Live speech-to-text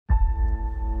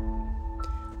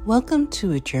Welcome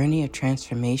to a journey of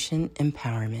transformation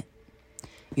empowerment.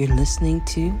 You're listening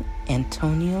to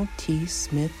Antonio T.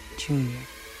 Smith Jr.,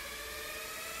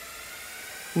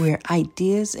 where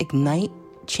ideas ignite,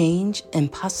 change,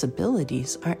 and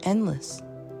possibilities are endless.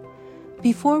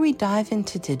 Before we dive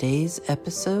into today's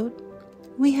episode,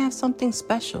 we have something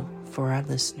special for our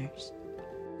listeners.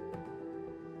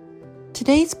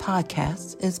 Today's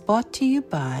podcast is brought to you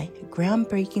by a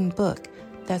groundbreaking book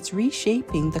that's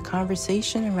reshaping the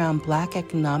conversation around Black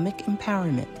economic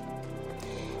empowerment.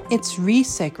 It's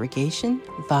Resegregation,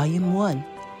 Volume 1,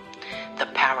 The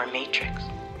Power Matrix,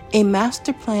 a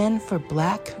master plan for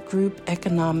Black group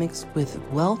economics with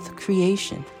wealth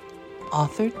creation,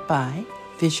 authored by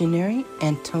visionary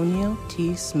Antonio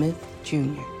T. Smith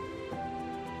Jr.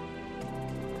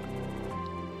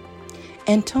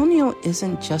 Antonio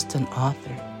isn't just an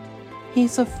author.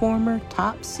 He's a former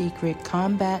top-secret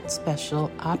combat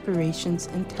special operations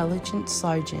intelligence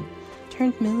sergeant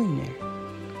turned millionaire.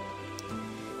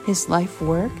 His life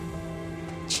work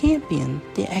championed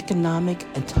the economic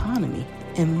autonomy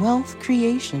and wealth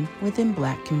creation within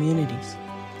Black communities.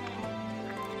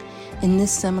 In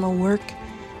this seminal work,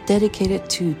 dedicated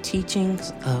to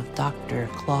teachings of Dr.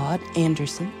 Claude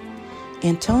Anderson,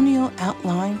 Antonio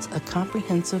outlines a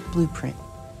comprehensive blueprint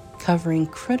covering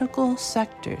critical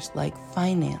sectors like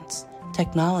finance,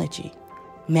 technology,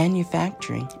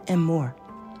 manufacturing, and more.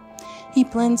 He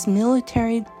blends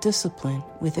military discipline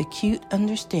with acute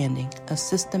understanding of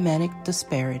systematic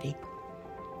disparity.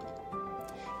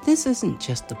 This isn't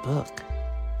just a book.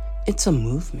 It's a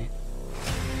movement,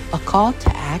 a call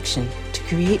to action to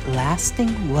create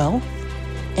lasting wealth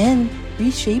and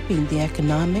reshaping the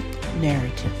economic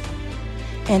narrative.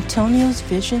 Antonio's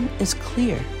vision is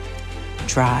clear.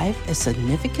 Drive a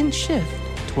significant shift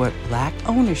toward Black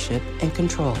ownership and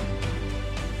control.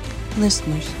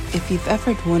 Listeners, if you've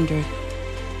ever wondered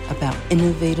about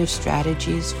innovative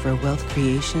strategies for wealth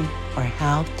creation or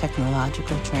how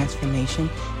technological transformation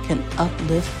can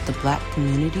uplift the Black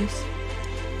communities,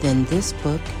 then this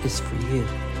book is for you.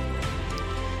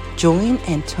 Join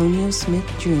Antonio Smith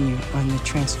Jr. on the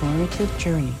transformative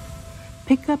journey.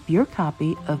 Pick up your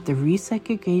copy of the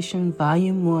Resegregation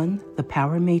Volume 1, The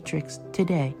Power Matrix,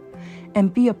 today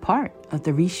and be a part of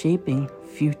the reshaping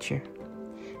future.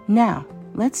 Now,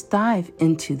 let's dive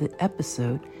into the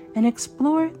episode and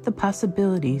explore the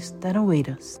possibilities that await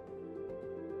us.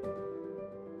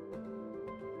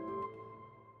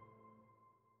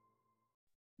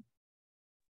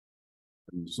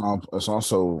 It's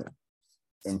also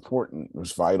important,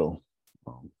 it's vital.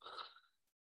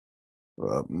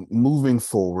 Moving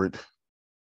forward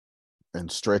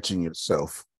and stretching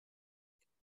yourself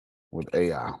with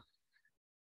AI.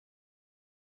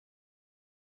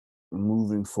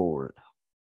 Moving forward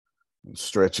and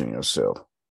stretching yourself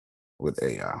with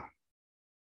AI.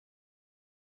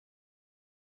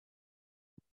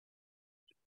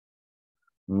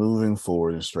 Moving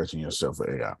forward and stretching yourself with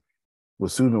AI.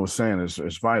 What Susan was saying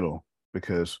is vital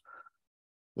because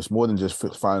it's more than just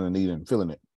finding a need and filling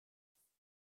it.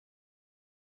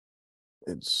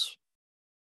 It's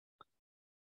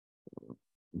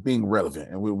being relevant,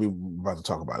 and we're about to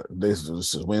talk about it. This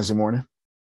is Wednesday morning.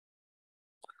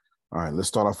 All right, let's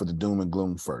start off with the doom and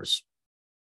gloom first.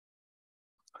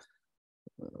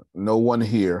 No one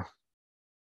here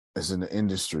is in the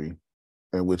industry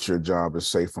in which your job is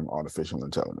safe from artificial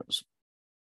intelligence.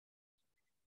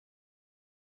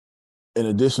 In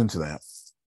addition to that,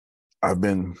 I've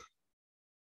been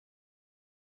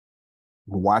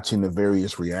watching the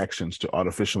various reactions to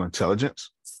artificial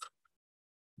intelligence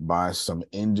by some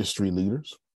industry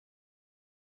leaders.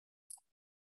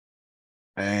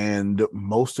 And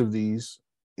most of these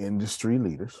industry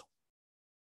leaders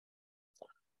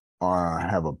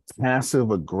have a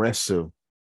passive-aggressive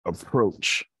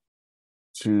approach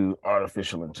to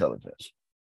artificial intelligence.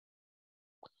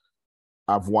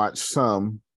 I've watched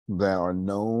some that are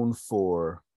known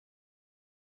for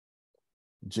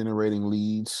generating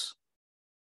leads,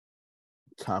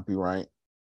 copyright,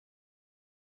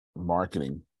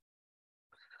 marketing,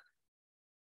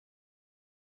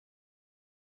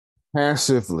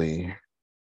 passively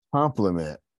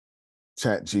compliment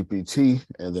ChatGPT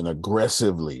and then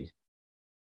aggressively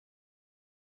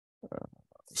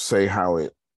say how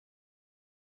it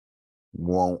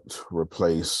won't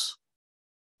replace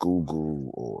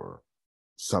Google or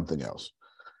something else.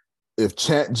 If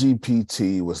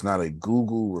ChatGPT was not a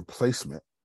Google replacement,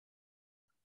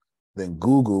 then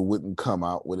Google wouldn't come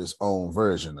out with its own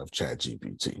version of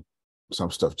ChatGPT.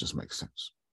 Some stuff just makes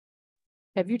sense.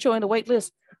 Have you joined the wait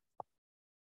list?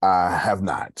 I have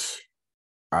not.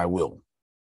 I will.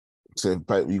 So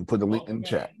you put the link in the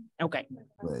chat. Okay.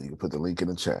 Yeah, you can put the link in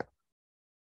the chat.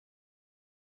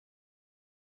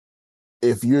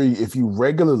 If you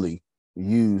regularly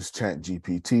use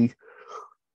ChatGPT,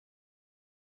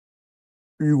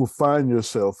 you will find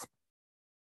yourself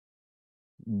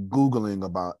Googling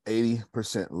about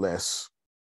 80% less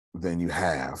than you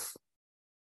have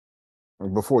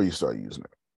before you start using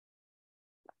it.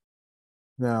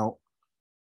 Now,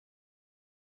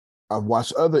 I've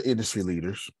watched other industry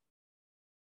leaders,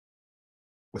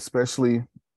 especially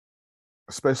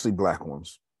Black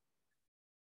ones,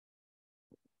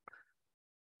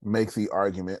 make the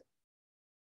argument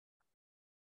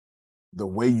the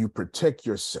way you protect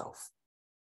yourself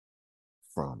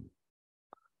from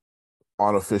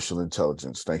artificial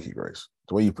intelligence, thank you, Grace,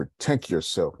 the way you protect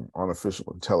yourself from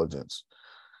artificial intelligence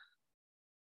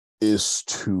is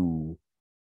to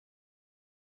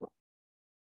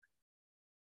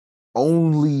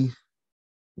only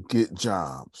get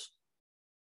jobs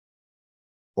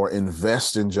or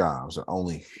invest in jobs that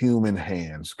only human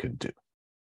hands could do.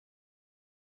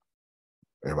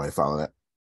 Everybody follow that?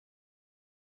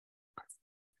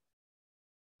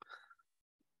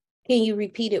 Can you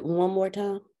repeat it one more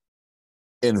time?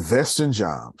 Invest in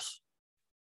jobs.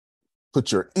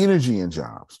 Put your energy in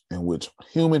jobs in which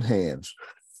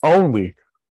only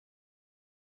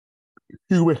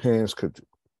human hands could do.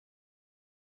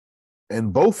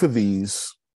 And both of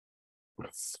these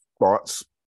thoughts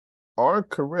are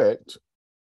correct,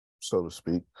 so to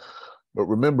speak. But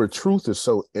remember, truth is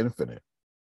so infinite.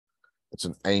 It's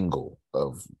an angle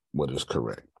of what is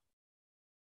correct.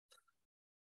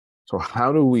 So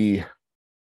how do we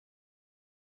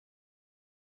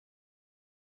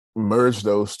merge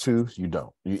those two? You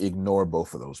don't. You ignore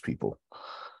both of those people.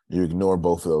 You ignore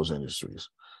both of those industries.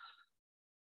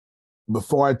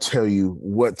 Before I tell you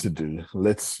what to do,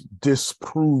 let's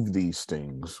disprove these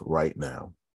things right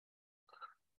now.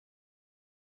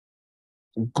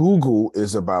 Google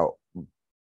is about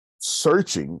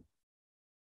searching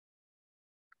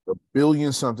a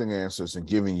billion something answers and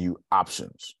giving you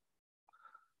options.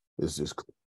 Is this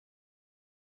clear?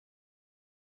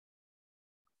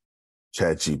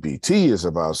 ChatGPT is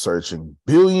about searching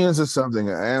billions of something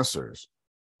answers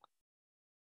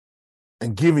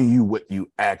and giving you what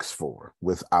you ask for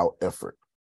without effort.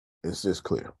 Is this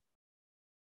clear?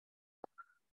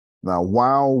 Now,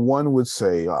 while one would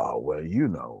say, oh, well,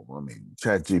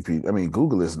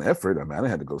 Google is an effort. I didn't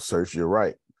have to go search, you're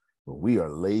right. But we are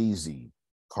lazy,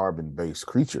 carbon-based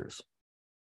creatures.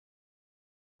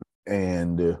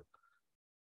 And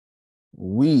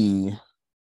we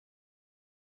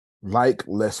like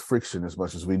less friction as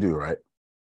much as we do, right?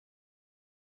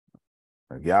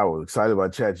 Like, yeah, I was excited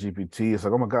about ChatGPT. It's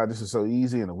like, oh my God, this is so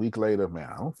easy. And a week later, man,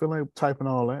 I don't feel like typing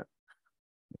all that.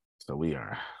 So we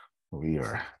are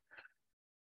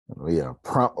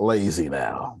prompt lazy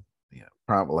now. Yeah,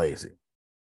 prompt lazy.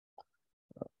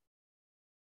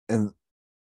 And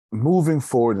moving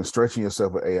forward and stretching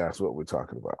yourself with AI is what we're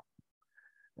talking about.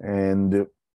 And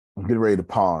I'm getting ready to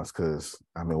pause because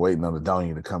I've been waiting on the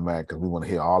Donya to come back because we want to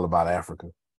hear all about Africa.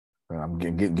 And I'm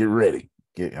get ready.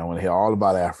 I want to hear all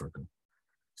about Africa.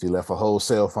 She left a whole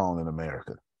cell phone in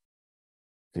America.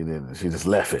 She didn't. She just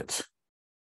left it.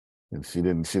 And she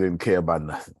didn't care about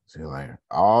nothing. She's like,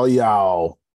 all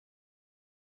y'all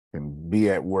can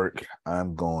be at work.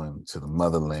 I'm going to the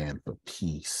motherland for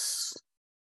peace.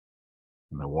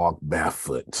 And I walk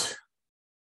barefoot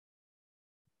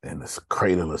in this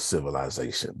cradle of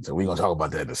civilization. So we're going to talk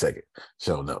about that in a second.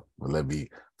 Show up. But let me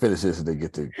finish this and then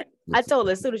get to. I told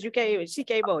her as soon as you came, she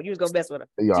came on, you was gonna mess with her.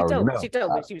 You She already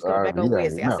told me she was coming back on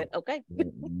Wednesday. I said, okay.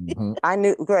 Mhm. I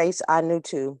knew, Grace, I knew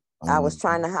too. I was Mhm.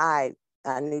 trying to hide.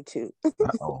 I knew too.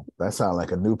 Uh-oh. That sounds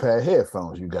like a new pair of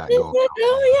headphones you got going on.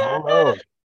 Oh,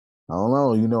 Hold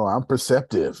on. You know, I'm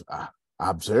perceptive,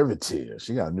 observative.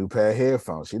 She got a new pair of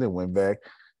headphones. She done went back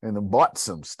and then bought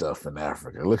some stuff in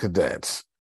Africa. Look at that.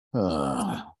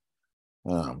 Go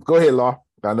ahead, Law.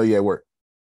 I know you're at work.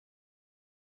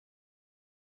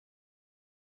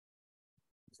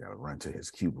 Got to run to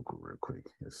his cubicle real quick.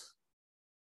 His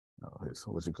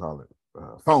what you call it?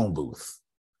 Phone booth.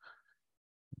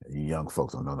 You young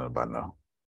folks don't know nothing about no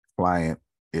client.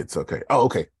 It's okay. Oh,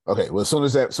 okay. Okay. Well, as soon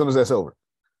as that's over,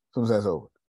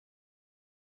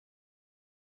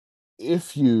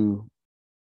 if you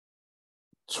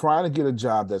try to get a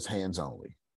job that's hands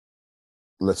only,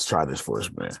 let's try this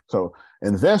first, man. So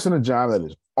invest in a job that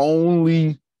is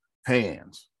only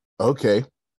hands. Okay.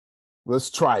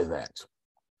 Let's try that.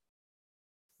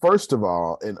 First of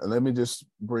all, and let me just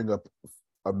bring up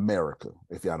America,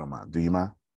 if y'all don't mind. Do you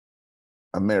mind?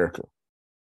 America.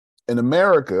 In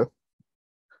America,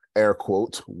 air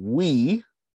quotes, we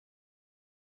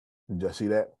You just see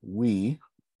that? We,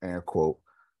 air quote,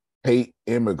 hate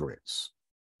immigrants.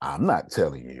 I'm not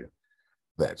telling you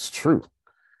that's true.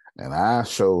 And I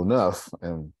sure enough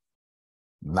am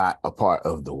not a part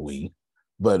of the we,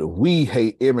 but we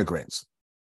hate immigrants.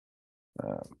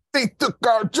 They took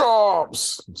our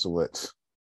jobs. So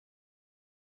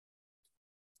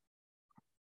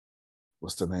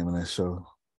what's the name of that show?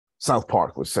 South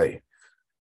Park would say.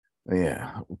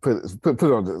 Yeah, put it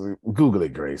on Google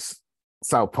it, Grace.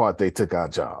 South Park, they took our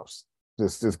jobs.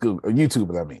 Just Google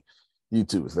YouTube. I mean,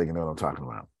 YouTubers, they can know what I'm talking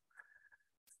about.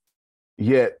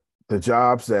 Yet the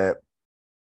jobs that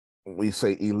we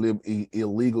say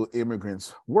illegal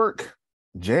immigrants work,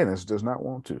 Janice does not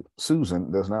want to.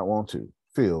 Susan does not want to.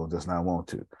 Phil does not want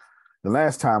to. The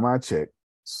last time I checked,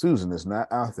 Susan is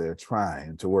not out there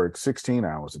trying to work 16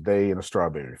 hours a day in a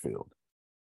strawberry field.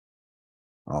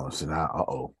 Oh, so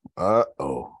now,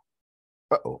 uh-oh.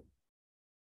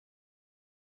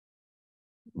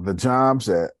 The jobs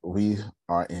that we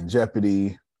are in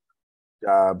jeopardy,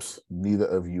 jobs neither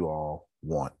of you all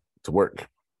want to work.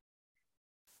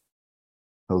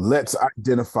 So let's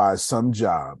identify some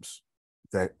jobs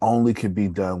that only can be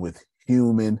done with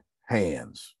human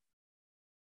hands.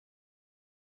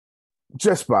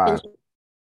 Just by,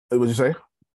 what did you say?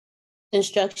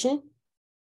 Construction.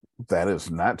 That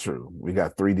is not true. We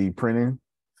got 3D printing.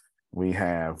 We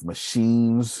have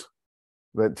machines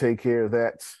that take care of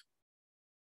that.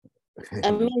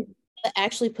 I mean,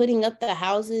 actually putting up the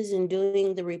houses and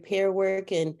doing the repair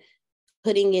work and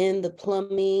putting in the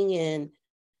plumbing and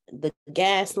the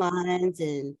gas lines,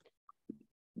 and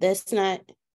that's not.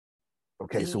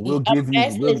 Okay, so we'll give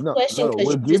you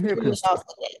we'll give you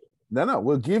construction.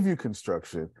 We'll give you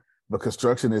construction, but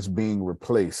construction is being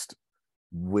replaced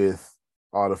with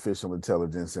artificial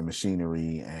intelligence and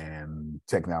machinery and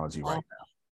technology right now.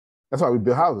 That's why we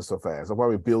build houses so fast. That's why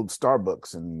we build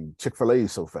Starbucks and Chick-fil-A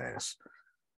so fast.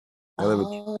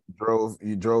 You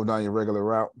drove down your regular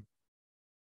route,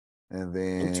 and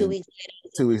then and 2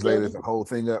 weeks later, the whole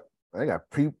thing up. They got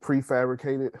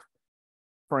prefabricated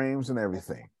frames and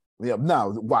everything. Yeah.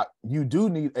 Now, what you do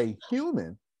need a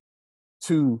human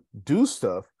to do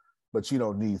stuff, but you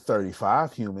don't need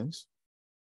 35 humans.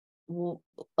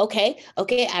 Okay,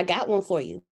 I got one for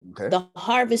you. Okay. The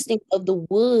harvesting of the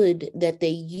wood that they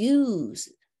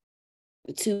use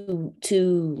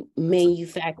to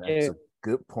manufacture. That's a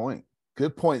good point.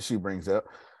 Good point she brings up.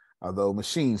 Although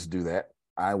machines do that,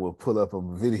 I will pull up a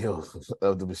video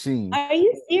of the machine. Are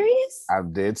you serious?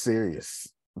 I'm dead serious.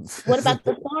 What about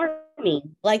the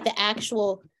farming? Like the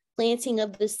actual planting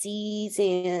of the seeds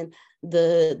and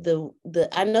the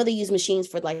I know they use machines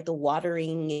for like the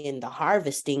watering and the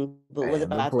harvesting, but what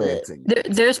about planting?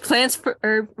 There's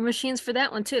machines for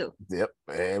that one too. Yep,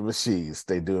 and machines.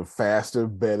 They do it faster,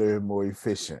 better, and more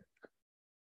efficient.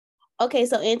 Okay,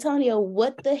 so Antonio,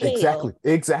 what the hell?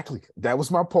 Exactly. That was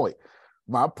my point.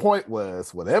 My point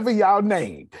was, whatever y'all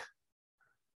named,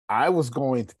 I was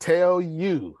going to tell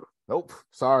you, nope,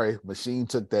 sorry, machine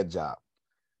took that job.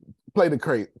 Play the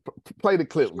clip,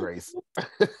 Grace.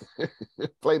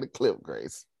 Play the clip,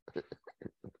 Grace.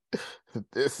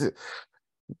 This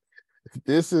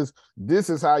is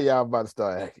how y'all about to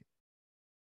start acting.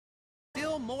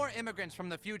 Still more immigrants from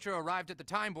the future arrived at the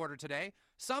time border today,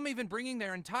 some even bringing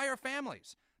their entire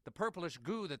families. The purplish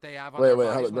goo that they have on their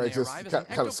bodies when they arrive is an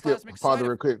ectoplasmic pause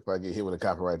real quick if I get hit with a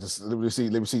copyright. Just let me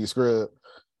see you scrub.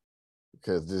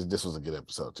 Because this was a good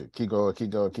episode too. Keep going.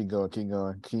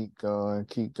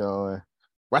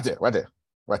 Right there,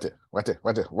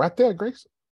 Grace.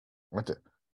 Right there.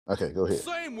 Okay, go ahead.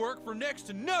 Same work for next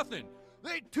to nothing.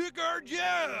 They took our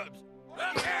jobs.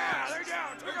 Yeah, they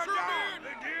took our jobs.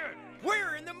 They did.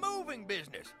 We're in the moving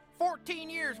business. 14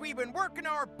 years we've been working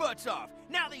our butts off.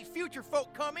 Now these future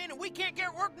folk come in and we can't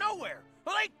get work nowhere.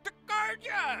 Well, they took our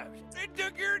jobs. They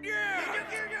took your jobs.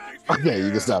 Okay, you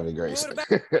can stop me, Grace.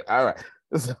 All right.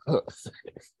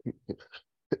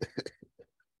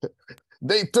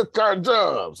 They took our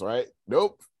jobs, right?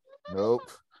 Nope.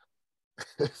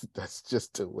 That's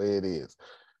just the way it is.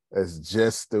 That's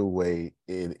just the way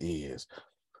it is.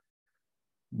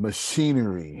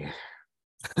 Machinery.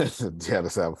 Yeah,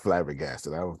 that's how I'm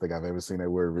flabbergasted. I don't think I've ever seen that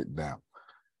word written down.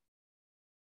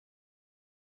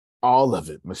 All of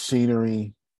it,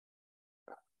 machinery.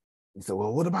 He said,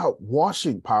 well, what about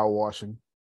washing, power washing?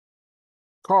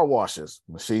 Car washes,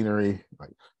 machinery, like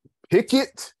pick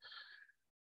it.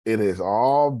 It has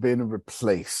all been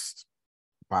replaced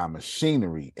by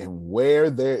machinery. And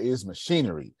where there is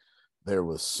machinery, there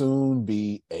will soon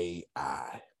be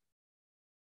AI.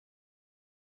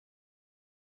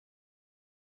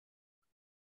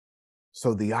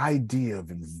 So the idea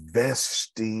of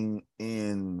investing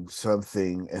in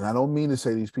something, and I don't mean to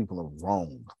say these people are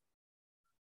wrong.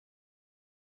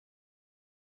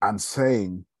 I'm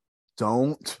saying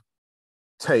don't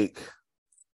take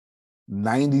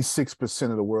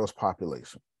 96% of the world's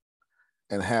population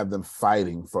and have them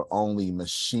fighting for only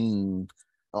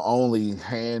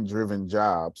hand-driven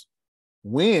jobs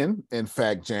when, in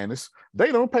fact, Janice,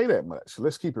 they don't pay that much.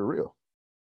 Let's keep it real.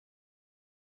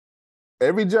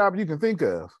 Every job you can think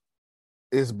of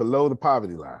is below the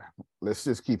poverty line. Let's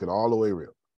just keep it all the way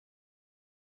real.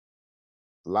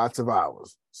 Lots of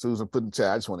hours. Susan put in the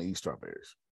chat, I just want to eat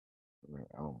strawberries.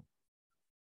 Now,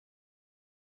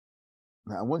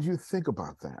 I want you to think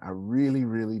about that. I really,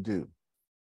 really do.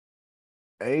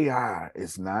 AI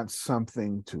is not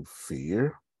something to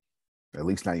fear, at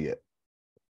least not yet.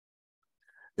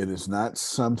 It is not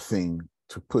something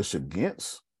to push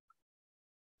against.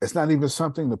 It's not even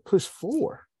something to push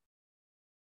for.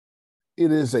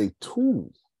 It is a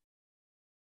tool.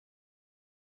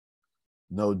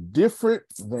 No different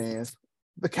than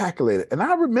the calculator. And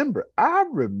I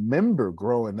remember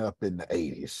growing up in the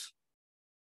 80s.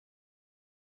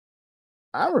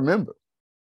 I remember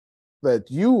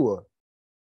that you were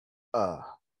a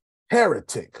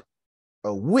heretic,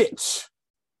 a witch,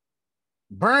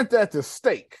 burnt at the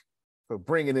stake for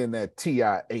bringing in that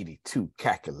TI-82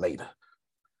 calculator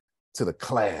to the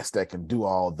class that can do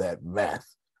all that math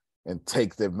and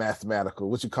take the mathematical,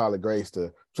 what you call it, Grace,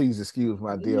 to please excuse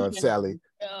my dear Aunt Sally.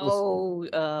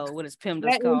 What is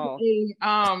PIMDAS called?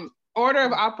 Order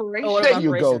of operations. There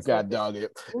you go, God dog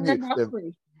it.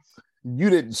 You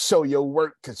didn't show your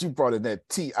work because you brought in that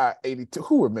TI-82.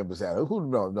 Who remembers that? Who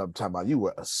knows what I'm talking about? You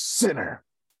were a sinner.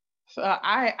 So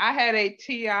I had a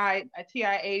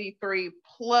TI-83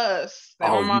 plus that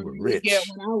my mom would get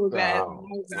when I was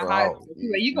in high school.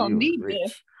 You're going to need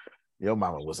this. Your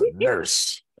mama was a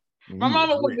nurse. My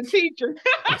mama was a teacher.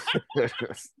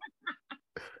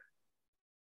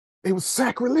 It was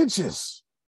sacrilegious.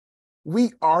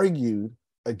 We argued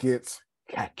against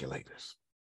calculators.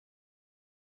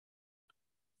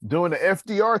 During the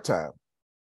FDR time,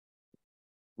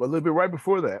 well, a little bit right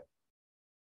before that,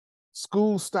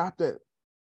 school stopped at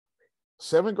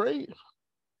 7th grade.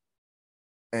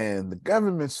 And the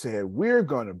government said, we're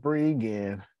going to bring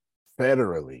in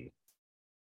federally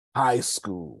high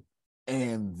school.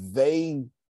 And they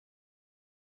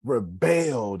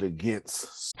rebelled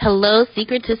against. Hello,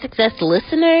 Secret to Success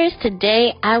listeners.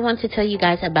 Today, I want to tell you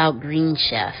guys about Green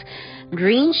Chef.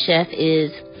 Green Chef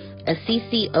is a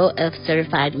CCOF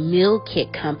certified meal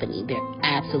kit company. They're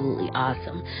absolutely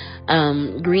awesome.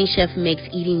 Green Chef makes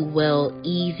eating well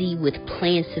easy with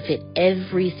plans to fit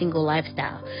every single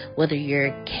lifestyle. Whether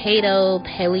you're keto,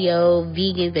 paleo,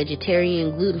 vegan,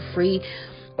 vegetarian, gluten-free,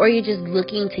 or you're just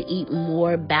looking to eat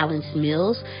more balanced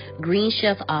meals, Green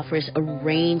Chef offers a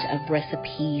range of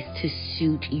recipes to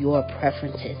suit your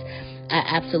preferences. I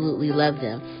absolutely love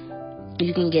them.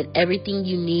 You can get everything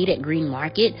you need at Green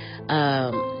Market.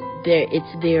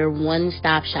 It's their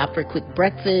one-stop shop for quick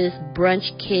breakfast,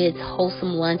 brunch kits,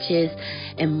 wholesome lunches,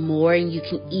 and more. And you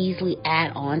can easily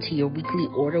add on to your weekly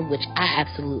order, which I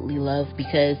absolutely love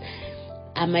because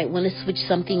I might want to switch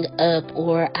something up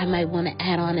or I might want to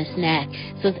add on a snack.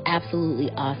 So it's absolutely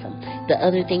awesome. The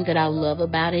other thing that I love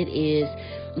about it is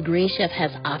Green Chef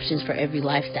has options for every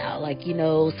lifestyle. Like,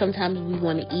 sometimes we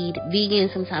want to eat vegan,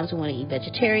 sometimes we want to eat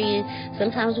vegetarian,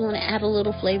 sometimes we want to add a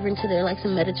little flavor into there, like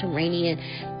some Mediterranean,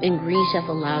 and Green Chef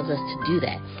allows us to do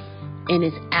that. And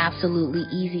it's absolutely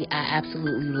easy. I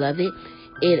absolutely love it.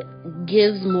 It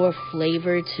gives more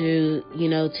flavor to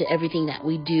everything that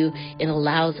we do. It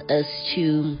allows us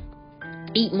to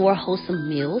eat more wholesome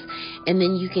meals, and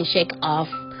then you can shake off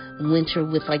winter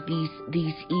with like these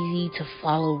easy to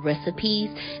follow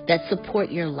recipes that support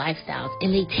your lifestyles,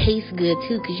 and they taste good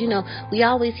too, because we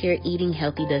always hear eating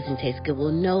healthy doesn't taste good.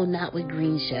 Well, no, not with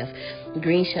Green Chef.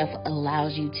 Green Chef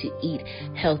allows you to eat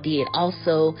healthy.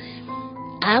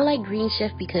 I like Green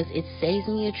Chef because it saves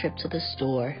me a trip to the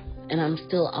store, and I'm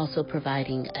still also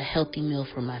providing a healthy meal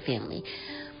for my family.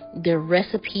 Their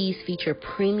recipes feature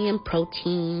premium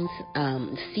proteins,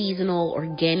 seasonal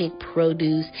organic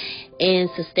produce, and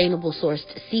sustainable sourced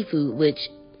seafood, which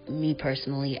me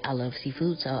personally, I love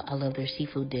seafood, so I love their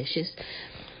seafood dishes.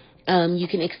 You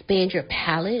can expand your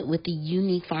palate with the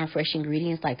unique farm fresh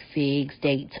ingredients like figs,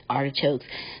 dates, artichokes.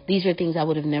 These are things I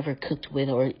would have never cooked with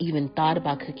or even thought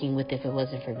about cooking with if it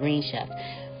wasn't for Green Chef.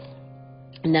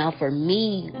 Now, for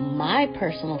me, my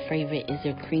personal favorite is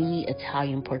their creamy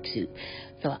Italian pork soup.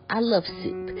 So I love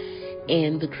soup,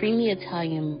 and the creamy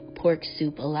Italian pork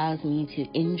soup allows me to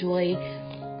enjoy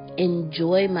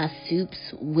enjoy my soups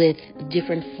with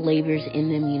different flavors in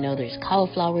them. You know, there's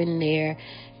cauliflower in there.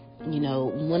 You know,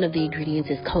 one of the ingredients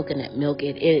is coconut milk.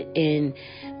 And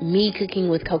me cooking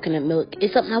with coconut milk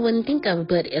is something I wouldn't think of,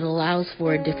 but it allows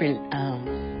for a different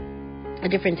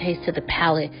taste to the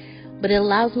palate. But it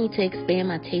allows me to expand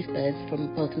my taste buds for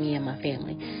both me and my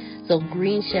family. So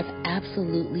Green Chef,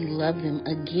 absolutely love them.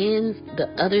 Again, the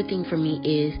other thing for me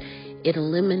is it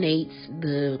eliminates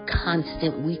the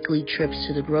constant weekly trips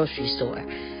to the grocery store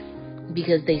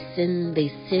because they send the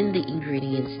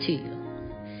ingredients to you.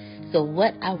 So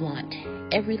what I want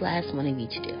every last one of you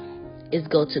to do is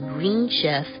go to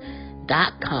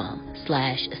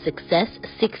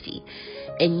greenchef.com/success60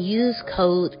 and use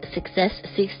code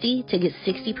success60 to get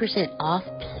 60% off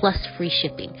plus free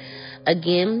shipping.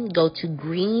 Again, go to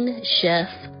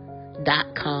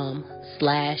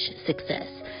greenchef.com/success.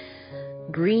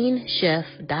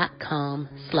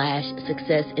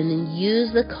 greenchef.com/success, and then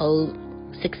use the code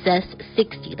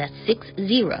success60, that's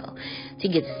 60, to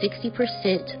get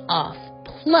 60% off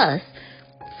plus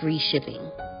free shipping.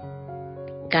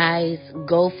 Guys,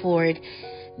 go for it.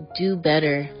 Do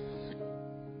better.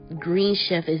 Green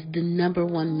Chef is the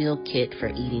 #1 meal kit for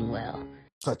eating well.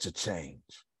 Such a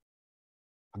change.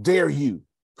 How dare you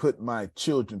put my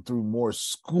children through more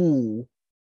school?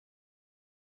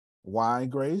 Why,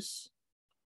 Grace?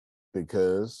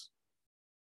 Because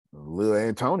little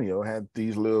Antonio had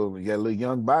a little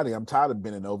young body. I'm tired of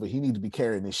bending over. He needs to be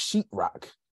carrying this sheetrock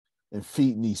and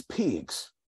feeding these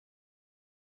pigs.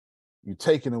 You're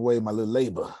taking away my little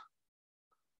labor,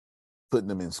 putting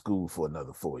them in school for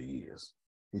another 4 years.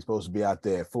 He's supposed to be out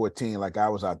there at 14 like I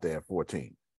was out there at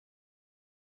 14.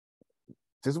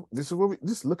 This is what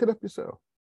just look it up yourself.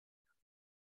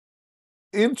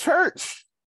 In church.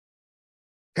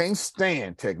 Can't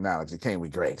stand technology, can we,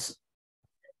 Grace?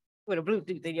 With a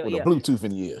Bluetooth in your ear. With a Bluetooth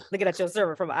in your ear. Looking at your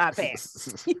server from an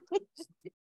iPad.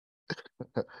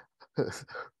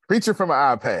 Preaching from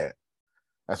an iPad.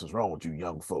 That's what's wrong with you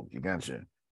young folk. You got your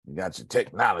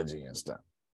technology and stuff.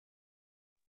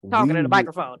 Talking in the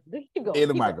microphone. In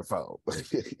the microphone.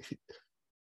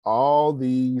 All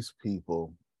these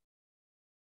people,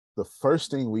 the first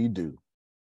thing we do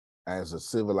as a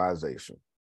civilization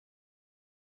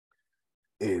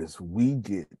is we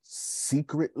get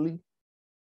secretly,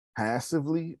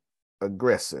 passively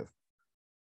aggressive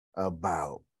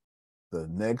about the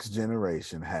next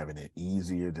generation having it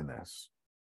easier than us.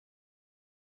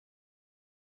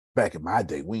 Back in my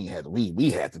day, we had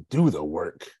to do the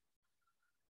work.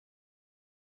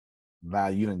 Now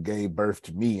you done gave birth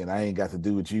to me and I ain't got to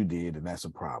do what you did, and that's a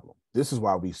problem. This is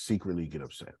why we secretly get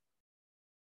upset.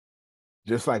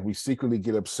 Just like we secretly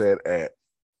get upset at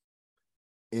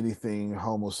anything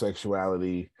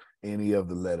homosexuality, any of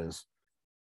the letters,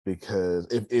 because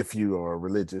if you are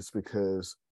religious,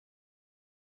 because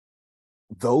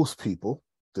those people,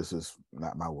 this is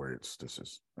not my words,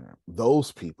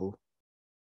 those people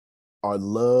are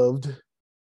loved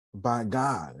by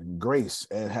God and grace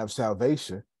and have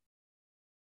salvation.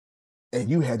 And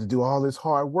you had to do all this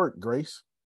hard work, Grace.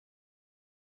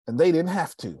 And they didn't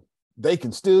have to. They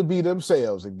can still be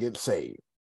themselves and get saved.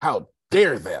 How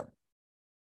dare them?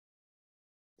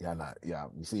 You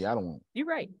see, I don't. You're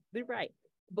right.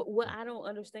 But what I don't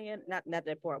understand, not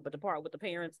that part, but the part with the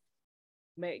parents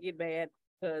get mad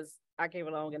because I came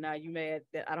along and now you mad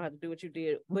that I don't have to do what you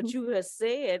did. Mm-hmm. But you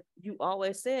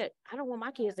always said, I don't want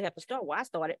my kids to have to start where I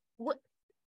started. What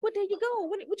there you go?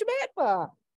 What you mad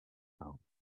for? Oh.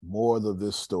 More of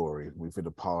this story, we've hit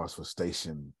a pause for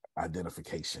station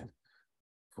identification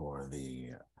for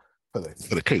the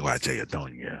KYJ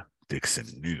Adonia Dixon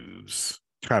News,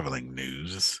 traveling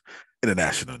news,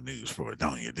 international news for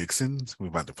Adonia Dixon. We're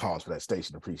about to pause for that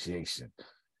station appreciation.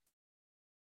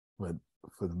 But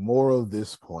for more of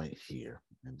this point here,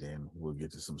 and then we'll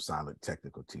get to some solid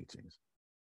technical teachings,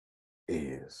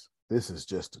 this is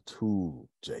just a tool,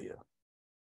 Jaya.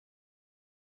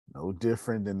 No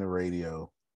different than the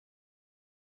radio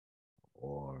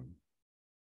or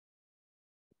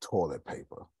toilet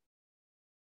paper.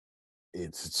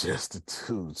 It's just a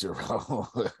tool, Jerome.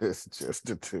 It's just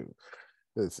a tool.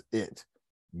 That's it.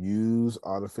 Use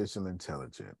artificial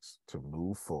intelligence to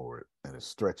move forward and to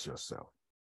stretch yourself.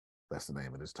 That's the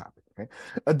name of this topic. Okay,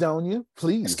 Adonia,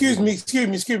 please. Excuse me. Yes,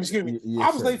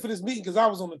 I was late for this meeting because I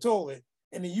was on the toilet,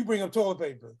 and then you bring up toilet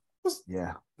paper.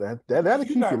 Yeah, that'll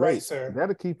keep you late, right, sir.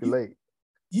 That'll keep you late.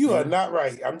 You are not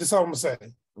right. I'm just all I'm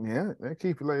saying. Yeah, that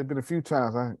keep you late. It's been a few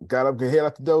times. I got up, head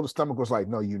out the door. The stomach was like,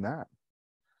 "No, you're not.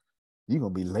 You're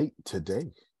gonna be late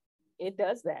today." It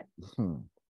does that.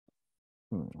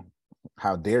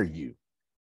 How dare you?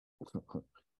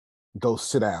 Go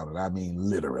sit down, and I mean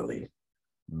literally.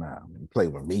 Nah, play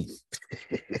with me.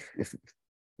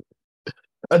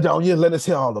 Adonia, let us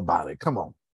hear all about it. Come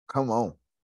on. Come on.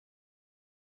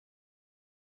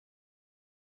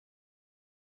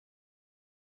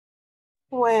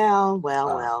 Well.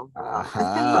 It's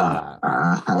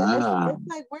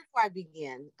like, where do I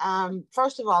begin?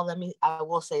 First of all, I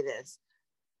will say this.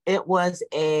 It was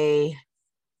a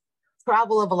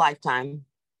travel of a lifetime.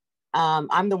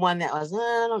 I'm the one that was,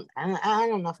 I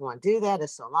don't know if I want to do that.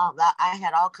 It's so long. I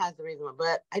had all kinds of reasons,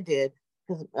 but I did,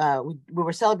 because we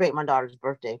were celebrating my daughter's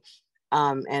birthday.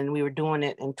 And we were doing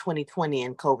it in 2020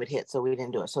 and COVID hit, so we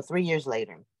didn't do it. So 3 years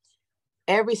later,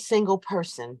 every single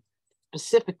person,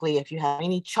 specifically if you have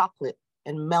any chocolate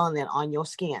and melanin on your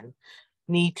skin,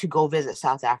 need to go visit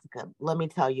South Africa. Let me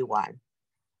tell you why.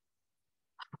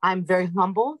 I'm very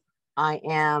humble. I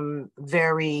am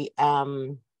very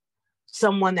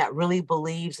someone that really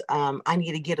believes I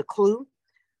need to get a clue,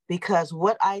 because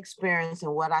what I experienced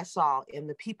and what I saw in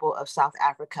the people of South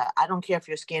Africa, I don't care if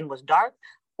your skin was dark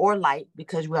or light,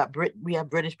 because we have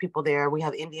British people there, we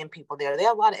have Indian people there. There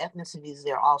are a lot of ethnicities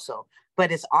there also,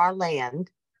 but it's our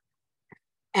land.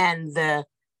 And the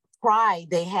pride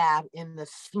they have in the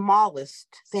smallest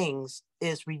things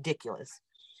is ridiculous.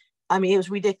 I mean, it was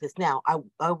ridiculous. Now,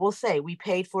 I will say we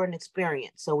paid for an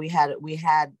experience, so we had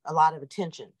a lot of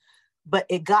attention. But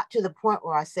it got to the point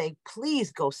where I say,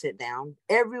 please go sit down.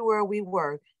 Everywhere we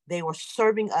were, they were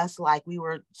serving us like we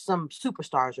were some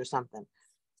superstars or something.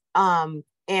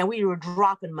 And we were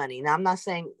dropping money. Now, I'm not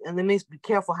saying, and let me be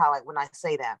careful how when I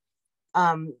say that.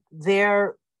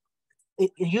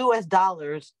 US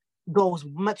dollars goes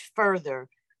much further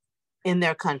in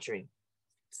their country.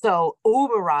 So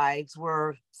Uber rides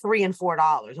were $3 and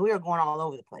 $4. We were going all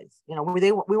over the place. You know,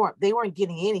 they weren't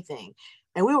getting anything.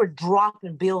 And we were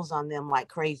dropping bills on them like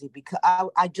crazy, because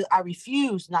I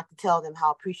refused not to tell them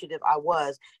how appreciative I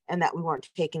was and that we weren't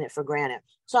taking it for granted.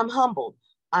 So I'm humbled.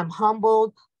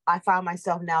 I find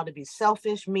myself now to be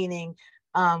selfish, meaning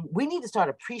we need to start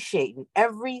appreciating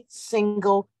every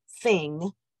single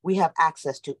thing we have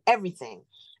access to, everything.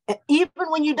 And even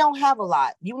when you don't have a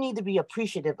lot, you need to be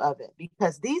appreciative of it,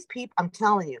 because these people, I'm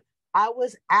telling you, I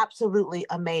was absolutely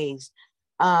amazed.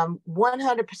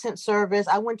 100% service.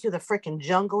 I went to the freaking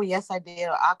jungle. Yes, I did.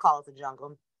 I call it the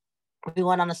jungle. We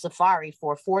went on a safari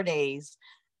for 4 days,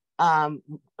 a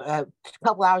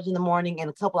couple hours in the morning and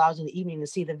a couple hours in the evening to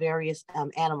see the various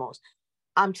animals.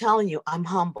 I'm telling you, I'm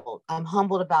humbled. I'm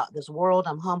humbled about this world.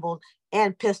 I'm humbled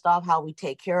and pissed off how we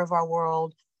take care of our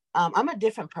world. I'm a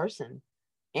different person,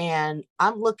 and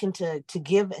I'm looking to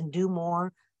give and do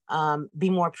more,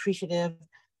 be more appreciative.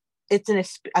 It's an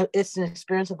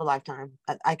experience of a lifetime.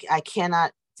 I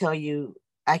cannot tell you,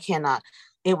 I cannot.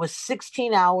 It was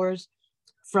 16 hours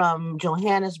from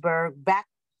Johannesburg back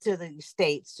to the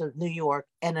States, to New York,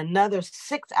 and another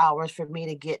 6 hours for me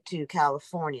to get to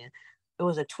California. It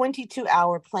was a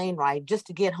 22-hour plane ride just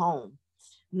to get home.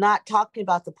 Not talking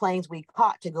about the planes we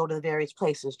caught to go to the various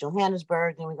places,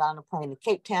 Johannesburg, then we got on a plane to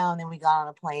Cape Town, then we got on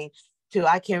a plane to,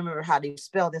 I can't remember how to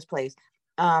spell this place,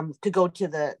 to go to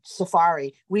the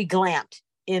safari. We glamped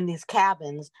in these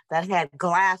cabins that had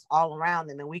glass all around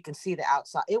them, and we can see the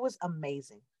outside. It was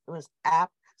amazing. It was so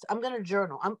I'm going to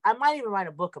journal. I might even write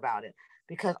a book about it,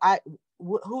 because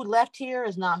who left here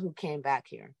is not who came back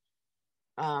here.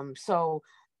 So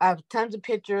I have tons of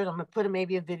pictures. I'm going to put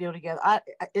maybe a video together.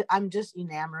 I'm just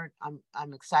enamored.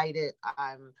 I'm excited.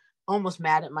 I'm almost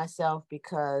mad at myself,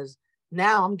 because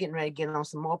now I'm getting ready to get on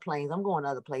some more planes. I'm going to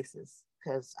other places,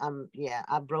 because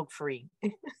I broke free.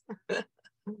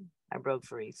 I broke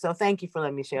free. So thank you for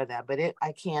letting me share that. But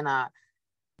I cannot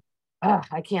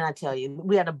tell you.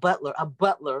 We had a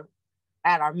butler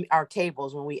at our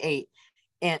tables when we ate,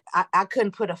 and I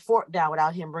couldn't put a fork down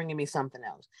without him bringing me something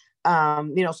else.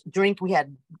 Drink, we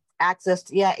had access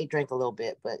to, I drank a little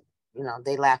bit, but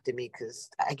they laughed at me because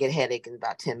I get a headache in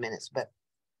about 10 minutes. But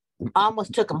I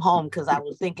almost took him home, because I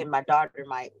was thinking my daughter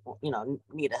might,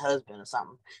 need a husband or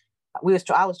something. I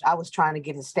was trying to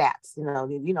get his stats.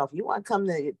 If you want to come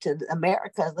to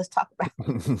America, let's talk about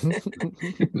it.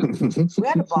 We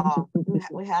had a ball.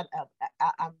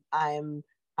 I'm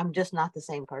just not the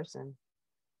same person.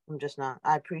 I'm just not.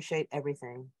 I appreciate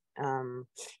everything.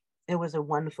 It was a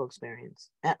wonderful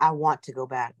experience, and I want to go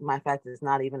back. My fact, it's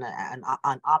not even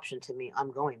an option to me.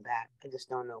 I'm going back. I just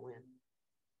don't know when.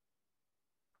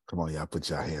 Come on, y'all, put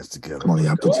your hands together.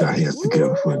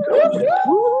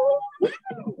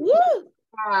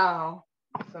 Wow,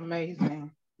 that's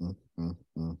amazing.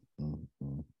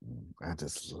 I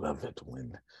just love it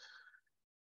when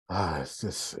I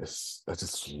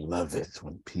just love it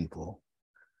when people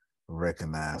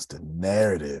recognize the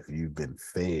narrative you've been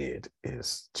fed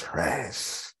is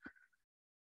trash.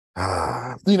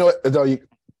 You know what? Though, you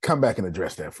come back and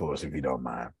address that for us if you don't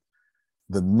mind.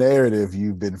 The narrative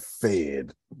you've been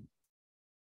fed.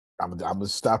 I'm gonna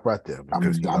stop right there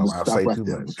because I'll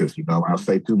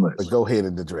say too much. But go ahead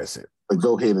and address it. I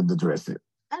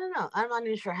don't know. I'm not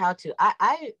even sure how to.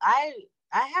 I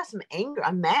have some anger.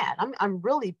 I'm mad. I'm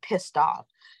really pissed off,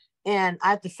 and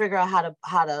I have to figure out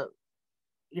how to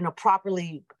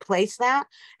properly place that.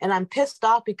 And I'm pissed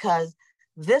off because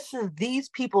this is these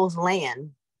people's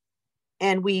land,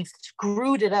 and we've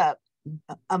screwed it up.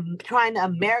 I'm trying to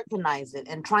Americanize it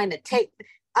and trying to take.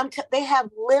 They have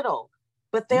little.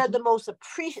 But they're the most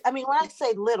appreciated. I mean, when I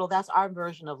say little, that's our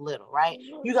version of little, right?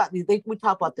 You got these. We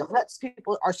talk about the huts.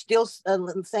 People are still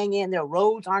saying their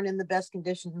roads aren't in the best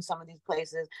conditions in some of these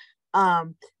places.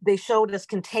 They showed us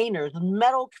containers,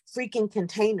 metal freaking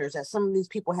containers that some of these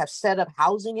people have set up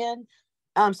housing in.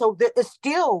 So it's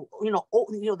still,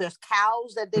 there's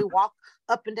cows that they walk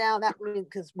up and down. That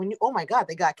because oh my God,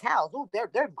 they got cows. Oh,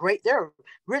 they're great. They're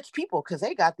rich people because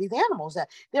they got these animals that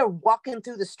they're walking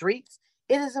through the streets.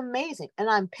 It is amazing. And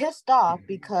I'm pissed off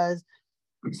because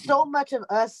so much of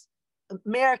us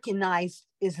Americanized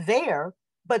is there,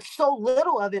 but so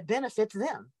little of it benefits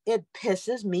them. It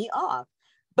pisses me off.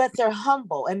 But they're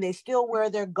humble and they still wear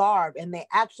their garb and they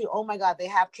actually, oh my God, they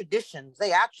have traditions.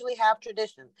 They actually have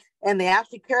traditions and they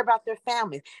actually care about their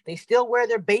families. They still wear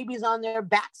their babies on their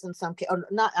backs in some case. Or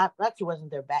not, actually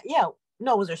wasn't their back. Yeah,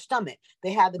 no, it was their stomach.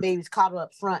 They had the babies coddled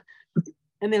up front.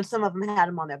 And then some of them had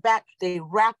them on their back. They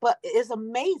wrap up. It's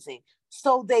amazing.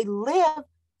 So they live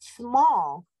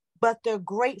small, but they're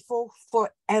grateful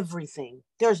for everything.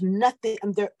 There's nothing.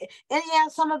 And yeah,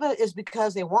 some of it is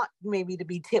because they want maybe to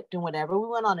be tipped and whatever. We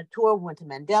went on a tour. We went to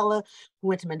Mandela. We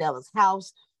went to Mandela's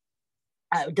house.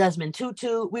 Desmond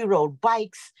Tutu. We rode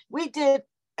bikes. We did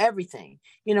everything.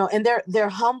 And they're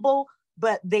humble.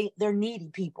 But they're needy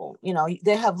people,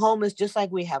 they have homeless just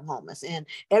like we have homeless. And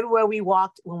everywhere we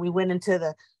walked, when we went into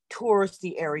the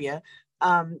touristy area,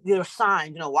 there were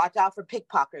signs, watch out for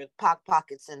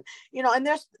pickpockets and, and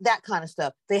there's that kind of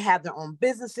stuff. They have their own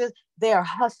businesses. They are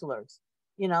hustlers,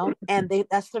 and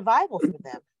that's survival for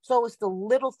them. So it's the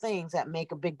little things that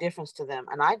make a big difference to them.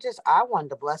 And I wanted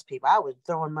to bless people. I was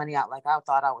throwing money out like I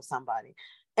thought I was somebody.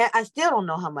 And I still don't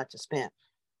know how much I spent.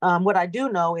 What I do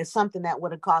know is something that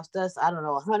would have cost us, I don't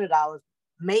know, $100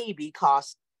 maybe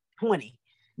cost $20.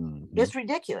 Mm-hmm. It's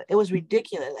ridiculous. It was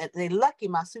ridiculous. And they lucky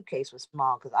my suitcase was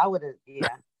small because I would have,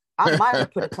 I might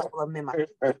have put a couple of them in my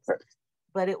suitcase.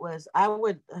 But it was, I don't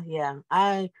know.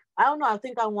 I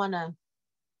think I want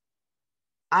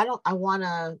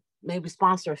to maybe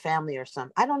sponsor a family or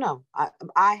something. I don't know.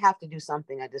 I have to do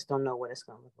something. I just don't know what it's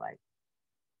going to look like.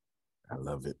 I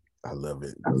love it.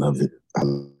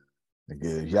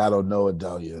 Again, y'all don't know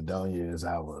Adonia. Adonia is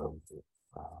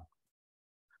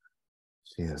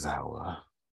she's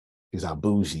our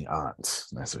bougie aunt.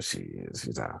 That's what she is.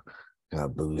 She's our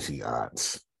bougie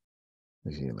aunt.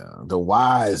 The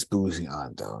wise bougie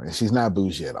aunt though, and she's not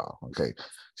bougie at all. Okay,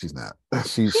 she's not.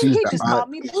 She's just called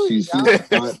me bougie.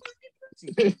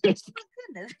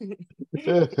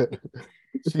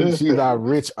 She's our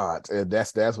rich aunt, and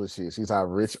that's what she is. She's our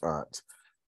rich aunt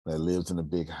that lives in a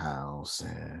big house,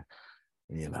 and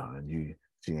and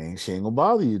she ain't gonna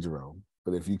bother you, Jerome.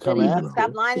 But if you come at her,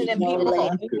 stop lying to them people.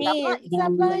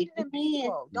 Stop lying to them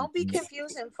people. Don't be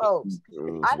confusing folks.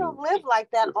 I don't live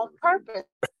like that on purpose.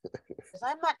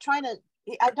 I'm not trying to.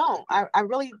 I don't.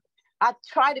 I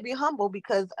try to be humble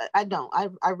because I don't.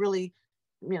 I really,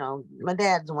 my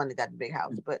dad's the one that got the big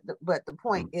house. But the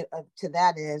point to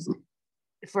that is,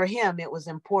 for him, it was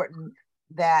important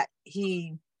that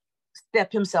he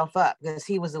step himself up because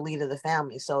he was the leader of the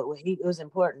family. So it was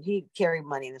important. He carried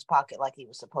money in his pocket like he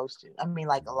was supposed to. I mean,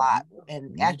 like a lot.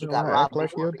 And actually got robbed. Act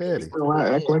like your daddy.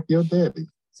 Act like your daddy.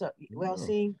 So, well,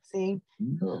 see.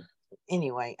 No.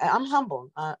 Anyway, I'm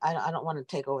humbled. I don't want to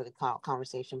take over the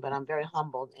conversation, but I'm very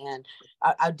humbled. And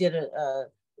I did a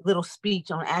little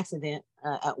speech on accident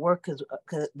at work because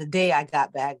the day after I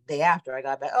got back,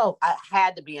 I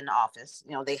had to be in the office.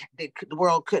 The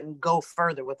world couldn't go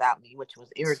further without me, which was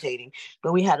irritating.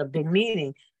 But we had a big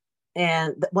meeting,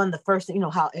 and one of the first things,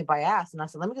 how everybody asked, and I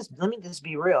said, let me just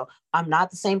be real. I'm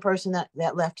not the same person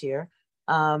that left here.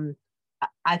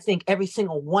 I think every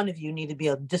single one of you need to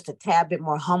be just a tad bit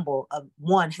more humble of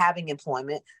one, having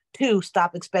employment. Two,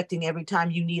 stop expecting every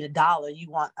time you need $1, you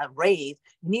want a raise.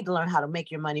 You need to learn how to make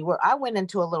your money work. I went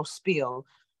into a little spiel.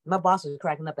 My boss was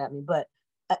cracking up at me, but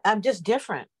I'm just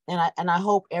different. And I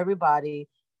hope everybody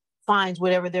finds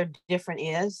whatever their different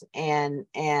is and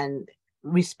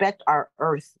respect our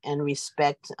earth and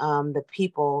respect the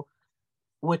people,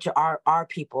 which are our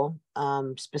people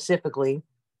specifically,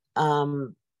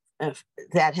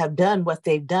 that have done what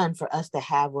they've done for us to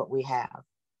have what we have.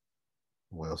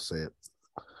 Well said.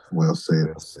 Well said.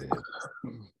 Well said.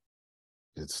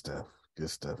 Good stuff. Good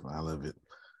stuff. I love it.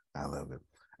 I love it.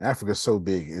 Africa's so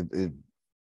big. It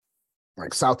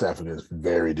like South Africa is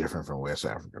very different from West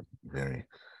Africa. Very,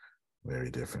 very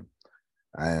different.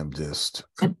 I am just,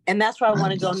 and that's where I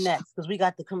want to go next, because we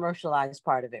got the commercialized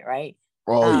part of it, right?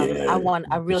 Oh yeah.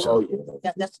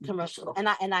 That's the commercial,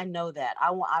 and I know that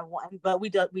I want, but we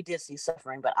did see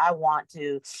suffering, but I want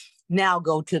to now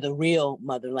go to the real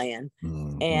motherland,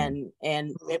 and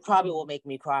it probably will make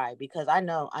me cry, because I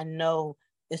know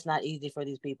it's not easy for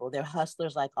these people. They're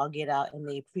hustlers like I'll get out, and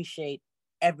they appreciate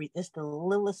it's the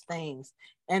littlest things,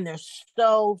 and they're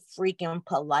so freaking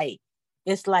polite.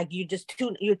 It's like they're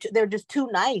just too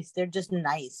nice. They're just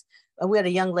nice. We had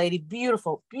a young lady,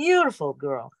 beautiful, beautiful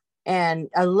girl. And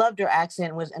I loved her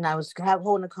accent, and I was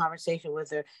holding a conversation with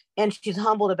her, and she's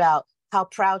humbled about how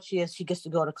proud she is. She gets to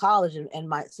go to college. And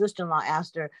my sister-in-law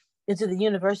asked her, "Is it the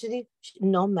university?"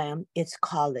 "No, ma'am, it's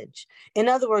college." In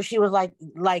other words, she was like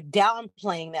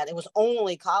downplaying that it was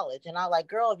only college. And I was like,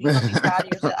 girl, if you want to be proud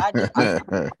of yourself, I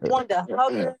wanted to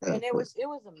hug her. And it was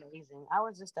amazing. I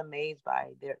was just amazed by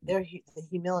the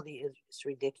humility is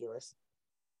ridiculous.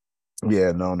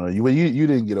 Yeah, no. You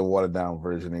didn't get a watered down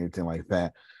version or anything like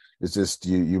that. It's just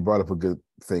you brought up a good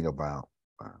thing about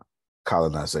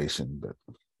colonization, but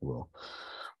well,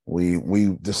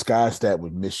 we disguised that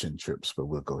with mission trips, but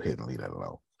we'll go ahead and leave that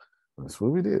alone. That's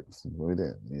what we did.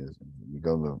 You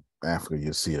go to Africa,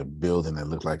 you'll see a building that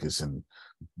looks like it's in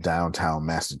downtown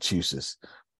Massachusetts.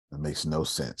 It makes no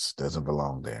sense. Doesn't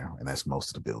belong there, and that's most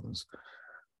of the buildings.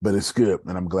 But it's good,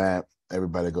 and I'm glad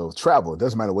everybody goes travel. It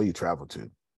doesn't matter where you travel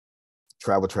to.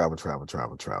 Travel.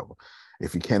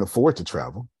 If you can't afford to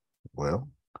travel, well,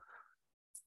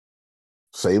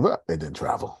 save up and then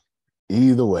travel.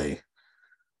 Either way,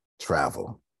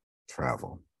 travel.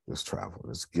 Just travel.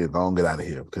 Let's get out of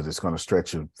here, because it's going to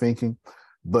stretch your thinking,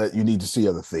 but you need to see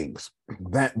other things.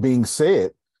 That being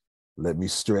said, let me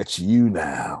stretch you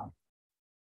now.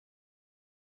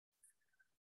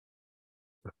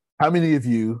 How many of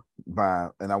you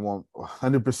and I want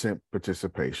 100%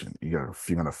 participation. You're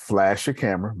going to flash your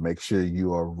camera. Make sure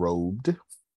you are robed.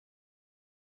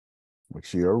 Make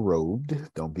sure you're robed.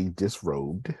 Don't be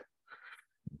disrobed.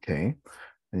 Okay.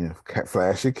 And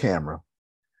flash your camera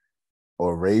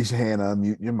or raise your hand,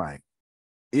 unmute your mic.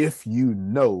 If you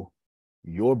know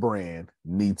your brand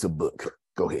needs a book,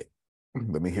 go ahead.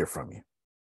 Let me hear from you.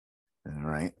 All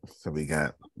right. So we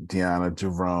got Deanna,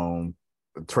 Jerome,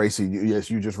 Tracy. Yes,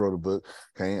 you just wrote a book.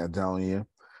 Okay. Adonia.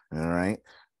 All right.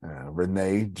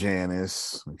 Renee,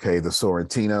 Janice. Okay. The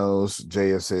Sorrentinos.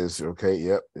 Jaya says, okay.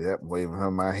 Yep. Waving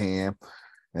her my hand.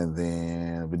 And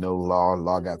then we know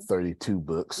Law got 32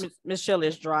 books. Miss Shelley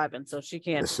is driving, so she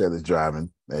can't. Miss Shelley's driving.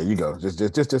 There you go. Just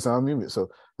unmute. So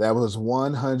that was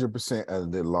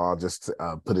 100%. The Law just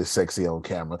put it sexy on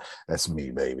camera. That's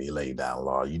me, baby. Lay down,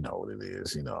 Law. You know what it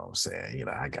is. You know what I'm saying?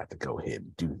 I got to go ahead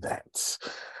and do that.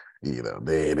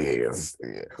 There it is.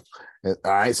 Yeah.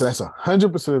 All right. So that's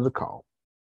 100% of the call.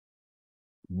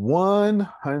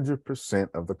 100%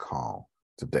 of the call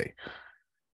today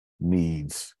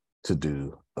needs to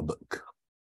do a book.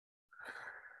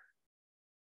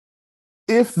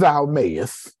 If thou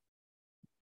mayest,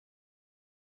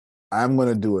 I'm going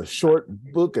to do a short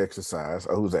book exercise.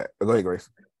 Oh, who's that? Go ahead, Grace.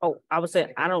 Oh, I was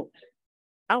saying, I don't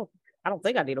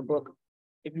think I need a book.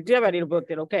 If you tell me I need a book,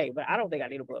 then okay, but I don't think I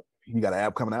need a book. You got an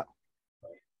app coming out?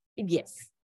 Yes.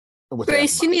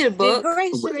 Grace, you need a book.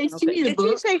 Grace, you need a book.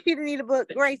 Did you say she didn't need a book?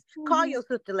 Grace, call your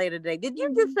sister later today. Did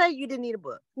you just say you didn't need a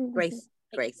book? Grace.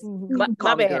 My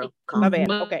bad. My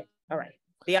bad. Okay. All right.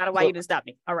 Deanna, why you didn't stop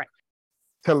me? All right.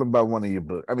 Tell them about one of your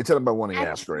books. Tell them about one of your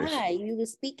apps, Grace. You were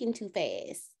speaking too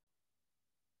fast.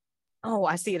 Oh,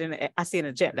 I see it in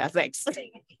the chat now. Thanks.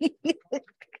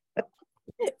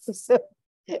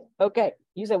 Okay.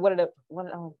 You said tell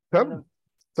them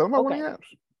about one of your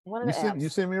apps. You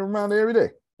send me a reminder every day.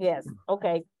 Yes.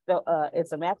 Okay. So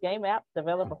it's a math game app,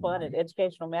 develop a fun and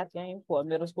educational math game for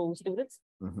middle school students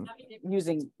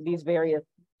using these various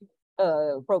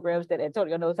programs that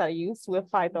Antonio knows how to use,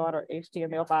 Swift, Python, or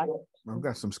HTML5. I've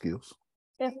got some skills.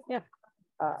 Yeah.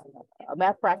 A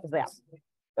math practice app.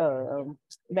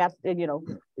 Math,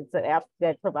 it's an app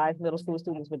that provides middle school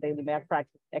students with daily math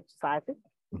practice exercises.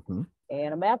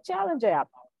 And a math challenge app,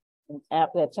 an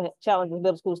app that challenges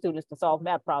middle school students to solve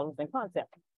math problems and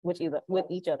concepts with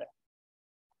each other.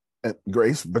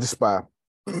 Grace, but just by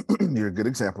you're a good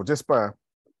example. Just by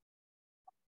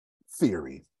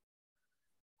theory,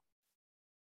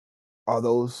 are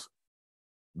those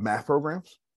math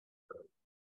programs?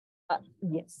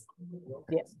 Yes.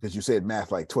 Yes. Because you said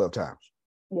math like 12 times.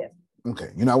 Yes. Okay.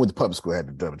 You know, I went to public school, I had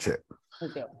to double check.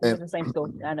 Okay. We're the same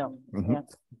school. I know. Mm-hmm. Yeah.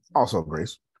 Also,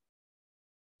 Grace,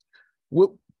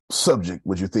 what subject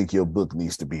would you think your book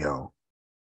needs to be on?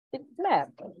 It's math.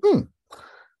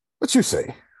 What you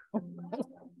say?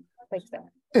 Like that.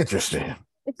 Interesting.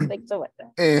 It's like so like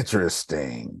that.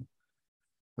 Interesting.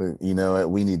 You know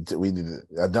what? We need to,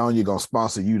 Adonia gonna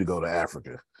sponsor you to go to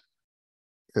Africa.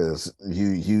 Because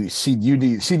she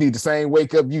need the same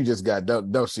wake up you just got,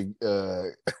 don't she?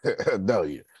 Don't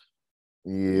you?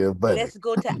 Yeah, but let's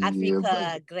go to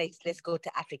Africa, Grace. Let's go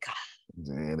to Africa.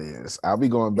 It is. I'll be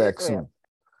going back soon.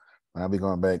 I'll be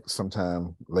going back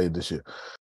sometime later this year.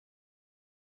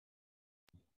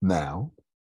 Now,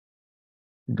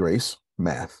 Grace,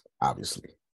 math,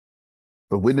 obviously.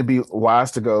 But wouldn't it be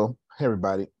wise to go, hey,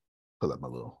 everybody, pull up my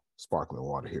little sparkling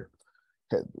water here.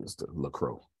 It's the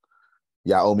LaCroix.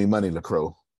 Y'all owe me money,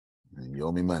 LaCroix. You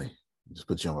owe me money. Just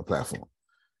put you on my platform.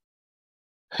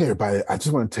 Hey, everybody, I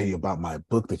just want to tell you about my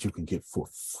book that you can get for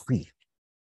free.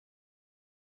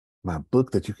 My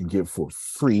book that you can get for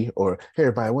free. Or, hey,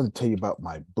 everybody, I want to tell you about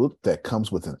my book that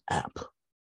comes with an app.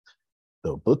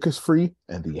 The book is free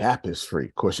and the app is free.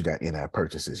 Of course, you got in-app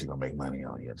purchases you're going to make money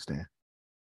on. You understand?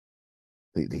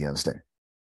 Do you understand?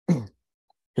 Can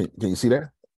you see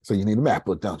that? So you need a math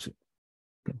book, don't you?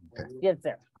 Okay. Yes,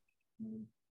 sir.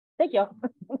 Thank you.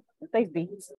 Thanks, B.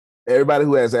 Everybody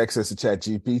who has access to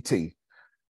ChatGPT,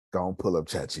 go and pull up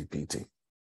ChatGPT.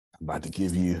 I'm about to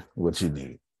give you what you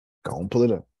need. Go and pull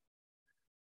it up.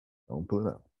 Go and pull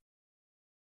it up.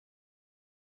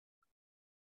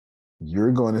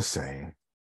 You're going to say,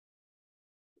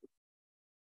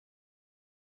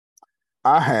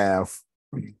 I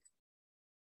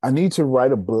need to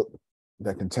write a book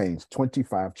that contains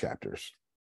 25 chapters.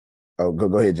 Oh,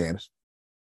 go ahead, Janice.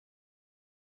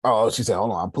 Oh, she said,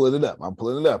 hold on, I'm pulling it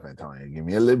up, Antonio. Give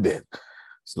me a little bit.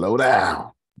 Slow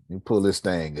down. You pull this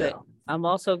thing out. I'm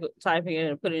also typing it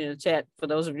and putting it in the chat for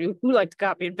those of you who like to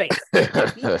copy and paste.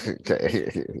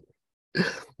 Okay.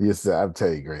 Yes, I'll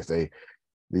tell you, Grace,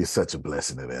 they're such a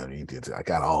blessing to them. I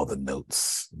got all the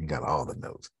notes. You got all the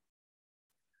notes.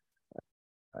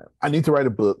 I need to write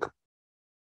a book.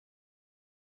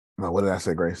 No, what did I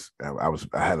say, Grace?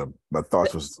 My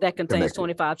thoughts was that contains connected.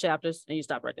 25 chapters, and you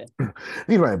stop right there. I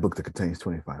need to write a book that contains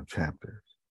 25 chapters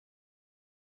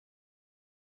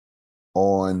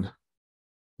on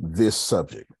this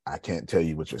subject. I can't tell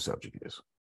you what your subject is.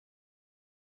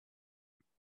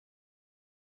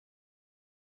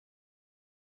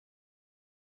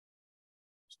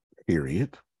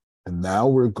 Period. And now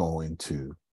we're going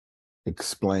to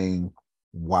explain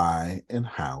why and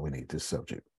how we need this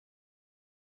subject.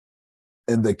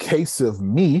 In the case of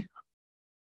me,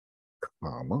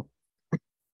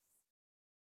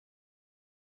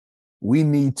 we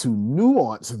need to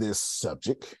nuance this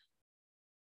subject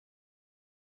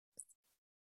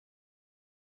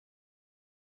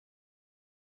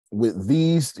with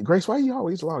these. Grace, why are you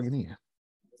always logging in?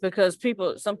 Because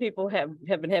some people have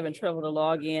been having trouble to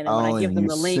log in, and when I give them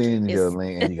the link, send your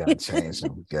link and you gotta change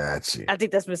them. Got you. I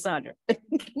think that's Miss Sandra.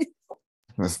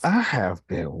 I have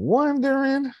been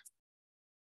wondering.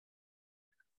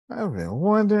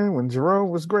 When Jerome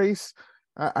was Grace.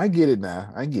 I get it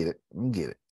now. I get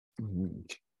it.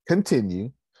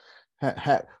 Continue.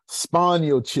 Spawn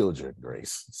your children,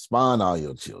 Grace. Spawn all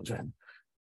your children.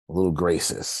 Little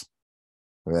Graces.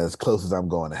 As close as I'm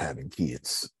going to having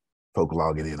kids. Folk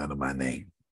logging in under my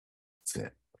name. That's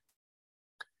it.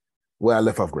 Where I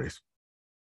left off, Grace.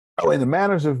 Oh, in the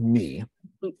matters of me.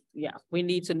 Yeah, we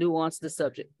need to nuance the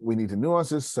subject. We need to nuance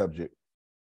this subject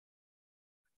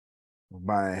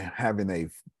by having a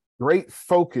great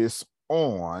focus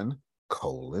on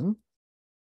colon.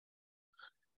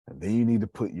 And then you need to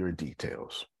put your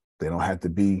details. They don't have to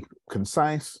be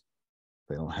concise.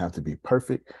 They don't have to be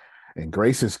perfect. In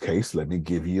Grace's case, let me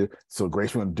give you, so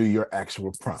Grace, you want to do your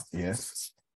actual prompt,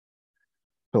 yes?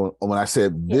 So when I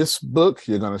said this book,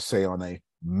 you're going to say on a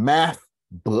math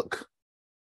book.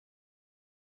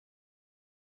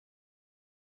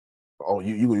 Oh,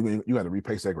 you got to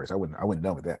repaste that, Grace. I wouldn't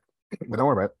done with that. But don't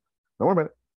worry about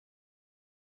it.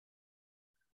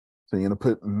 So you're going to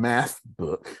put math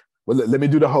book. Well, let me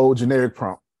do the whole generic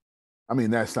prompt. I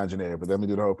mean, that's not generic, but let me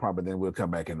do the whole prompt, and then we'll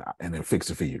come back and then fix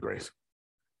it for you, Grace.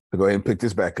 So go ahead and pick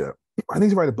this back up. I need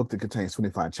to write a book that contains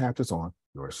 25 chapters on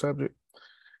your subject.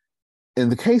 In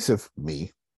the case of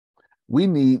me, we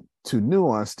need to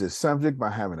nuance this subject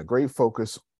by having a great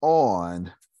focus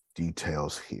on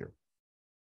details here.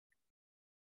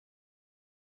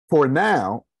 For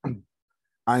now,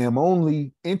 I am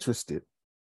only interested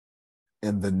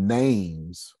in the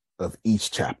names of each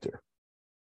chapter.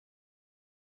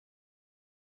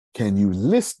 Can you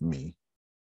list me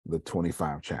the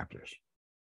 25 chapters?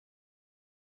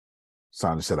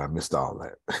 Sandra said I missed all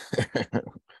that.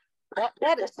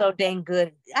 That is so dang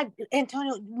good.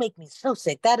 Antonio, you make me so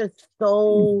sick. That is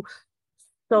so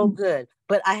good.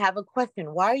 But I have a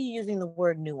question. Why are you using the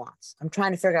word nuance? I'm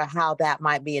trying to figure out how that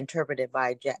might be interpreted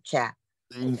by chat.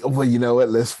 Well, you know what?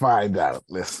 Let's find out.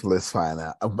 Let's find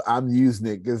out. I'm using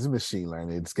it because it's machine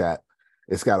learning. It's got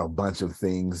a bunch of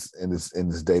things in this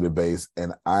database,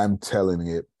 and I'm telling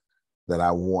it that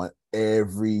I want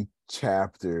every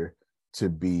chapter to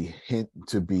be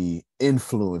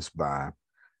influenced by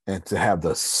and to have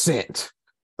the scent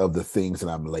of the things that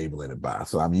I'm labeling it by.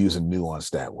 So I'm using nuance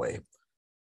that way.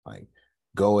 Like,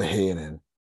 go ahead, and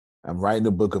I'm writing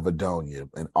the book of Adonia,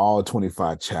 and all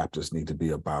 25 chapters need to be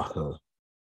about her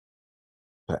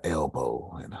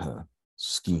elbow and her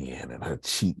skin and her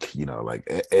cheek. You know, like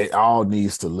it all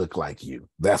needs to look like you.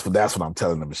 That's what I'm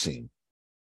telling the machine.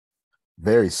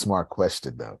 Very smart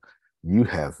question, though. You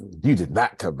did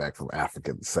not come back from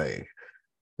Africa to say.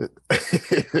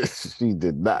 She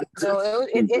did not. So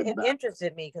it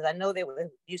interested me because I know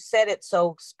that you said it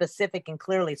so specific and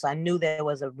clearly, so I knew there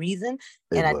was a reason.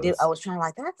 And I was trying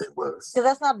like that because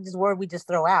that's not just word we just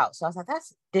throw out. So I was like,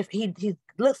 that's he's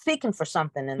seeking for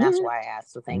something, and that's why I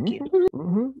asked. So thank you.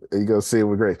 There you go. See it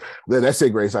with Grace. That's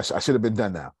it, Grace. I should have been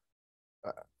done now.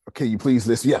 Okay, you please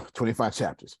list 25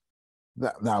 chapters.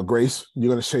 Now, Grace, you're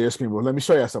going to share your screen. Well, let me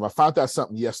show you something. I found out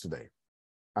something yesterday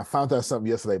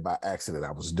by accident.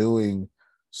 I was doing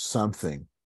something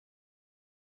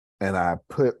and I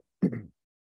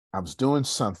was doing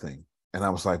something and I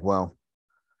was like, well,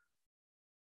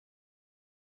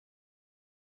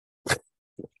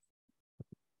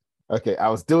 okay, I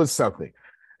was doing something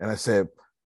and I said,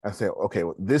 okay,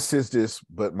 well, this is this,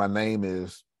 but my name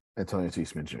is Antonio T.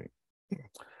 Smith Jr.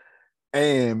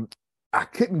 And I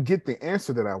couldn't get the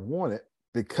answer that I wanted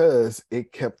because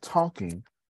it kept talking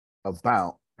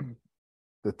about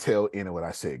the tail end of what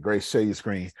I said. Grace, share your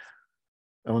screen.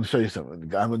 I want to show you something.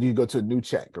 I'm going to go to a new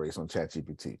chat, Grace, on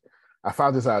ChatGPT. I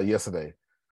found this out yesterday.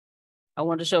 I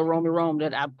wanted to show Rome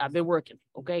that I've been working.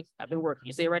 Okay, I've been working.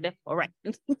 You see it right there? All right.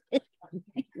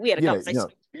 We had a conversation.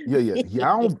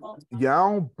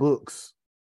 Y'all books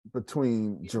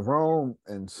between Jerome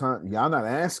and Son, y'all not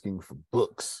asking for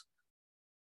books.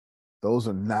 Those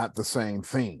are not the same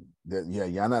thing.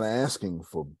 Y'all not asking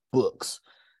for books.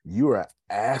 You are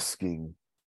asking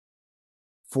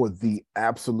for the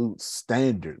absolute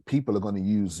standard. People are going to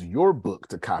use your book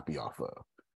to copy off of.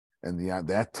 And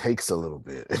that takes a little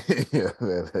bit.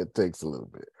 That takes a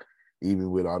little bit, even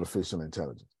with artificial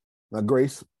intelligence. Now,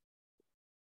 Grace,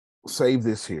 save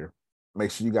this here.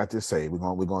 Make sure you got this saved.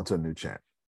 We're going to a new chat.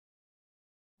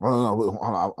 No,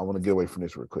 I want to get away from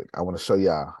this real quick. I want to show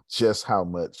y'all just how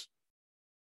much.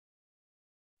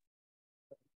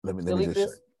 Let me delete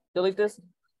this. Delete this.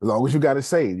 As long as you got it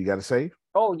saved, you got it saved.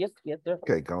 Oh yes, sir.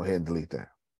 Okay, go ahead and delete that.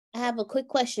 I have a quick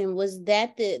question. Was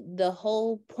that the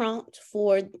whole prompt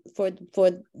for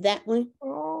that one?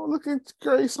 Oh, look at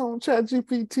Grace on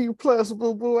ChatGPT Plus,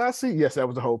 boo boo. I see. Yes, that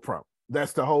was the whole prompt.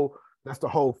 That's the whole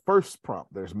first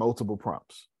prompt. There's multiple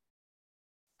prompts.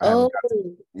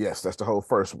 Yes, that's the whole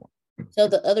first one. So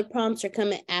the other prompts are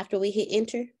coming after we hit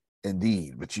enter?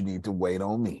 Indeed, but you need to wait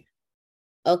on me.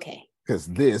 Okay. Because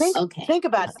think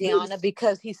about it, Deanna,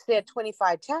 because he said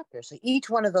 25 chapters. So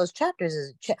each one of those chapters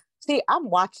is see, I'm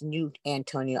watching you,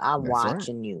 Antonio. I'm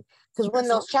watching you. Because when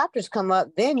those chapters come up,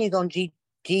 then you're going to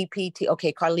GPT.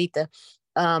 Okay, Carlita,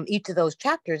 each of those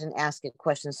chapters and ask it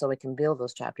questions so it can build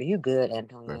those chapters. You good,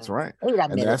 Antonio. That's right.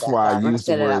 And that's why I used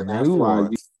the word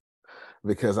nuance,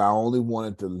 because I only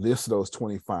wanted to list those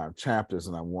 25 chapters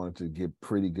and I wanted to get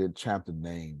pretty good chapter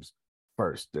names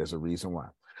first. There's a reason why.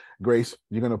 Grace,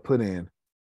 you're going to put in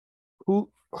who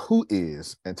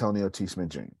is Antonio T. Smith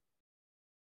Jr.?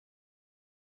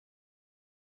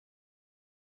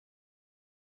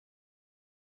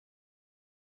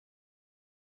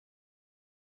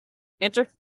 Enter.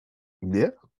 Yeah.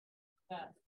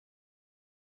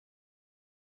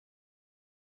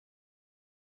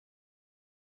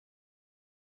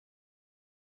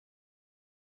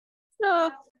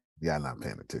 No. Yeah, I'm not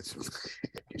paying attention.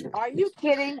 Are you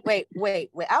kidding? Wait.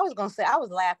 I was going to say, I was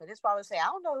laughing. This probably say, I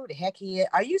don't know who the heck he is.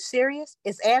 Are you serious?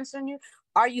 It's answering you.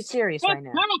 Are you serious right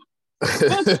now?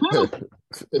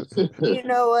 You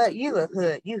know what? You a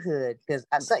hood. You hood. Because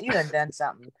you done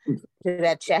something to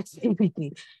that chat.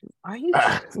 Are you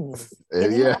serious?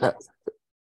 Yeah.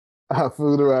 I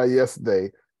fooled around yesterday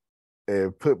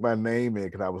and put my name in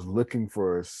because I was looking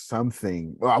for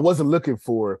something. Well, I wasn't looking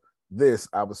for this.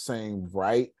 I was saying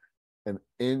write and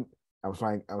in. I was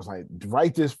like,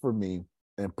 write this for me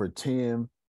and pretend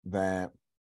that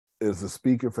is the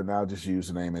speaker for now. Just use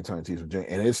the name Antonio T. Smith Jr.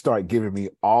 And it started giving me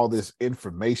all this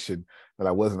information that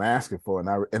I wasn't asking for. And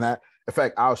I, in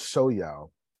fact, I'll show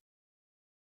y'all.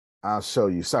 I'll show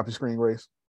you. Stop your screen, Grace.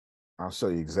 I'll show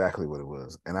you exactly what it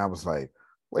was. And I was like,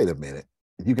 wait a minute.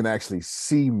 You can actually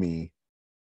see me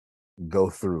go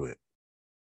through it.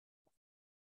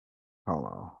 Hold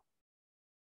on.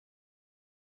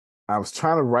 I was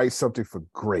trying to write something for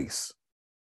Grace.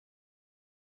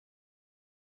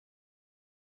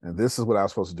 And this is what I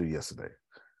was supposed to do yesterday.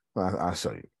 I'll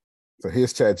show you. So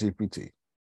here's ChatGPT. I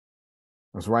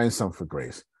was writing something for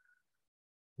Grace.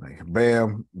 Like,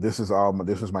 bam, this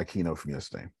was my keynote from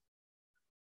yesterday.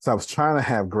 So I was trying to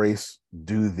have Grace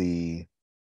do the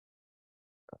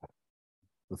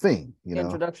thing, you know.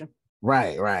 Introduction.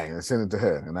 Right. And send it to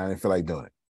her. And I didn't feel like doing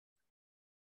it.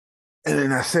 And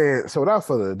then I said, so without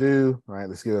further ado, right,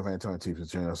 let's give up Antonio T. Smith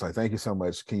Jr. I was like, thank you so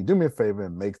much. Can you do me a favor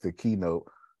and make the keynote,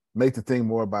 make the thing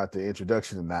more about the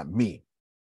introduction and not me?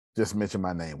 Just mention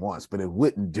my name once, but it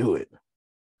wouldn't do it.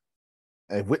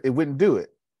 It wouldn't do it.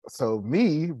 So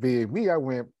me, being me, I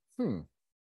went,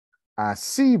 I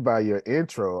see by your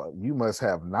intro, you must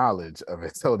have knowledge of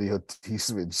Antonio T.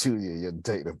 Smith Jr. in your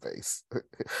database.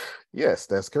 Yes,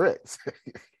 that's correct.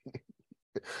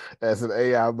 As an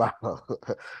AI model,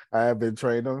 I have been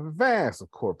trained on vast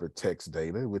corporate text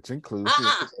data, which includes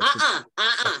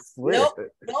Nope.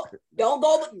 Don't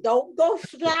go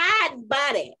sliding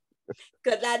by that.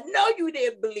 Because I know you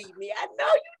didn't believe me. I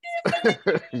know you didn't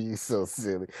believe me. You so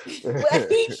silly. Well,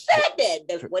 he said that.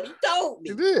 That's what he told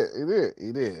me. He did.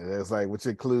 It's like, which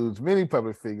includes many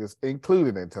public figures,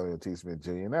 including Antonio T. Smith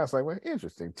Jr. And I was like, well,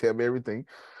 interesting. Tell me everything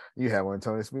you have on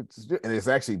Antonio Smith Jr. And it's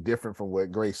actually different from what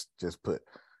Grace just put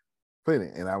in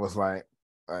it. And I was like,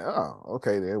 oh,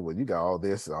 okay, then. Well, you got all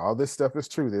this. All this stuff is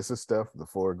true. This is stuff, the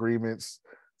 4 agreements,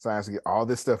 science, all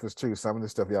this stuff is true. Some of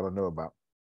this stuff y'all don't know about.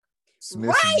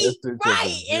 Smith's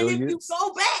right. And if you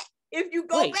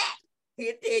go back,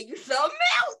 he'll tell you something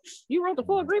else. You wrote the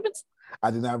 4 agreements? I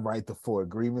did not write the 4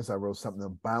 agreements. I wrote something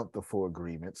about the 4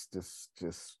 agreements. Just.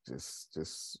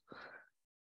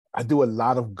 I do a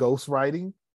lot of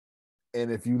ghostwriting.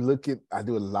 And if you look at, I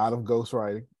do a lot of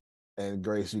ghostwriting. And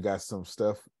Grace, you got some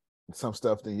stuff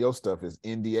that your stuff is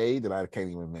NDA that I can't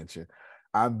even mention.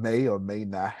 I may or may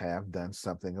not have done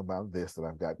something about this that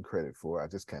I've gotten credit for. I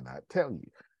just cannot tell you.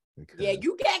 Yeah,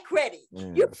 you got credit.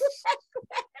 Yes.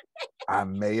 I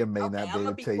may or may not be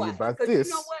able to tell you about this.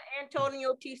 You know what,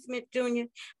 Antonio T. Smith Jr.?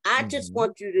 I just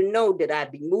want you to know that I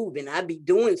be moving. I be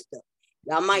doing stuff.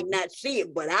 Y'all might not see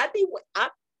it, but you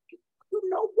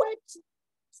know what?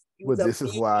 Well, this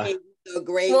is why. A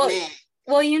great man.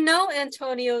 Well, you know,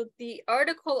 Antonio, the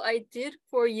article I did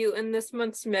for you in this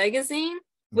month's magazine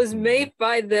was made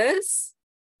by this.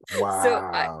 Wow,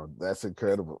 so that's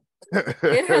incredible.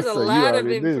 It has a lot of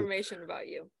information about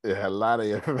you. It had a lot of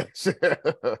information.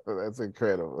 That's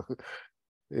incredible.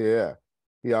 Yeah.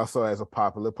 He also has a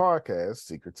popular podcast,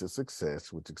 Secret to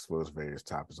Success, which explores various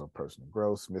topics on personal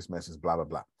growth, mismatches, blah, blah,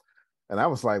 blah. And I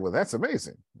was like, well, that's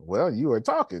amazing. Well, you are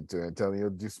talking to Antonio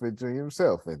T. Smith Jr.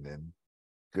 himself, and then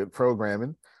good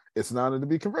programming. It's an honor to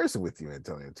be conversing with you,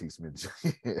 Antonio T. Smith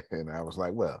Jr. And I was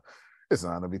like, well, it's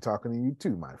an honor to be talking to you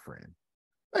too, my friend.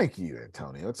 Thank you,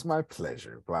 Antonio. It's my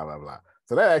pleasure, blah, blah, blah.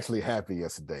 So that actually happened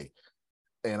yesterday.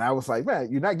 And I was like, man,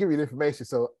 you're not giving me the information.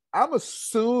 So I'm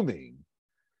assuming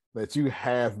that you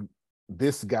have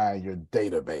this guy in your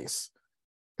database.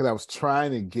 Because I was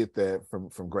trying to get that from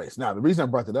Grace. Now, the reason I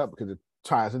brought that up because it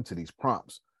ties into these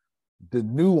prompts. The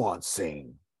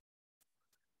nuancing.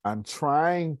 I'm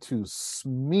trying to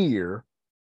smear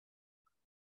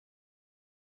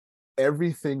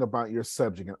everything about your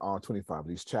subject in all 25 of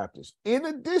these chapters. In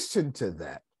addition to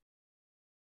that,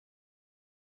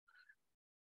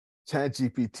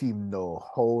 ChatGPT know a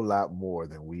whole lot more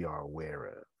than we are aware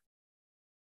of.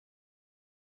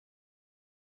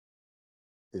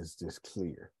 It's just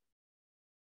clear.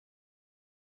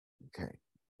 Okay.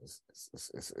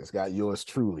 It's got yours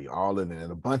truly all in it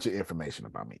and a bunch of information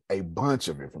about me. A bunch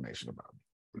of information about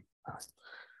me. All right.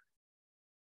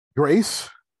 Grace,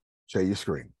 share your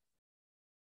screen.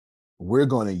 We're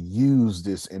going to use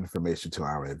this information to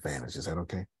our advantage. Is that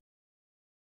okay?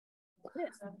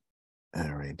 Yes.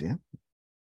 All right, then.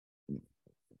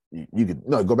 You can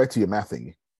go back to your math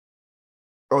thingy.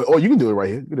 Or you can do it right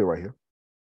here. You can do it right here.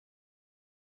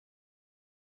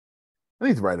 I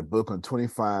need to write a book on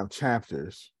 25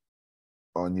 chapters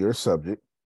on your subject,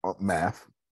 on math.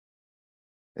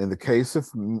 In the case of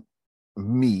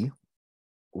we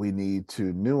need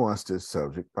to nuance this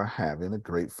subject by having a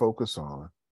great focus on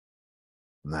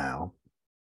now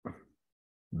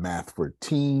math for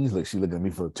teens. Like, she looking at me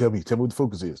for tell me what the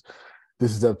focus is.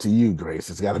 This is up to you, Grace.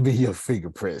 It's got to be your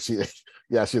fingerprint.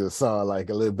 I should have saw like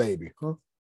a little baby.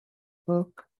 Huh?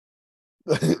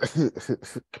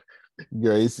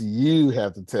 Grace, you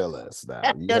have to tell us now.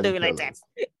 Don't do me like that.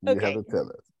 You have to tell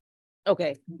us.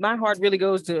 Okay, my heart really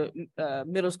goes to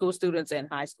middle school students and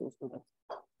high school students.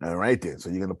 All right then. So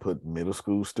you're gonna put middle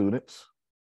school students,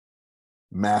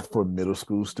 math for middle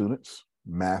school students,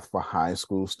 math for high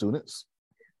school students,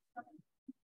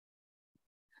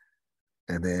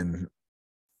 and then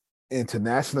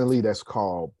internationally that's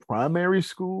called primary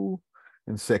school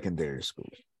and secondary school.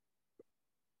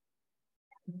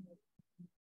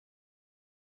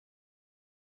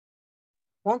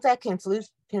 Won't that confuse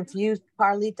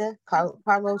Carlita,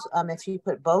 Carlos? If you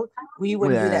put both, you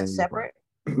wouldn't do that separate.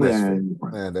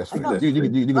 That's fair. You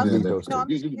can delete those. No, I'm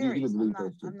just curious.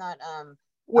 I'm not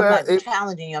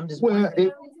challenging you. I'm just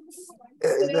wondering.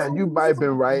 You might have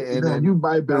been right,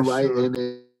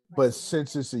 and but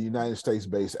since it's a United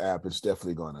States-based app, it's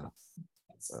definitely gonna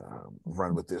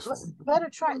run with this one. Let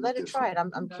it try it.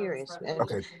 I'm curious.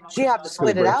 Okay. You have to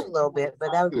split it out a little bit,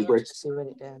 but that would be interesting to see what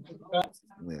it does.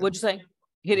 Yeah. What'd you say?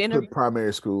 Hit enter?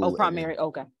 Primary school. Oh, primary.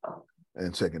 Okay.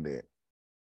 And secondary.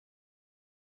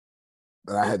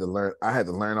 And I had to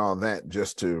learn all that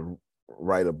just to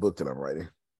write a book that I'm writing.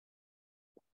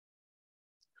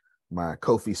 My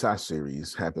Kofi Sa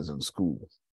series happens in school.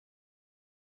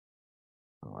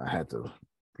 I had to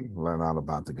learn all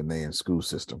about the Ghanaian school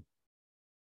system.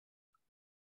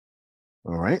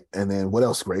 All right. And then what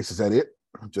else, Grace? Is that it?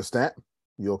 Just that?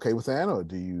 You okay with that? Or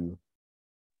do you?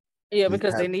 Yeah,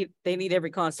 because they need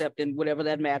every concept in whatever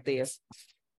that math is.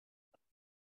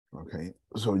 Okay.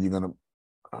 So you're going to,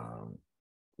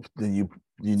 then you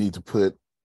need to put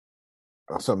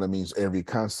something that means every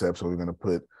concept. So we're going to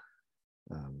put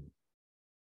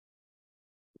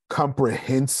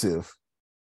comprehensive.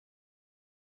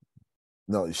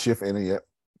 No, shift enter yet.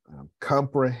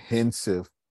 Comprehensive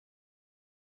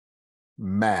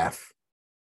math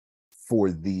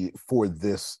for this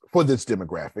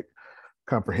demographic.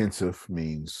 Comprehensive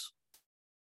means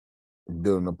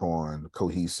building upon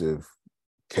cohesive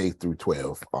K through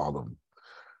 12, all of them.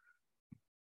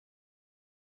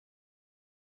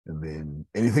 And then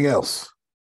anything else?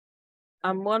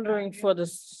 I'm wondering for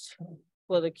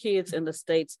the kids in the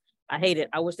states. I hate it.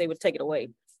 I wish they would take it away.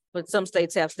 But some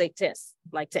states have state tests,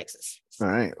 like Texas. All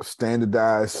right,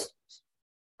 standardized,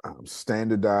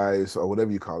 or whatever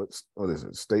you call it. What is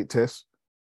it? State test,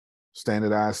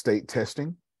 standardized state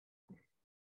testing.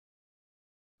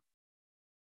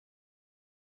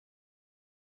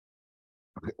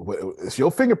 Okay, it's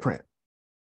your fingerprint.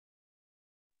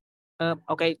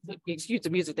 Okay, excuse the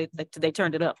music. They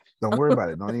turned it up. Don't worry about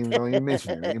it. Don't even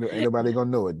mention it. Ain't nobody gonna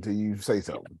know it until you say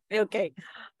something. Okay.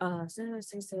 That's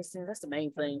the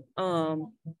main thing.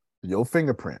 Your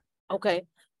fingerprint. Okay.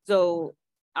 So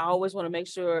I always want to make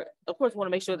sure, of course, want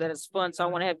to make sure that it's fun. So I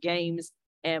want to have games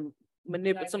and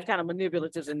some kind of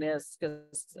manipulatives in this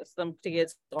because some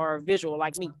kids are visual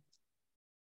like me.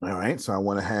 All right. So I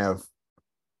want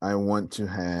to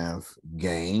have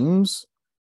games.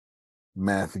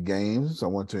 Math games. I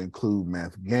want to include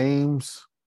math games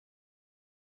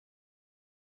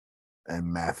and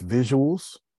math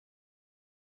visuals.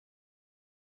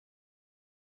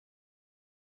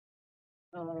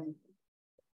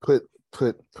 Put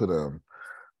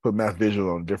math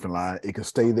visual on a different line. It can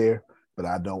stay there, but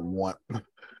I don't want,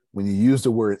 when you use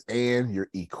the word and, you're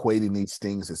equating these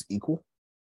things as equal,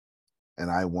 and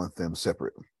I want them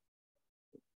separate.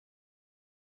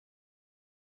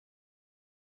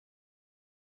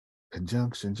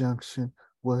 Conjunction, junction,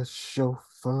 what's your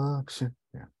function?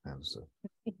 Yeah, that was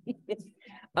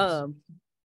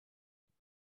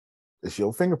it's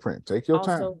your fingerprint. Take your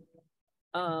time.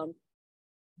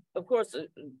 Of course,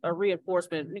 a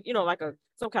reinforcement, like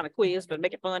some kind of quiz, but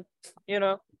make it fun,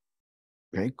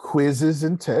 Okay, quizzes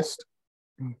and tests.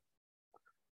 You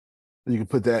can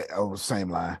put that on the same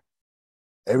line.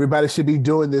 Everybody should be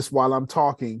doing this while I'm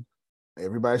talking.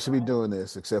 Everybody should be doing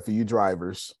this except for you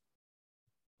drivers.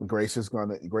 Grace,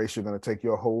 you're gonna take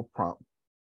your whole prompt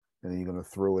and then you're gonna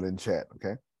throw it in chat,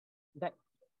 okay? Okay.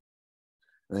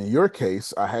 And in your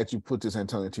case, I had you put this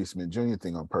Antonio T. Smith Jr.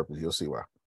 thing on purpose. You'll see why.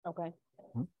 Okay.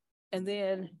 And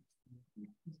then,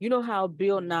 you know how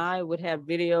Bill Nye would have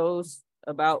videos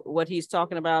about what he's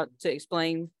talking about to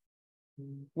explain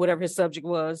whatever his subject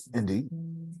was? Indeed.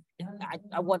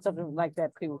 I want something like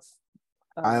that too.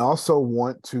 I also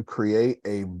want to create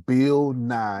a Bill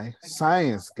Nye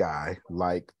Science Guy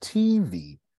like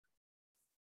TV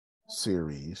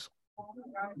series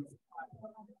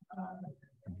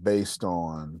based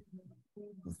on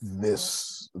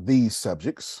these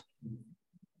subjects.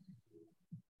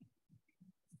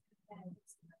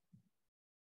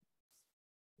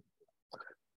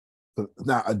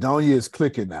 Now Adonia is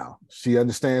clicking now. She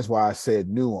understands why I said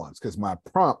nuance, because my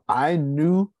prompt, I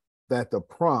knew that the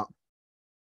prompt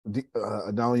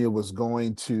Adonia was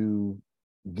going to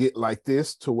get like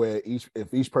this, to where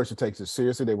if each person takes it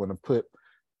seriously, they want to put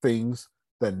things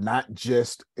that not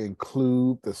just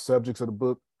include the subjects of the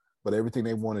book, but everything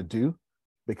they want to do,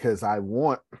 because I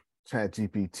want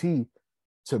ChatGPT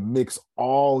to mix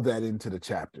all that into the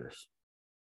chapters.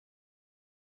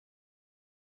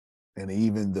 And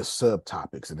even the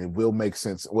subtopics, and it will make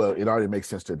sense. Well, it already makes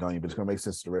sense to Adonia, but it's going to make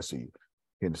sense to the rest of you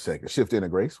in a second. Shift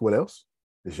integrates. What else?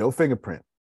 It's your fingerprint.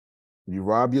 You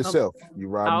rob yourself. You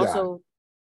rob God.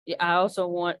 Yeah, I also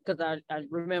want, because I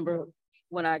remember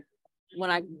when I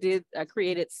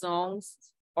created songs,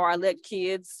 or I let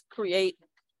kids create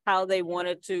how they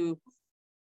wanted to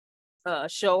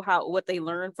show what they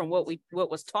learned from what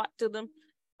was taught to them.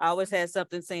 I always had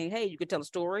something saying, hey, you could tell a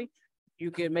story,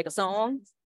 you could make a song,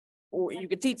 or you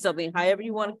could teach something, however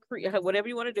you want to create, whatever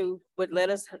you want to do, but let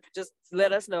us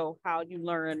know how you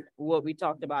learn what we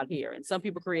talked about here. And some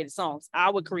people created songs. I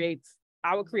would create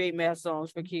math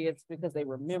songs for kids because they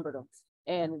remembered them,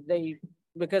 and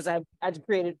because I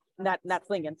created not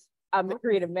singing, I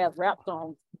created math rap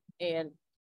songs, and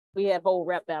we had whole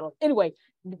rap battles. Anyway,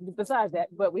 besides that,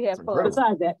 but we have fun.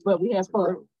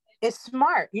 It's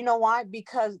smart. You know why?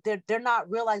 Because they're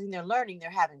not realizing they're learning, they're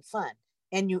having fun.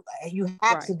 And you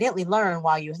accidentally learn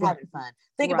while you're having fun.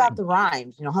 Think about the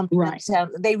rhymes, Humpty Dumpty.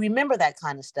 They remember that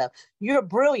kind of stuff. You're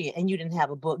brilliant, and you didn't have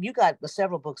a book. You got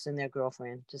several books in there,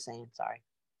 girlfriend. Just saying. Sorry,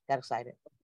 got excited.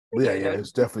 Yeah,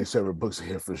 it's definitely several books in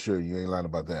here for sure. You ain't lying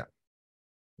about that.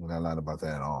 You're not lying about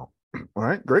that at all. All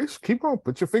right, Grace, keep going.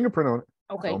 Put your fingerprint on it.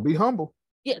 Okay. Don't be humble.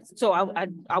 Yes. So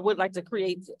I would like to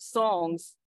create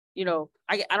songs. I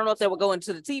don't know if that would go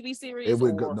into the TV series. It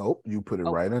would go. Nope. You put it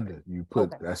right under. You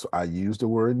put that's. I used the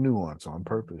word nuance on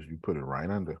purpose. You put it right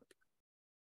under.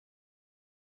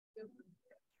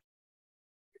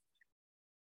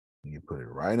 You put it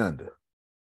right under.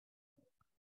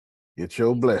 Get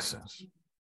your blessings.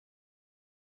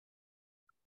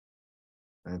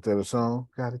 Ain't that a song?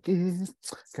 Gotta get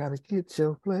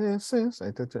your blessings.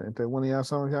 Ain't that one of y'all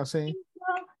songs y'all sing?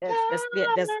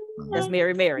 That's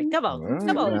Mary Mary. Come on,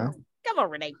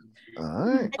 Renee. All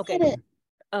right. Okay.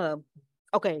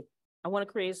 Okay. I want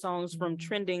to create songs from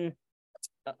trending,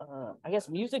 I guess,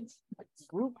 music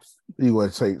groups. You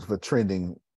want to say for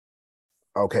trending?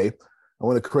 Okay. I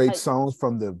want to create songs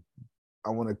I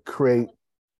want to create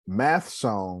math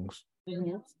songs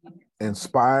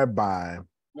inspired by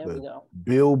the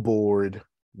Billboard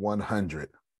 100.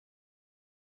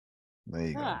 There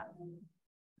you go.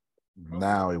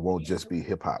 Now it won't just be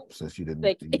hip hop, since you didn't.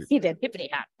 That hippity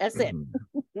hop. That's it.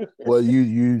 Well,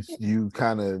 you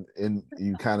kind of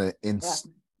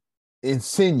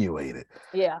insinuate it.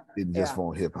 Yeah. It just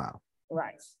won't hip hop.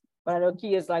 Right. But I know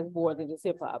kids like more than just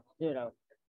hip hop. Let's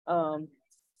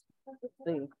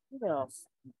see. What else?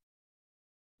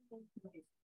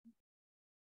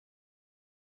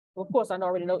 Well, of course, I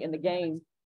already know in the game,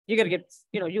 you're gonna get,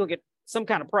 you'll get some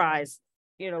kind of prize.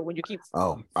 When you keep.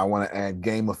 Oh, I want to add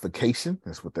gamification.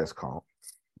 That's what that's called.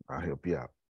 I'll help you out.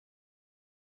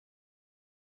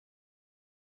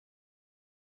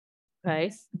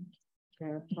 Okay.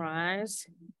 Prize.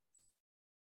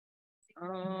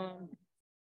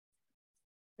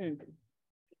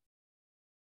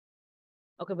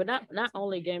 Okay, but not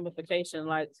only gamification.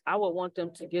 Like, I would want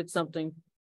them to get something,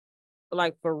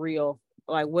 like, for real,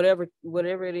 like whatever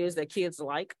it is that kids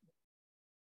like.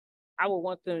 I would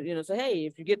want them, say, hey,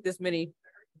 if you get this many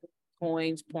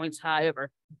coins, points,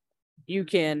 however, you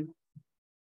can,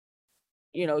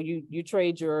 you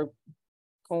trade your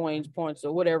coins, points,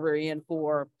 or whatever in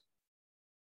for,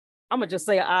 I'm gonna just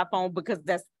say an iPhone, because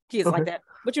that's kids like that.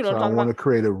 But so I want to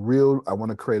create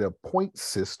a point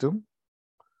system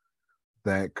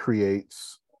that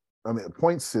creates, a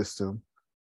point system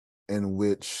in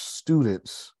which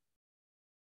students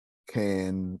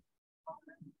can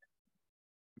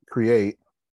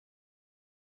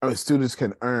students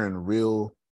can earn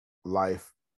real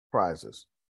life prizes.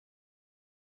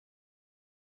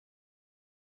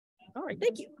 All right,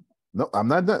 thank you. No, I'm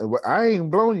not done. I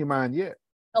ain't blown your mind yet.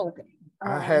 Oh, okay.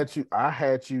 I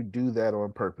had you do that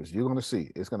on purpose. You're gonna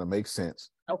see. It's gonna make sense.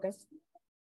 Okay.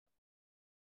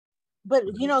 But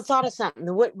thought of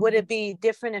something. Would it be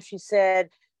different if she said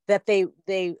that they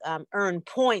earn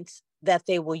points that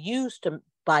they will use to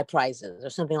buy prizes or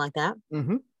something like that?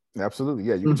 Mm-hmm. Absolutely.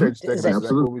 Yeah, you can change that. That's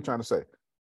exactly what we're trying to say.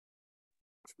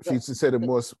 She said it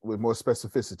with more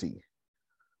specificity.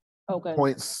 Okay.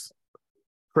 Points.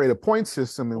 Create a point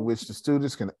system in which the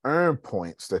students can earn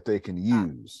points that they can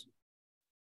use.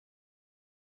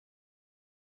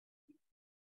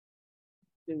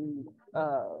 To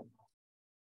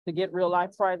get real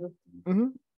life prizes. Mm-hmm.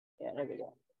 Yeah, there we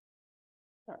go.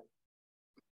 All right.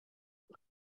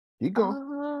 Keep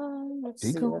going.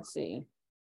 Let's see.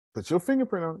 Put your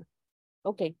fingerprint on it.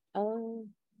 Okay.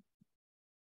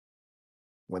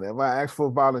 Whenever I ask for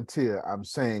a volunteer, I'm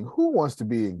saying, who wants to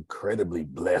be incredibly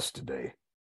blessed today?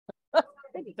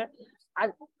 I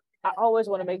always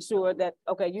want to make sure that,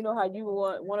 okay, you know how you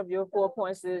want, one of your 4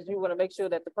 points is you want to make sure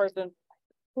that the person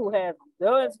who has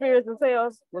no experience in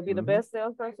sales will be the best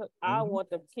salesperson. I want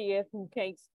the kid who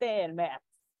can't stand math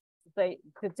to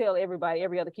tell everybody,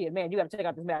 every other kid, man, you got to check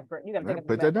out this math. You got to check out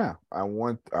this Put that down. I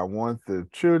want the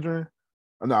children.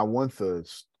 No, I want the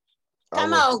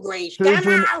come on, Grace.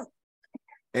 Children come on.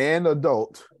 And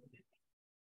adult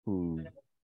who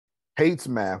hates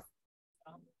math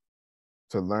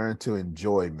to learn to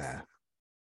enjoy math.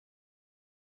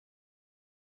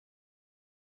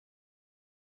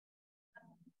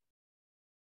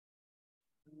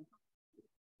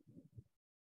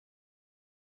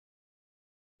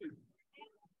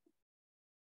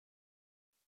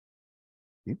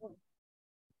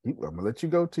 I'm gonna let you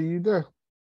go till you there.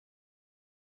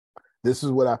 This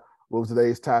is what was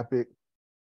today's topic?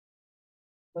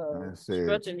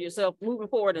 Stretching yourself, moving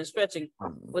forward and stretching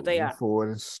with AI. Moving forward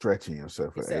and stretching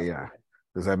yourself with AI.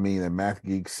 Does that mean that math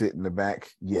geeks sit in the back?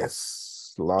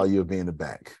 Yes. Law, you'll be in the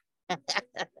back.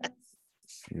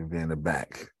 You'll be in the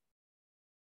back.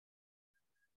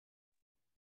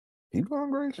 Keep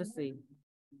going, Grace. Let's see.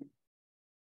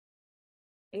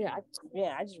 I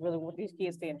just really want these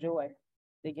kids to enjoy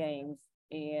the games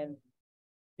and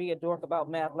be a dork about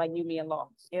math like you, me, and law,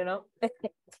 and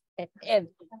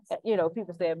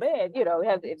people say, man,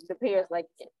 have the parents like,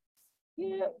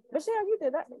 yeah, Michelle, you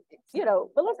did not,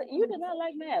 but listen, you did not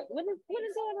like math. What is going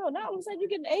on? Now all of a sudden you're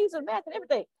getting A's in math and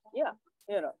everything. Yeah,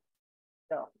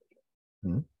 so.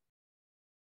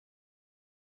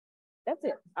 That's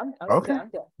it. I'm okay. I'm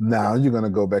done. Now you're gonna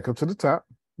go back up to the top.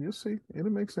 You'll see.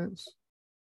 It'll make sense.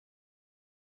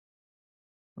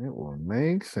 It will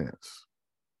make sense.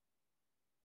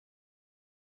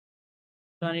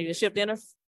 Do I need to shift enter?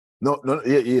 No.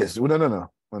 Yes.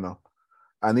 No.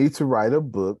 I need to write a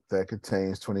book that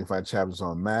contains 25 chapters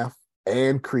on math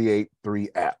and create 3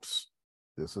 apps.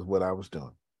 This is what I was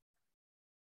doing.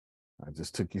 I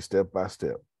just took you step by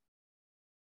step.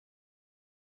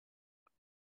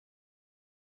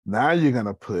 Now you're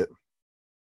gonna put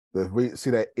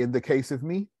see that in the case of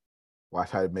me.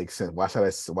 Watch how it makes sense. Watch how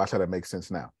that makes sense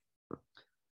now.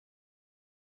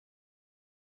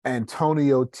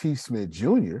 Antonio T. Smith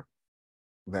Jr.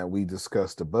 that we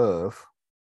discussed above.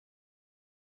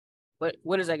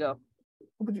 Where does that go?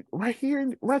 Right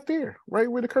here, right there,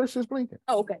 right where the cursor is blinking.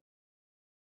 Oh, okay.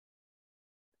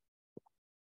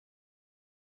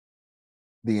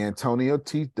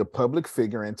 The public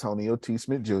figure Antonio T.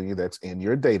 Smith Jr. that's in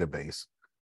your database.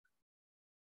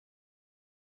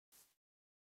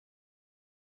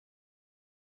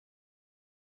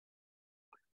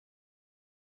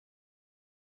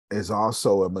 Is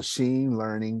also a machine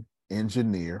learning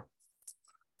engineer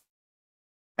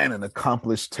and an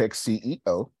accomplished tech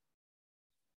CEO.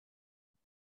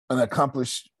 Tech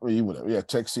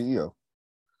CEO.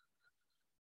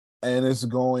 And it's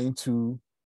going to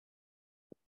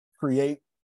create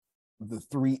the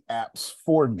 3 apps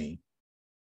for me.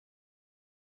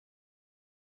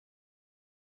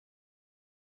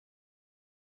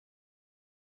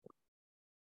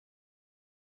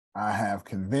 I have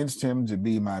convinced him to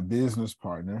be my business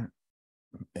partner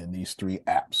in these 3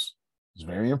 apps. It's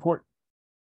very important.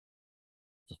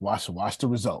 Just watch the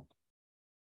result.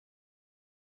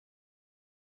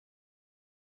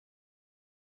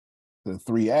 The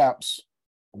 3 apps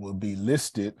will be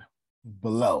listed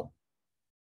below.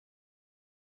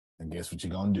 And guess what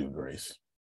you're going to do, Grace?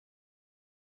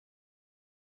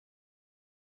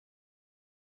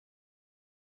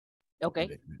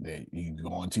 Okay. You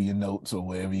go into your notes or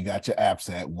wherever you got your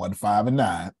apps at, 1, 5, and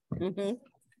 9. Mm-hmm.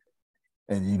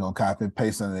 And you're going to copy and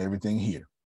paste under everything here.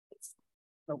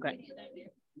 Okay.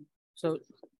 So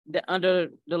under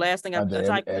the last thing I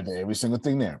typed? Under every single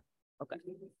thing there. Okay.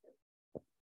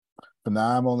 For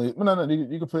now, I'm only,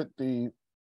 you can put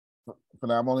for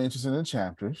now, I'm only interested in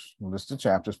chapters. List the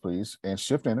chapters, please, and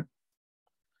shift enter.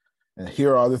 And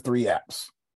here are the 3 apps.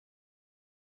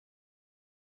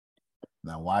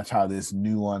 Now watch how this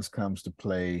nuance comes to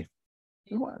play.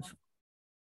 Watch.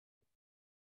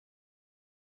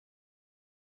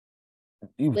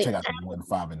 You can take out the 1,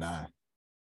 5, and 9.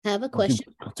 I have a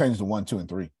question. Change the 1, 2, and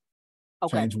 3.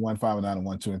 Okay. Change 1, 5, and 9 and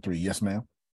 1, 2, and 3. Yes, ma'am.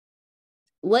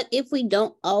 What if we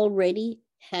don't already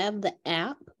have the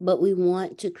app, but we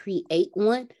want to create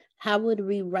one? How would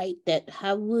we write that?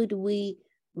 How would we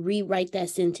rewrite that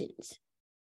sentence?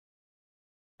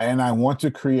 And I want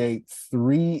to create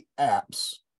 3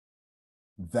 apps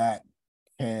that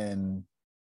can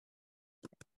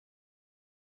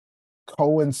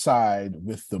coincide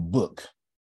with the book.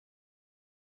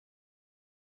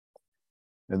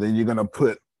 And then you're going to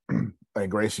put, hey,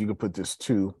 Grace, you can put this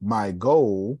too. My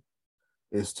goal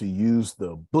is to use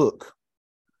the book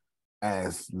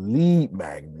as a lead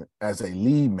magnet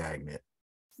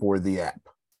for the app.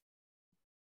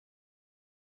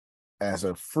 As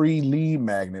a free lead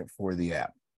magnet for the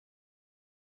app.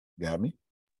 Got me?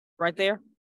 Right there?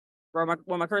 Where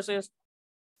my cursor is?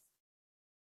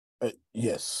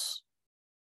 Yes.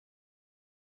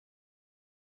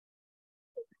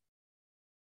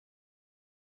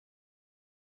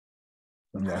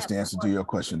 And that's the answer to your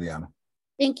question, Deanna.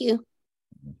 Thank you.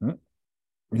 Mm-hmm.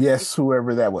 Yes,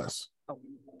 whoever that was.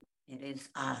 It is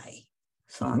I,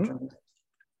 Sandra. Mm-hmm.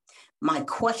 My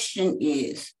question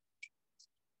is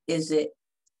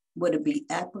would it be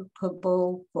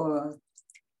applicable for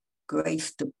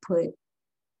Grace to put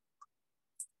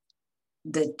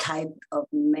the type of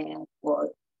math or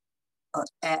an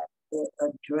app that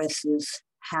addresses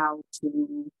how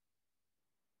to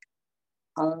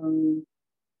own,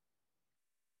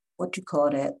 what you call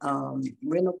that,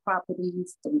 rental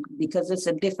properties, because it's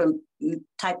a different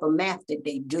type of math that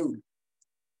they do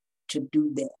to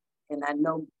do that. And I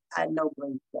know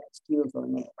Grace got skills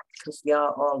on that because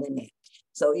y'all all in there.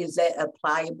 So is that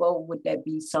applicable? Would that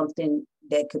be something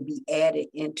that could be added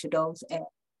into those apps?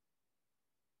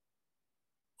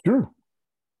 Sure.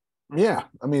 Yeah,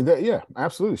 I mean, yeah,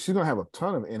 absolutely. She's gonna have a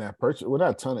ton of in-app purchase. Well,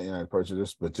 not a ton of in-app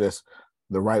purchases, but just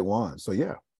the right one. So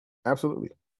yeah, absolutely.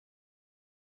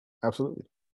 Absolutely.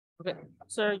 Okay,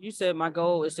 sir, you said my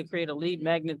goal is to create a lead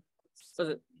magnet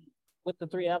with the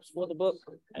 3 apps for the book.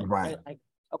 Right.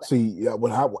 Okay. See, yeah,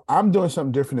 I'm doing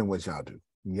something different than what y'all do.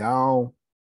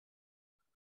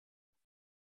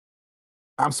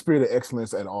 I'm spirit of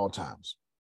excellence at all times.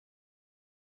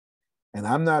 And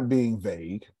I'm not being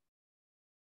vague.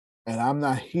 And I'm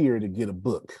not here to get a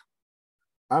book.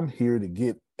 I'm here to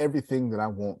get everything that I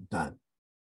want done.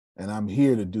 And I'm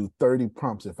here to do 30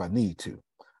 prompts if I need to.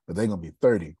 But they're going to be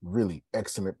 30 really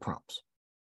excellent prompts.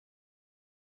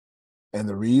 And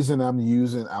the reason I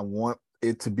want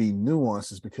it to be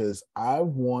nuanced is because I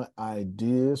want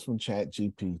ideas from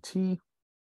ChatGPT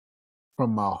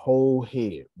from my whole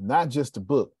head, not just the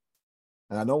book.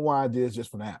 And I don't want ideas just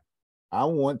for that. I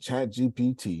want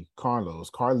ChatGPT,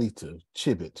 Carlos, Carlita,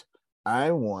 Chibit.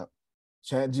 I want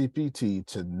ChatGPT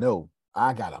to know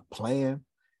I got a plan.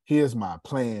 Here's my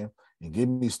plan, and give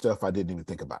me stuff I didn't even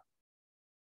think about.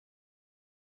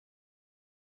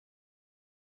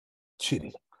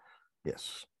 Chitty.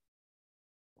 Yes.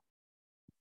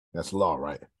 That's law,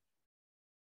 right?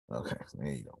 Okay,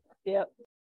 there you go. Yep.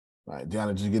 All right,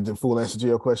 Deanna, did you get the full answer to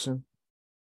your question?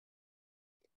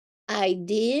 I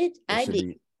did. It should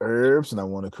be herbs, and I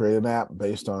want to create an app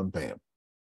based on BAM.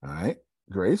 All right,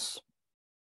 Grace?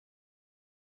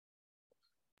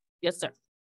 Yes, sir.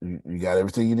 You got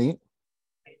everything you need?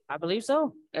 I believe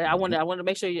so. I wanted to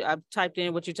make sure I typed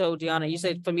in what you told Gianna. You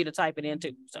said for me to type it in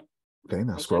too. So okay,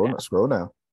 now scroll down.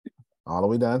 All the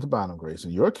way down to the bottom, Grace.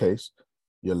 In your case,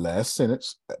 your last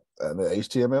sentence, the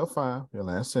HTML file, your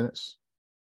last sentence.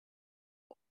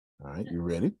 All right, you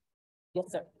ready?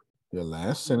 Yes, sir. Your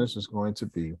last sentence is going to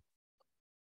be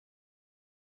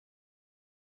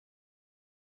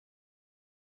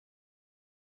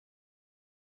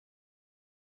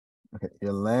okay.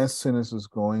 Your last sentence is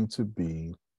going to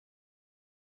be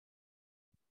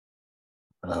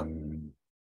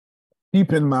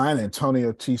keep in mind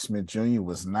Antonio T. Smith Jr.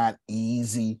 was not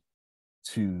easy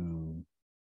to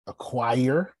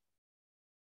acquire.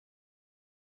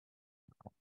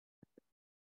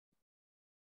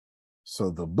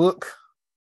 So the book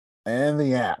and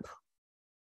the app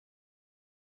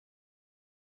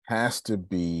has to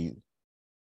be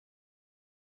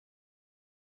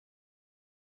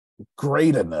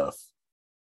great enough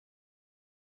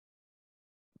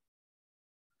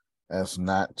as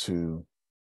not to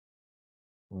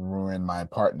ruin my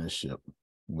partnership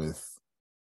with,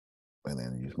 and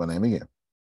then use my name again.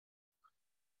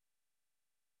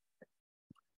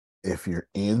 If you're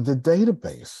in the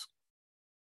database,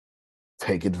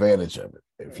 take advantage of it.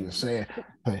 If you're saying,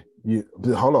 hey,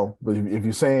 hold on, but if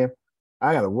you're saying,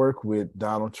 I got to work with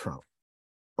Donald Trump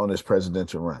on this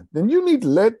presidential run, then you need to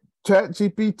let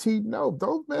ChatGPT know,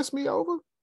 don't mess me over.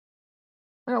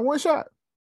 I got one shot.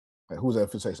 Hey, who's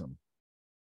that for say something?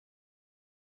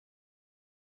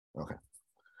 Okay.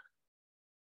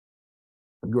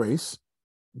 Grace,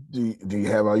 do you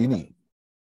have all you need?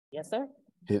 Yes, sir.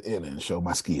 Hit enter and show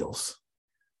my skills.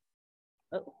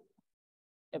 Oh,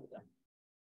 there we go.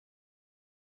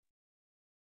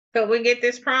 So we get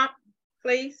this prompt,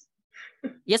 please?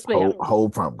 Yes, ma'am. Whole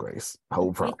prompt, Grace.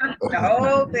 Whole prompt. The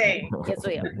whole thing. Yes,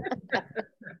 ma'am.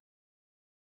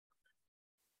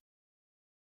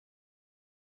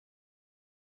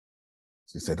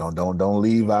 She said, don't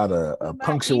leave out a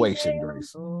punctuation,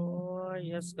 Grace. Oh,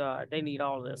 yes, God. They need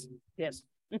all this. Yes.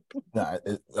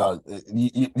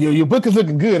 Your book is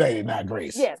looking good, ain't it, not,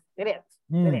 Grace? Yes, it is.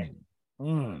 It is.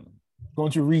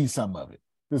 Don't you read some of it?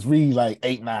 Just read like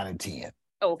 8, 9, and 10.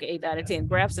 Okay, 8 out of 10.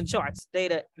 Graphs and charts,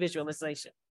 data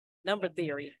visualization, number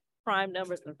theory, prime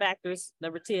numbers and factors.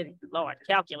 Number 10, Lord,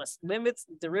 calculus, limits,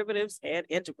 derivatives, and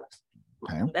integrals.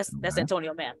 Okay. That's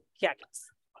Antonio math,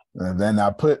 calculus. And then I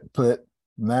put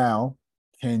now,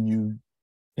 can you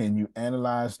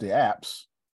analyze the apps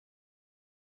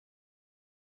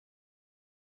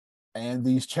and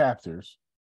these chapters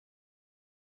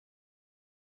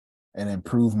and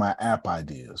improve my app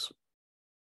ideas?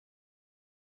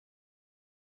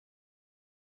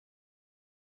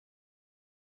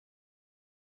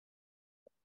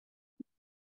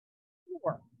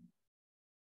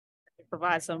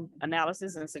 Provide some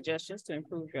analysis and suggestions to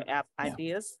improve your app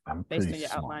ideas based on your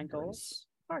outline goals.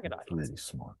 Target audience. Pretty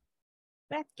smart.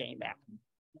 That game app.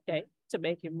 Okay, to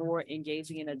make it more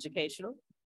engaging and educational,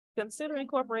 consider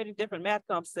incorporating different math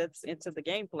concepts into the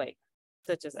gameplay,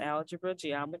 such as algebra,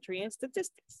 geometry, and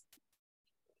statistics.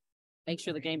 Make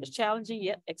sure the game is challenging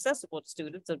yet accessible to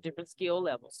students of different skill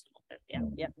levels.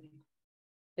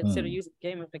 Consider using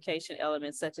gamification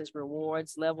elements such as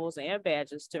rewards, levels, and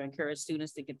badges to encourage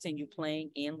students to continue playing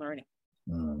and learning.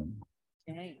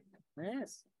 Okay.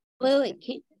 Yes. Wait.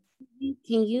 Can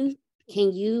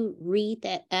you read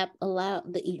that app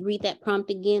aloud? Read that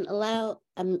prompt again aloud?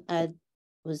 I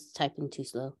was typing too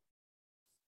slow.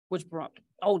 Which prompt?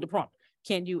 Oh, the prompt.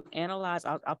 Can you analyze?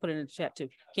 I'll put it in the chat too.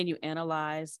 Can you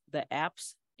analyze the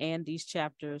apps and these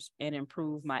chapters and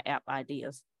improve my app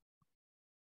ideas?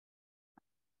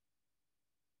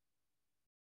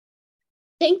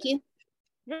 Thank you.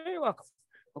 You're very welcome.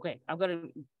 Okay, I'm gonna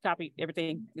copy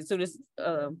everything as soon as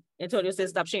Antonio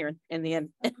says stop sharing, and then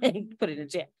put it in the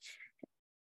chat.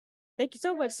 Thank you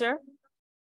so much, sir.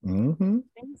 Can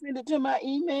you send it to my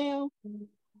email?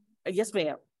 Yes,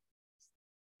 ma'am.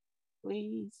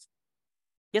 Please.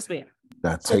 Yes, ma'am.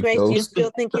 So Grace, do you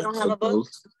still think you don't have a book?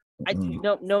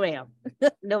 No, ma'am.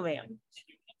 No, ma'am.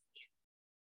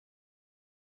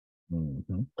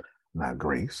 Now,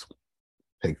 Grace,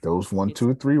 take those 1,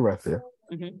 2, 3 right there.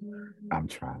 I'm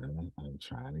trying to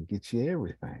get you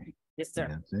everything. Yes,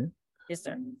 sir. You know yes,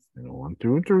 sir. 1,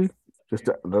 2, 3. Just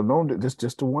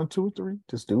the 1, 2, 3.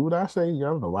 Just do what I say. You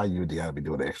don't know why you gotta be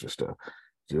doing extra stuff.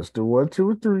 Just do 1,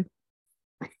 2, 3.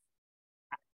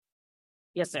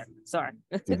 Yes, sir. Sorry.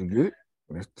 Did you get it?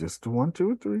 It's just the 1,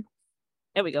 2, 3.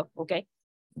 There we go. Okay.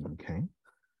 Okay.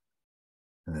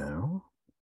 Now,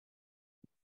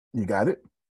 you got it?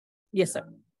 Yes, sir.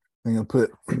 I'm gonna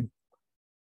put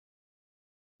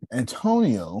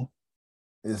Antonio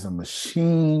is a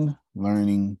machine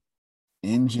learning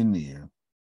engineer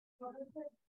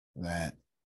that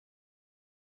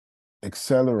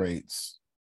accelerates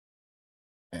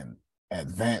and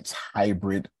advanced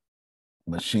hybrid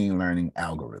machine learning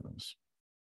algorithms.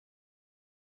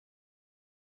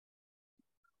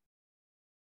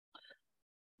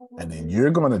 And then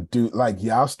you're going to do, like,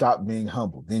 y'all stop being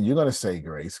humble. Then you're going to say,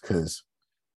 Grace, because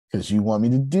you want me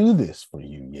to do this for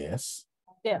you, yes?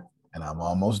 Yeah. And I'm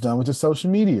almost done with the social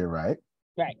media, right?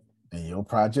 Right. And your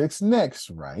project's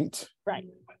next, right? Right.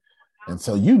 And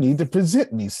so you need to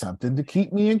present me something to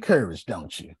keep me encouraged,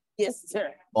 don't you? Yes,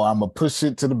 sir. Or I'm going to push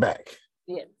it to the back.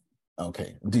 Yeah.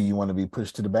 Okay. Do you want to be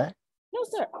pushed to the back? No,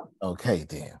 sir. Okay,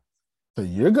 then. So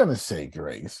you're going to say,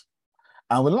 Grace,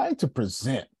 I would like to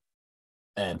present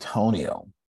Antonio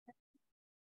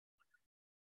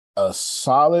a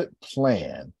solid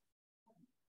plan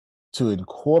to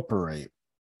incorporate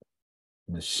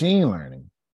machine learning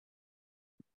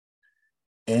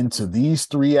into these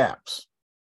 3 apps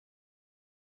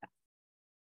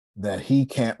that he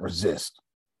can't resist.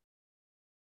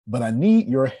 But I need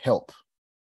your help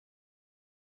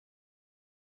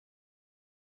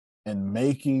in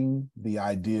making the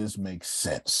ideas make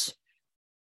sense.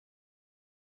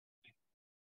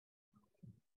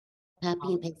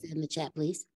 Copy and paste it in the chat,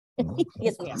 please.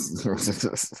 Yes, ma'am.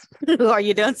 Are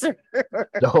you done, sir?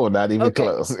 No, not even Okay.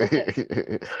 close.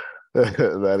 Okay.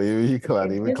 not even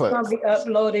close. It's gonna be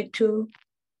uploaded too.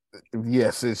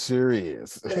 Yes, it sure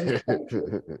is.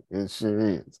 It sure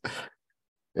is.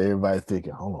 Everybody's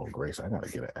thinking, hold on, Grace, I gotta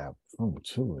get an app from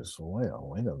too as well.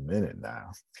 Wait a minute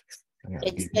now.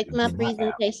 Expect my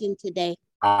presentation today.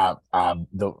 From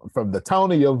the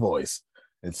tone of your voice,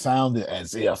 it sounded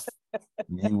as if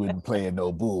you wouldn't play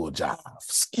no bull job.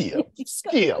 Skip.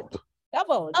 Come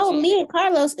on. Oh, me and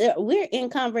Carlos, we're in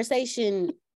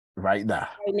conversation right now.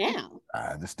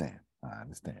 I understand.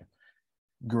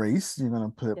 Grace, you're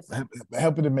gonna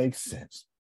help it to make sense.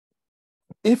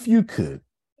 If you could,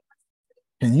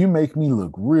 can you make me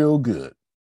look real good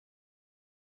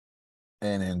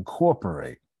and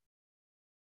incorporate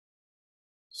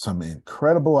some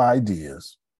incredible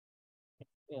ideas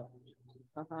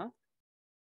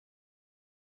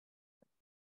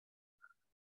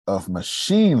of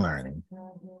machine learning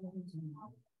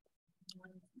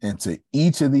into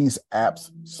each of these apps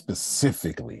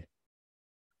specifically?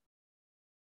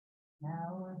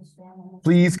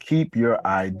 Please keep your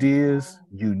ideas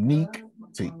unique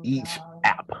to each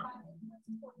app.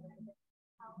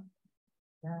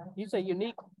 You say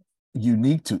unique?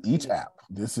 Unique to each app.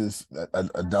 This is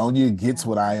Adonia gets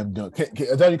what I am doing.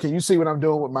 Adonia, can you see what I'm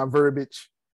doing with my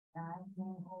verbiage?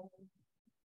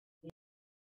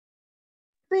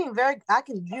 Being very,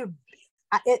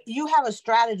 you have a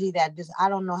strategy that just, I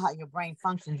don't know how your brain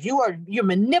functions. You're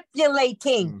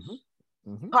manipulating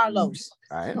Carlos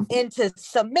into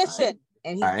submission,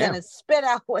 and he's gonna spit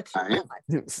out what you want.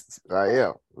 I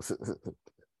am.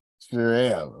 Sure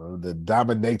am. The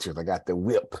dominatrix. I got the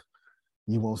whip.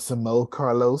 You want some more,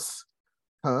 Carlos?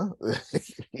 Huh?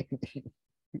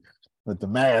 With the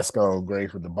mask on,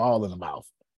 Grace, with the ball in the mouth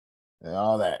and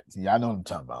all that. Y'all know what I'm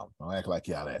talking about. Don't act like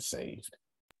y'all that saved.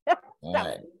 All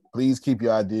right. Please keep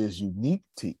your ideas unique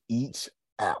to each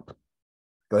app.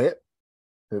 Go ahead.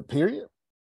 Period.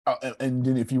 Oh, and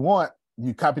then if you want,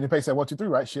 you copy and paste that 1, 2, 3,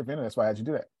 right? Shift enter. That's why I had you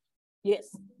do that.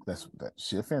 Yes. That's that.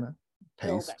 Shift enter.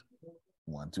 Paste.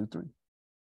 1, 2, 3.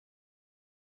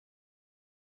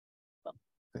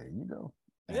 There you go.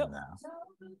 And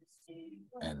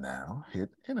now hit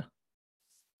enter.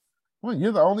 Well,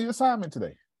 you're the only assignment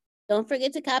today. Don't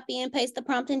forget to copy and paste the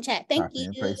prompt in chat. Thank you. Copy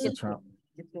and paste the prompt.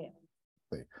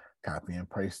 Copy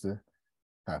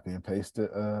and paste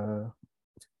the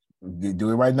you do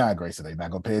it right now, Grace. They're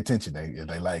not gonna pay attention.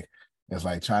 They like, it's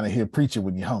like trying to hear preacher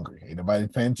when you're hungry. Ain't nobody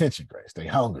paying attention, Grace. They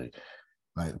hungry.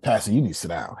 Like, Pastor, you need to sit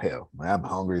down. Hell, man, I'm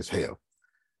hungry as hell.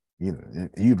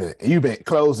 You've been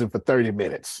closing for 30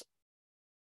 minutes.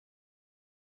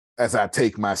 As I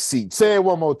take my seat. Say it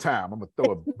one more time. I'm gonna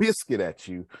throw a biscuit at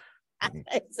you.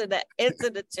 It's in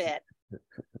the chat.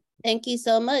 Thank you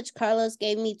so much. Carlos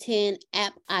gave me 10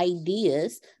 app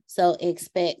ideas. So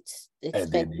expect my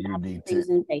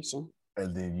presentation.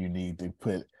 And then you need to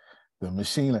put the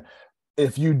machine.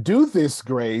 If you do this,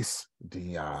 Grace,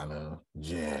 Deanna,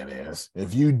 Janice,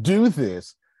 if you do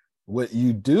this, what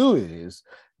you do is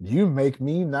you make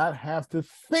me not have to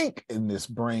think in this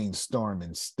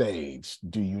brainstorming stage.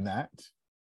 Do you not?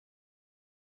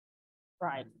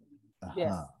 Right.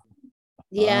 Yes.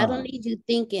 Yeah, I don't need you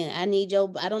thinking. I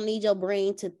don't need your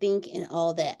brain to think and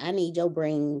all that. I need your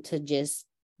brain to just.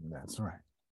 That's right.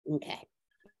 Okay.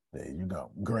 There you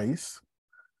go. Grace,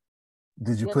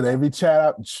 did you put every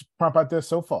prompt out there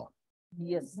so far?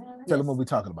 Yes. Tell them what we're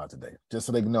talking about today, just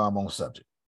so they can know I'm on subject.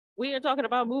 We are talking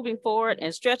about moving forward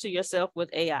and stretching yourself with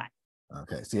AI.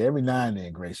 Okay. See, every now and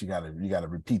then, Grace, you gotta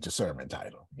repeat your sermon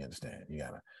title. You understand? You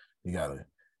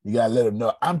gotta let them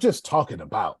know I'm just talking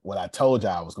about what I told you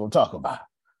I was gonna talk about.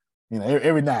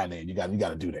 Every now and then you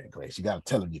gotta do that, Grace. You gotta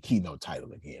tell them your keynote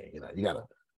title again. You gotta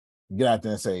get out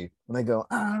there and say, when they go,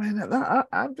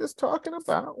 I'm just talking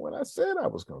about what I said I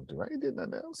was gonna do. I ain't did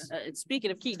nothing else. Speaking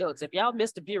of keynotes, if y'all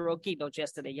missed the Bureau keynote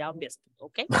yesterday, y'all missed it,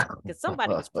 okay? Because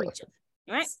somebody was preaching.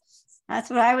 Right?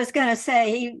 That's what I was going to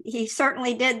say. He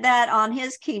certainly did that on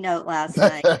his keynote last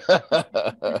night.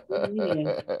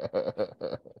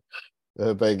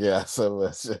 Thank you so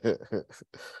much.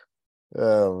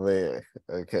 Oh, man.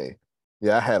 Okay.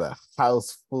 Yeah, I had a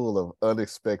house full of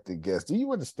unexpected guests. Do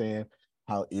you understand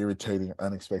how irritating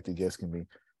unexpected guests can be?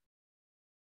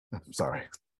 I'm sorry.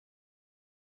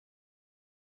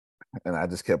 And I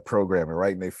just kept programming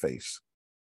right in their face.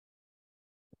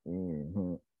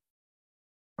 Mm-hmm.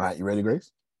 All right, you ready,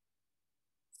 Grace?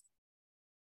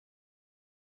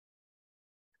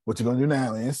 What you're gonna do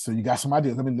now is, so you got some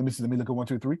ideas. Let me look at 1,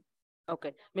 2, 3.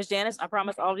 Okay, Miss Janice, I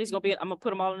promise all of these gonna be. I'm gonna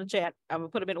put them all in the chat. I'm gonna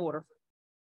put them in order.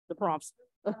 The prompts.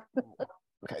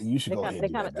 Okay, you should go ahead.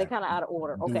 They're kind of out of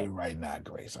order. Do it right now,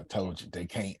 Grace. I told you they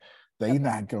can't. They're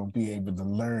not gonna be able to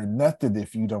learn nothing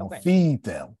if you don't feed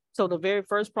them. So the very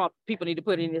first prompt people need to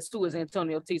put in is who is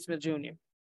Antonio T. Smith Jr.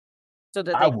 So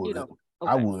that I would.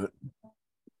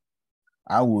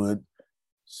 I would.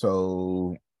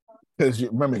 So because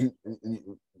remember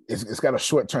it's got a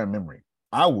short-term memory.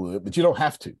 I would, but you don't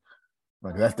have to.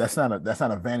 Like that's not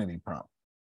a vanity prompt.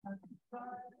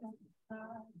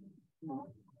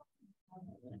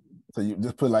 So you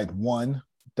just put like one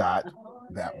dot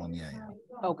that one, yeah.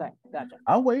 Okay, gotcha.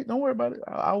 I'll wait. Don't worry about it.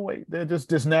 I'll wait. They're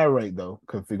just narrate though,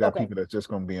 because we got people that's just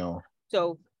gonna be on.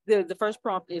 So the first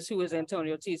prompt is who is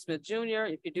Antonio T. Smith Jr.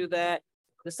 If you do that,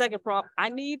 the second prompt, I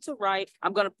need to write.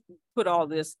 I'm gonna put all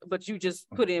this, but you just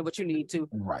put in what you need to.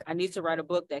 Right. I need to write a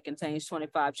book that contains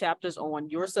 25 chapters on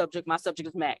your subject. My subject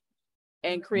is Mac,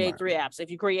 and create 3 apps.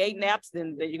 If you create 8 apps,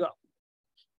 then there you go.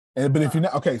 But if you're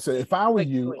not so if I were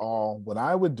you all, what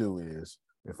I would do is,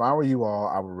 if I were you all,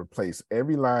 I would replace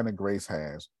every line that Grace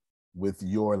has with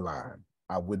your line.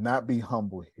 I would not be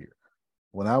humble here.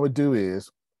 What I would do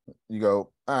is, you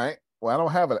go, all right, well, I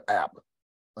don't have an app.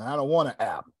 I don't want an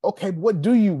app. Okay, what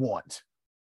do you want?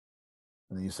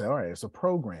 And then you say, all right, it's a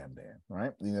program then,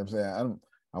 right? You know what I'm saying?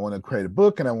 I want to create a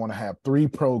book and I want to have 3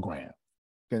 programs.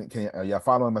 Are y'all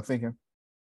following my thinking?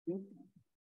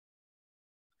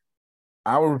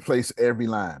 I will replace every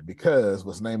line because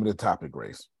what's the name of the topic,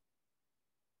 Grace?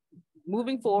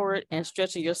 Moving forward and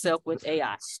stretching yourself with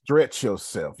AI. Stretch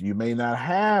yourself. You may not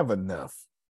have enough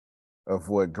of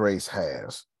what Grace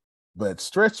has, but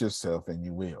stretch yourself and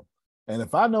you will. And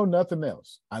if I know nothing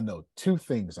else, I know 2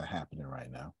 things are happening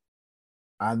right now.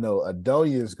 I know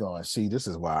Adolia is going, see, this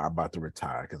is why I'm about to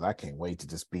retire, because I can't wait to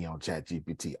just be on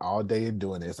ChatGPT all day and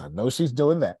doing this. I know she's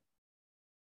doing that.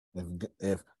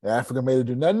 If Africa made her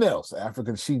do nothing else,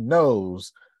 Africa, she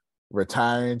knows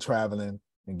retiring, traveling,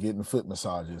 and getting foot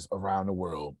massages around the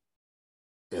world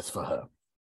is for her.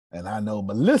 And I know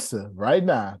Melissa right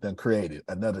now done created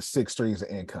another 6 streams of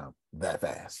income that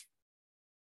fast.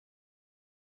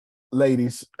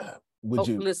 Ladies, would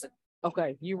you listen?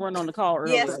 Okay, you run on the call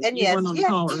earlier. Yes, and yes,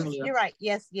 you're right.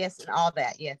 Yes, and all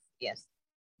that. Yes.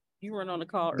 You run on the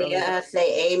call earlier. Dare I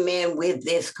say amen with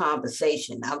this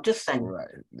conversation? I'm just saying. Right,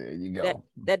 there you go.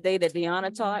 That day that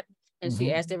Deanna taught, and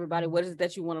she asked everybody, what is it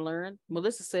that you want to learn?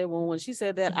 Melissa said, well, when she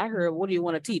said that, I heard, what do you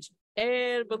want to teach?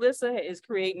 And Melissa is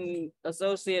creating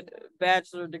associate,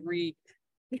 bachelor degree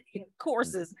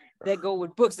courses that go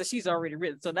with books that she's already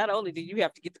written. So not only do you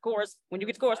have to get the course, when you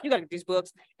get the course, you got to get these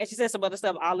books. And she said some other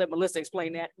stuff. I'll let Melissa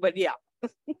explain that. But yeah.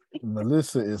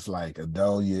 Melissa is like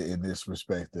Adolia in this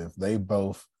perspective. They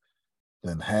both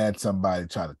then had somebody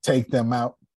try to take them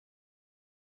out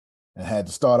and had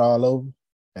to start all over.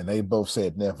 And they both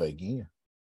said never again.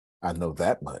 I know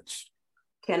that much.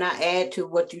 Can I add to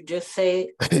what you just said?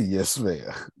 Yes,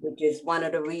 ma'am. Which is one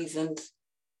of the reasons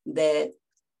that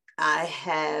I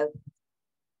have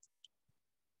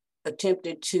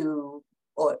attempted to,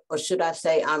 or should I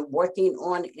say, I'm working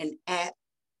on an app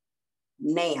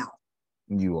now.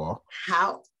 You are.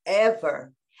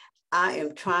 However, I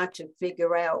am trying to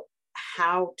figure out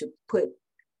how to put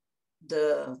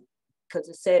because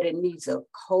it said it needs a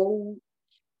code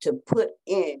to put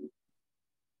in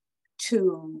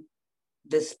to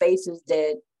the spaces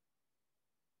that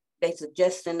they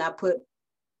suggesting I put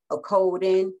a code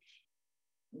in.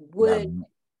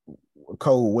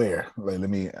 Code where? Like, let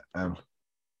me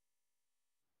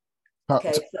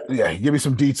okay, yeah, give me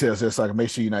some details there so I can make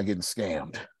sure you're not getting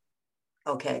scammed.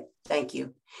 Okay, thank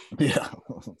you. Yeah.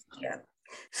 Yeah.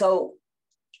 So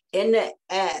in the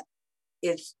app,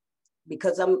 it's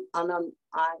because I am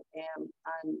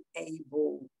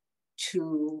unable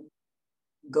to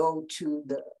go to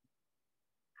the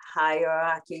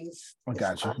hierarchies. I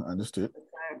got you. Understood.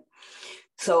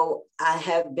 So I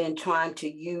have been trying to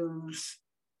use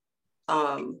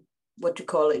the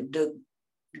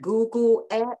Google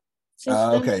app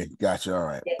system. Okay, got you. All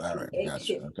right. Got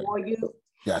you. Okay. For you.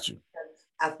 Got you.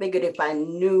 I figured if I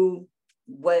knew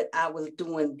what I was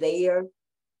doing there,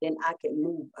 then I could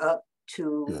move up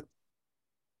to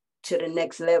the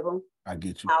next level. I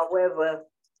get you. However,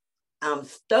 I'm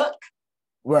stuck.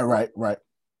 Right.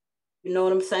 You know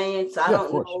what I'm saying? So I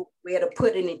don't know where to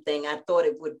put anything. I thought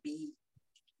it would be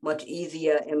much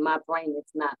easier, and my brain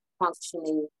is not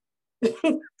functioning.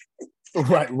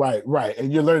 Right.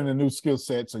 And you're learning a new skill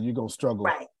set, so you're gonna struggle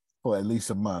for at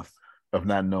least a month of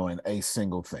not knowing a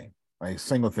single thing. A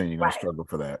single thing, you're gonna struggle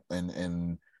for that.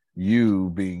 And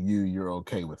you being you're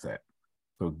okay with that.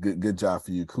 So good job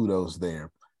for you. Kudos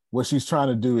there. What she's trying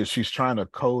to do is she's trying to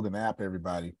code an app,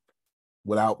 everybody,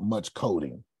 without much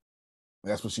coding.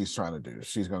 That's what she's trying to do.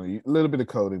 She's going to use a little bit of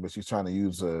coding, but she's trying to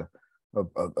use a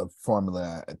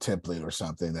formula, a template or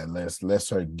something that lets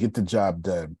her get the job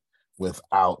done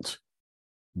without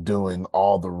doing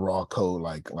all the raw code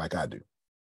like I do.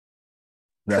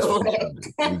 That's what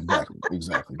she's trying to do.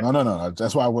 Exactly. No.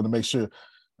 That's why I want to make sure. I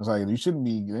was like, you shouldn't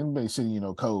be anybody sending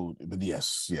code, but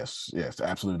yes,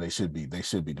 absolutely, they should be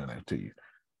doing that to you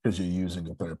because you're using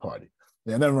a third party.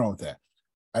 Yeah, nothing wrong with that.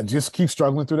 I just keep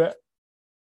struggling through that,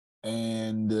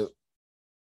 and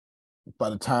by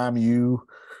the time you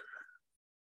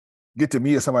get to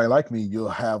me or somebody like me, you'll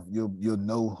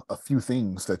know a few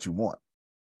things that you want.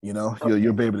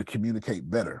 You'll be able to communicate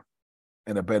better,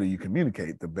 and the better you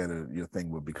communicate, the better your thing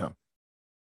will become.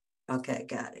 Okay,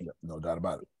 got it. No doubt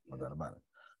about it.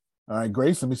 All right,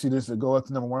 Grace, let me see this. Go up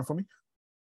to number 1 for me.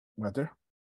 Right there.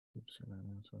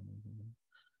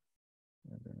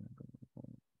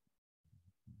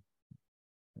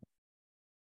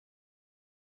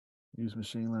 Use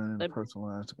machine learning to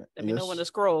personalize. Let me know when to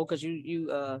scroll because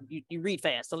you read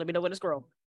fast. So let me know when to scroll.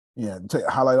 Yeah,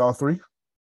 highlight all 3.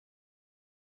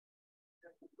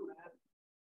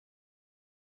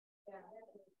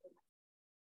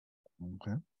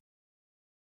 Okay.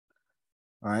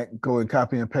 All right, go and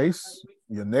copy and paste.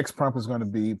 Your next prompt is going to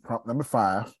be prompt number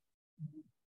 5.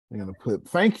 You're going to put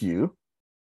thank you.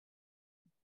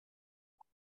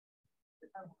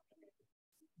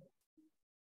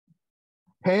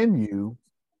 Can you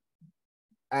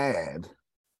add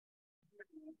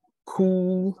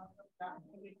cool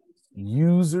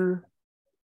user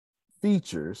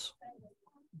features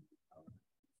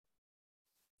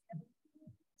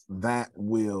that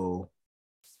will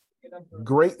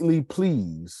greatly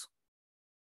please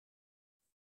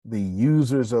the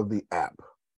users of the app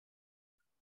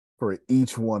for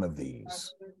each one of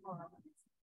these?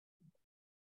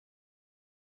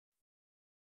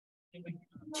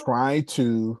 Try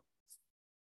to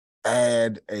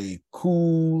add a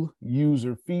cool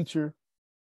user feature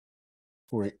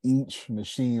for each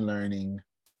machine learning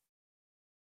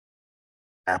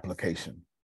application.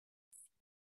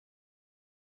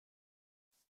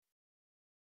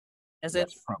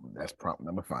 That's prompt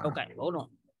number 5. Okay, hold on.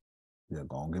 Yeah,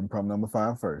 go on, give him prompt number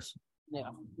 5 first. Yeah,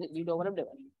 you know what I'm doing.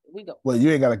 Here we go. Well, you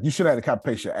ain't got you should have to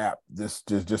copy paste your app. Just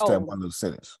that one little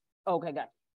sentence. Okay, got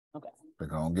it. Okay. They're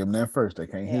gonna give them that first. They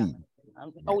can't hear you.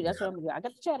 That's what I'm doing. I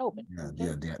got the chat open.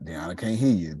 Yeah, Deanna can't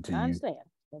hear you until I understand.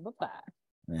 Number 5.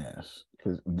 Yes,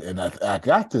 and I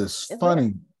got this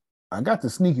funny. I got the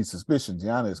sneaky suspicion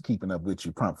Deanna is keeping up with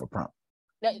you prompt for prompt.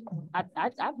 You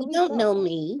don't know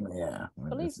me. Yeah,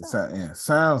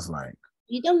 sounds like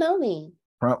you don't know me.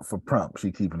 Prompt for prompt,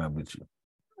 she keeping up with you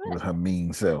with her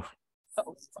mean self.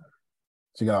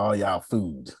 She got all y'all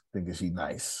food, thinking she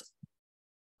nice.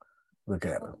 Look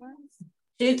at her.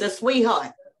 She's a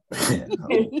sweetheart. Thank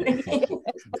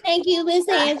you, Miss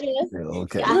Angela.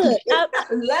 Okay. I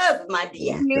love my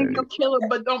dear. You ain't gonna kill her,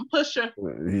 but don't push her.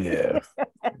 Yeah.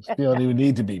 She don't even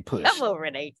need to be pushed. Come on,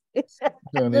 Renee. She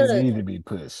don't even need to be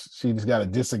pushed. She just gotta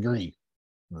disagree.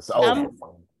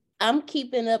 I'm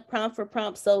keeping up prompt for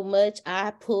prompt so much,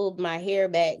 I pulled my hair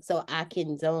back so I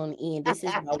can zone in. This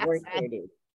is my work area.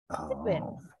 Oh, okay.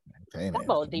 Come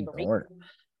on, Deepery.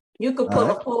 You could pull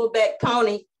a pullback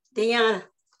pony, Deanna.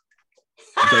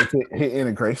 Hit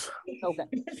enter, Grace. Okay.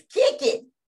 Kick it.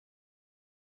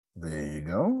 There you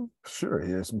go. Sure,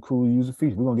 here's some cool user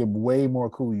features. We're gonna get way more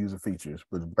cool user features,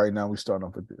 but right now we start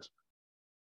off with this.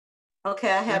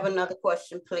 Okay, I have another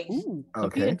question, please. Ooh,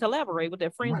 compete and collaborate with their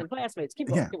friends and classmates. Keep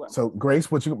going. So, Grace,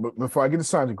 before I get to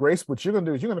Sandra, Grace, what you're gonna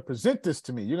do is you're gonna present this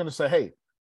to me. You're gonna say, "Hey,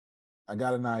 I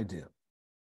got an idea,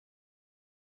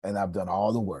 and I've done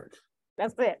all the work."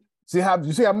 That's it.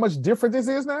 You see how much different this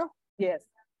is now? Yes.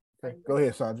 Okay, go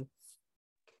ahead, Sandra.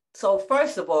 So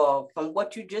first of all, from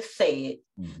what you just said,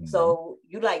 so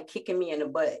you like kicking me in the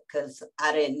butt because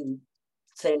I didn't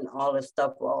send all the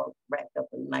stuff all wrapped up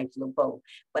in a nice little bow.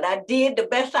 But I did the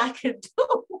best I could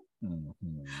do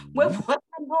with what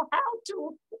I know how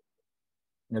to.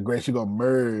 Now, Grace, you're gonna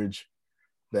merge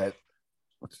that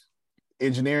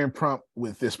engineering prompt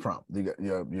with this prompt. You got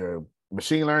your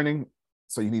machine learning.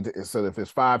 So you need to. So if there's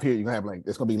 5 here, you're gonna have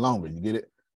it's gonna be longer. You get it?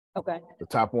 Okay. The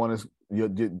top one is you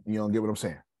don't get what I'm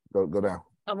saying. Go down.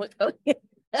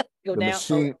 Go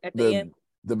down at the end.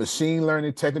 The machine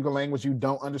learning technical language you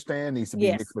don't understand needs to be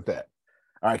mixed with that.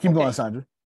 All right, keep going, Sandra.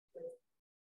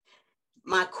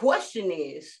 My question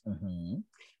is,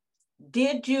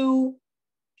 did you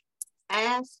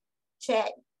ask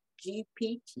Chat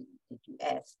GPT, did you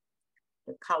ask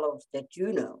the colors that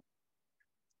you know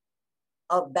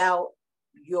about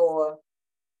your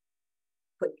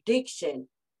prediction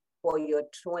for your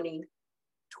 20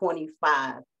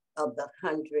 25 of the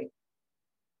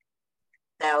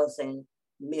 100,000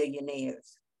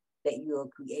 millionaires that you are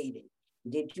creating.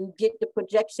 Did you get the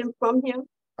projection from him?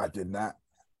 I did not.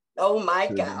 Oh my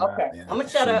God. Okay. Yeah, I'm gonna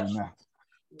shut up.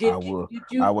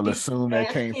 I will assume that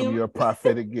came from your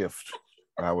prophetic gift.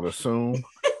 I will assume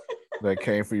that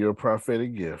came from your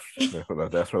prophetic gift.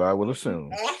 That's what I would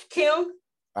assume. Ask him.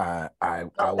 I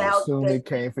will assume it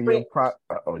came from your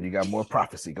oh, you got more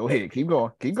prophecy. Go ahead. Keep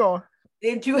going. Keep going.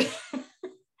 Did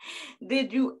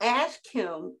you ask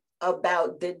him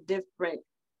about the different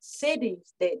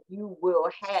cities that you will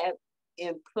have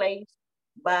in place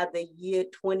by the year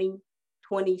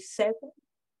 2027?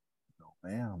 No,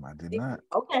 ma'am, I did not.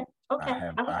 Okay.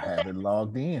 I have it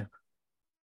logged in.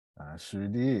 I sure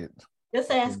did.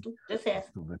 Just ask him.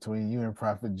 Between you and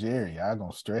Prophet Jerry, y'all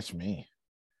gonna stretch me.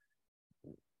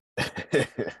 Okay.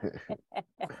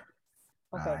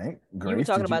 All right. Grace, you were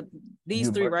talking about these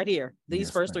three right here. These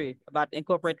first three about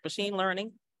incorporate machine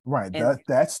learning. Right.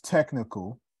 That's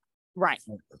technical. Right.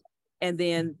 And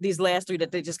then these last three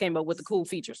that they just came up with the cool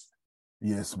features.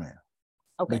 Yes, ma'am.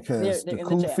 Okay. Because the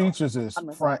cool features is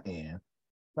front end.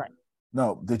 Right.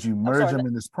 No, did you merge them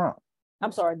in this prompt?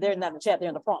 I'm sorry, they're not in the chat, they're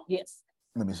in the prompt. Yes.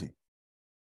 Let me see.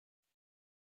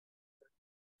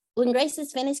 When Grace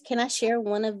is finished, can I share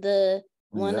one of the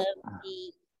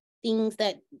things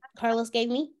that Carlos gave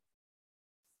me?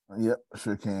 Yep,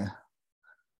 sure can.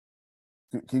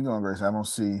 Keep going, Grace. I don't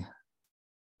see.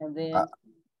 And then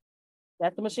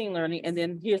that's the machine learning. And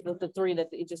then here's the three that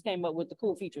it just came up with the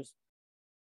cool features.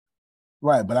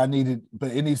 Right, but it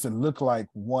needs to look like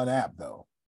one app though.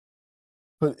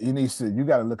 But you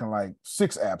got it looking like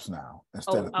 6 apps now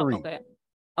instead of 3.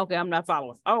 Okay, I'm not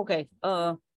following. Okay.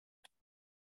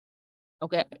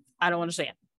 Okay, I don't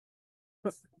understand.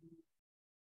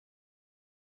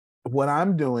 What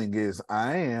I'm doing is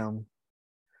I am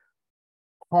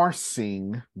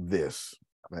parsing this.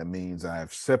 That means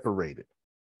I've separated.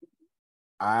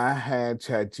 I had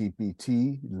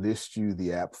ChatGPT list you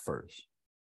the app first.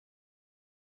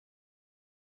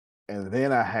 And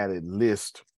then I had it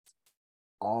list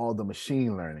all the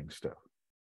machine learning stuff.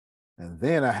 And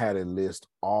then I had it list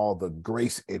all the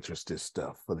Grace interested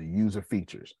stuff for the user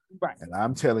features. Right. And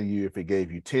I'm telling you, if it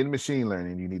gave you 10 machine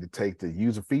learning, you need to take the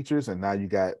user features, and now you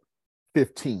got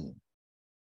 15.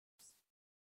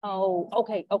 Oh,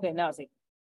 okay. Now I see.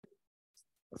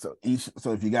 So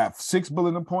if you got 6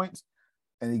 bullet points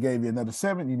and he gave you another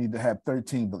 7, you need to have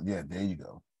 13. But yeah, there you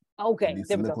go. Okay. It needs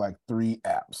to look like 3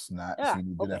 apps, not so you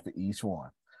need to do that for each one.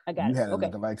 I got you had it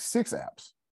looking like 6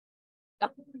 apps.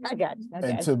 I got you.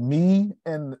 And to me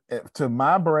and to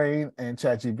my brain and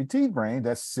ChatGPT brain,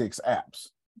 that's 6 apps.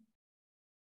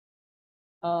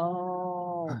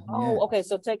 Okay.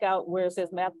 So take out where it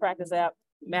says math practice app,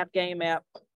 math game app.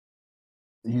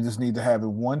 You just need to have it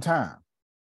one time,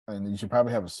 and you should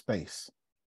probably have a space.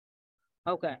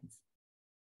 Okay.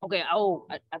 Oh,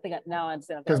 I think now I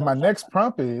understand. Because my next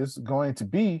prompt is going to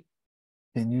be,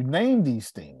 can you name these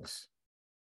things?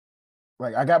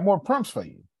 Like, I got more prompts for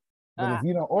you, but if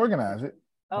you don't organize it.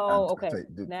 Okay.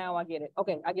 Now I get it.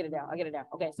 Okay, I get it down.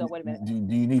 Okay, so wait a minute. Do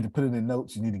you need to put it in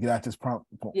notes? You need to get out this prompt.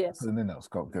 Yes. Put it in notes.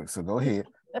 So go ahead.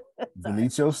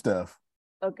 Delete your stuff.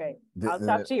 Okay. I'll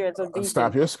stop here.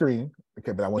 Stop your screen.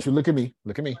 Okay, but I want you to look at me.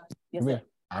 Look at me. Yes, sir.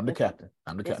 I'm the captain.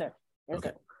 Yes, sir.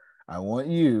 Okay. I want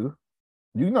you.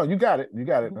 You got it. You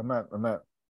got it. I'm not.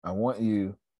 I want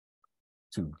you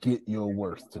to get your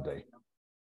worth today.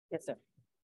 Yes, sir.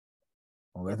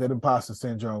 Don't let that imposter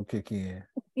syndrome kick in.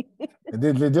 And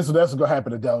then that's what's gonna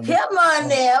happen to Down. Come on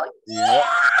now. Yeah.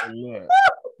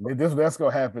 That's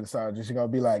gonna happen, Sergeant. She's gonna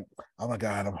be like, "Oh my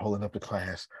God, I'm holding up the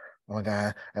class. Oh my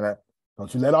God!" And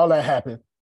don't you let all that happen.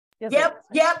 Yep.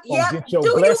 Get your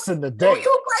blessing today. Get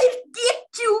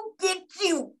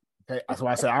you. Okay, that's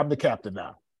why I say I'm the captain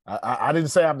now. I didn't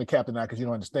say I'm the captain now because you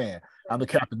don't understand. I'm the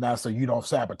captain now so you don't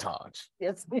sabotage.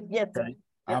 Yes, sir. Okay?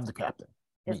 I'm the captain.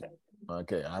 Yes, sir.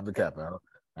 Okay, I'm the captain.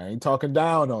 I ain't talking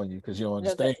down on you because you don't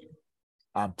understand. Yes,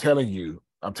 I'm telling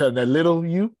that little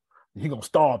you, you're going to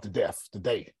starve to death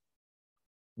today.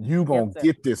 You're going to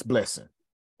get this blessing.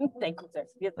 Thank you, sir.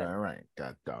 Yes, sir. All right.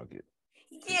 God dog it.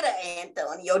 Get an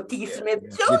Antonio D. Smith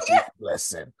Jr. Get this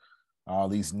blessing. All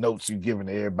these notes you're giving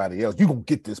to everybody else, you're going to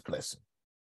get this blessing.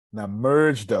 Now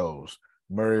merge those.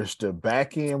 Merge the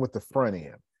back end with the front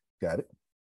end. Got it?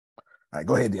 All right,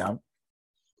 go ahead, Deanna.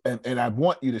 And I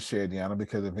want you to share, Deanna,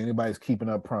 because if anybody's keeping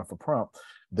up prompt for prompt,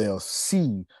 they'll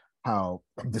see how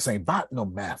this ain't about no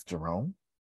math, Jerome.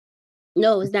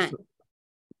 No, it's not.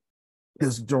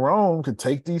 Because Jerome could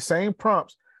take these same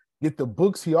prompts, get the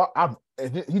books he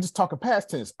just talking past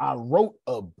tense. I wrote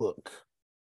a book.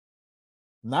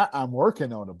 Not I'm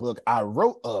working on a book. I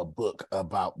wrote a book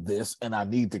about this, and I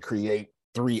need to create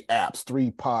 3 apps,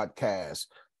 3 podcasts,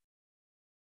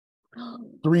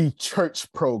 3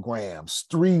 church programs,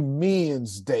 3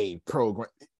 Men's Day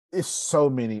programs. It's so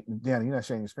many. Danny, you're not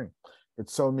sharing your screen.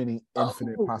 It's so many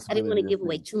infinite possibilities. I didn't want to give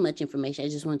away too much information. I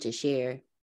just wanted to share.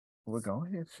 Well, go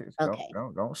ahead. Okay.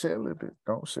 Don't share a little bit.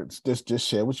 Don't share. Just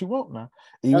share what you want now.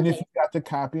 Even if you got to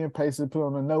copy and paste and put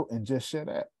on a note and just share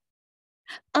that.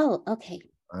 Oh, okay.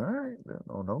 All right.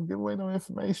 Don't give away no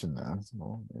information now.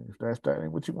 If that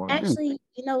ain't what you want to do. Actually,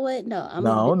 you know what? No.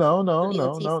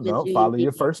 No. Follow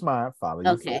your first mind. Follow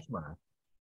your first mind.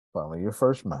 Follow your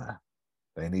first mind.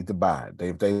 They need to buy it.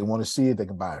 If they want to see it, they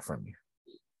can buy it from you.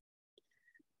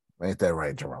 Ain't that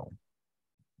right, Jerome?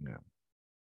 Yeah.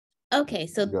 Okay,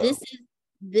 so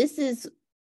this is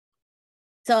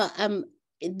so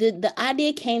the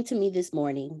idea came to me this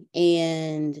morning,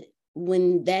 and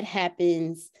when that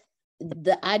happens,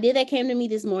 the idea that came to me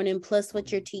this morning plus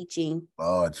what you're teaching.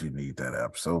 Oh, you need that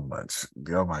app so much.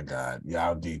 Oh my God,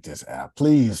 y'all need this app.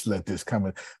 Please let this come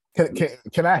in.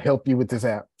 Can I help you with this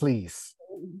app, please?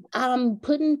 I'm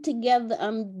putting together,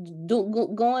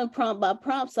 going prompt by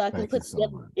prompt so I can put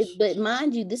together. But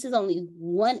mind you, this is only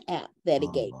one app that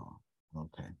it gave.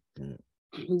 Okay, good.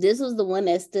 This was the one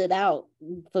that stood out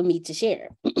for me to share.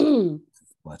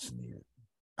 Much needed.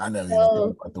 I never even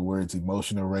thought about the words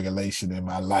emotional regulation in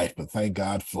my life, but thank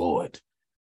God for it.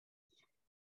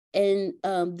 And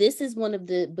this is one of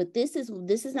the, but this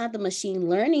is not the machine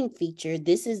learning feature.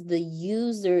 This is the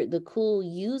user, the cool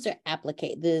user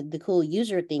the cool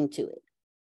user thing to it.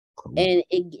 Cool. And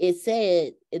it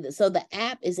said, so the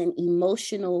app is an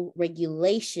emotional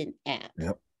regulation app.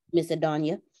 Yep. Miss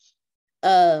Adanya.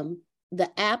 The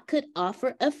app could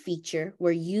offer a feature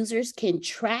where users can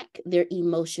track their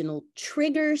emotional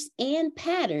triggers and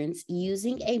patterns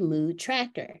using a mood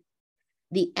tracker.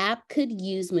 The app could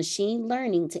use machine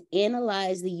learning to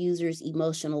analyze the user's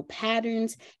emotional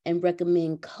patterns and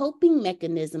recommend coping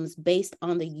mechanisms based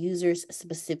on the user's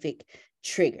specific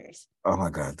triggers. Oh my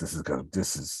God, that's your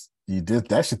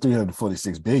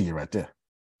 346 billion right there.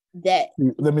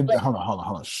 Hold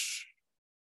on. Shh.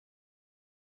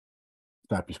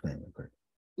 Stop your screen real quick.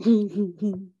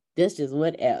 That's just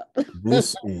one app.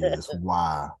 This is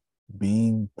why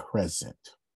being present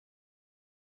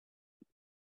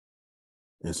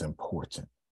is important.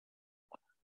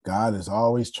 God is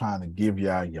always trying to give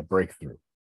y'all your breakthrough.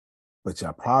 But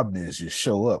your problem is you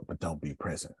show up, but don't be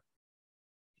present.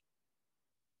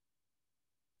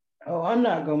 Oh, I'm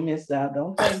not going to miss out.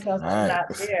 Don't think because I'm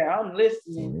not there. I'm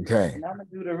listening. Okay. And I'm going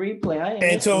to do the replay.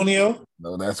 Antonio.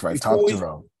 No, that's right. Talk to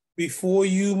Jerome. Before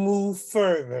you move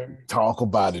further. Talk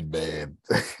about it, man.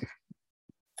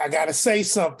 I got to say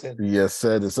something. Yes,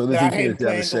 sir. So that I had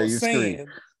planned on saying,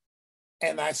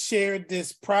 and I shared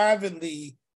this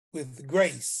privately with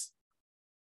Grace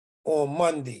on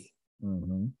Monday.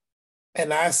 Mm-hmm.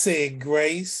 And I said,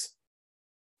 Grace,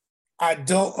 I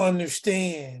don't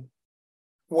understand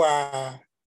why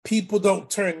people don't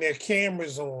turn their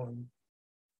cameras on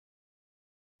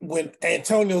when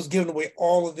Antonio's giving away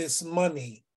all of this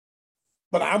money.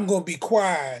 But I'm going to be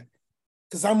quiet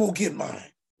because I'm going to get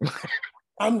mine.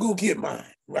 I'm going to get mine,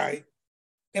 right?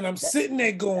 And I'm sitting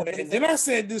there going, and then I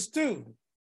said this too.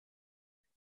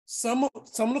 Some of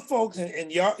the folks,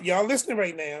 and y'all listening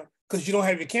right now, because you don't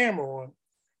have your camera on,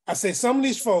 I said some of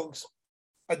these folks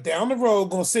are down the road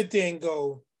going to sit there and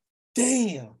go,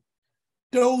 damn,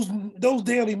 those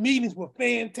daily meetings were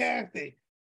fantastic.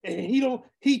 And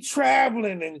he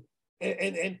traveling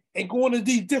and going to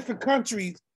these different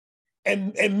countries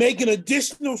and making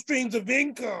additional streams of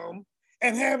income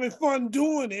and having fun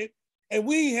doing it. And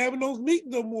we ain't having those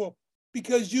meetings no more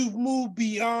because you've moved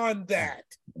beyond that.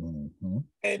 Mm-hmm.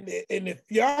 And if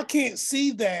y'all can't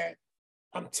see that,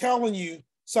 I'm telling you.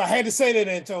 So I had to say that,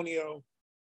 Antonio,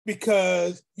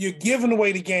 because you're giving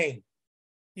away the game.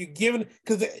 You're giving,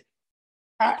 because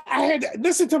I had to,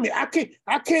 listen to me. I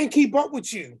can't keep up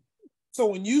with you. So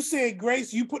when you said,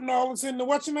 Grace, you putting all this in the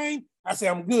what's your name? I said,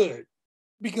 I'm good.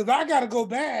 Because I got to go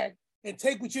back and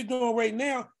take what you're doing right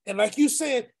now. And like you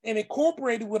said, and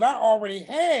incorporate what I already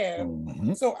have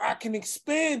so I can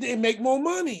expand and make more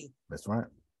money. That's right.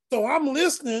 So I'm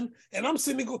listening and I'm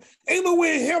sitting there going, ain't no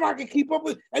way in hell I can keep up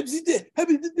with, and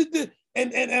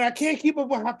I can't keep up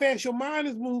with how fast your mind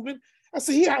is moving. I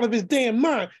said, he out of his damn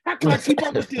mind. How can I keep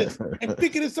up with this and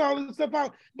figure all this stuff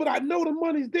out? But I know the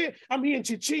money's there. I'm hearing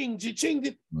cha-ching. I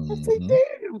say,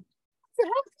 damn.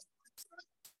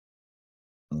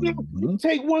 You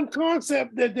take one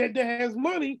concept that has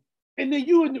money, and then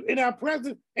you in our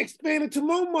present expand it to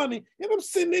more money. And I'm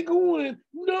sitting there going,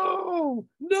 no,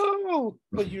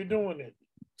 but you're doing it.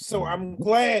 So I'm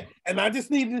glad, and I just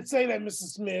needed to say that,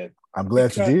 Mrs. Smith. I'm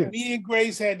glad you did. Me and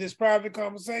Grace had this private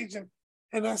conversation,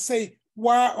 and I say,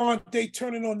 why aren't they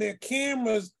turning on their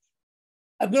cameras?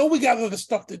 I know we got other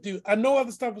stuff to do. I know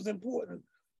other stuff is important,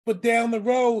 but down the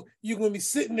road, you're going to be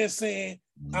sitting there saying,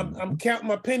 I'm counting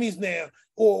my pennies now,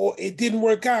 or it didn't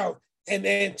work out, and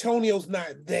Antonio's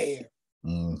not there.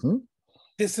 Mm-hmm.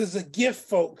 This is a gift,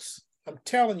 folks. I'm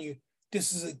telling you,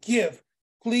 this is a gift.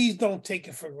 Please don't take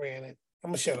it for granted. I'm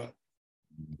going to shut up.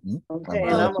 Okay, and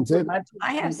I'm gonna put my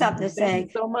I have something to say.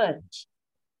 Thank you so much.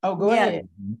 Oh, go ahead.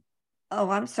 Oh,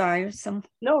 I'm sorry.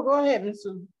 No, go ahead, Ms.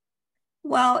 Susan.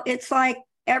 Well, it's like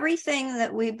everything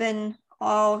that we've been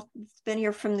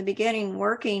here from the beginning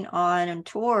working on and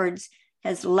towards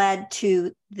has led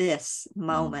to this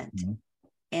moment. Mm-hmm.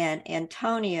 And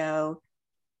Antonio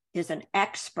is an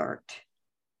expert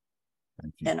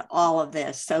in all of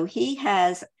this. So he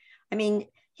has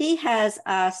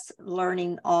us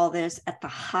learning all this at the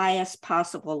highest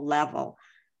possible level,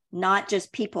 not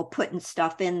just people putting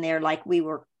stuff in there like we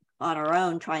were on our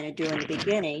own trying to do in the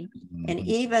beginning. Mm-hmm. And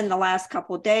even the last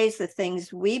couple of days, the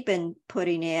things we've been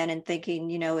putting in and thinking,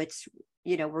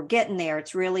 we're getting there.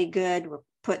 It's really good. We're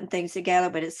putting things together,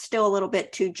 but it's still a little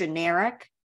bit too generic,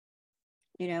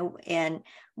 and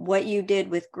what you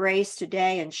did with Grace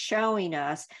today and showing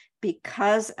us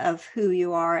because of who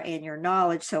you are and your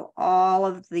knowledge. So all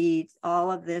of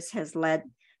this has led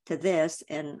to this,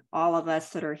 and all of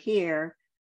us that are here,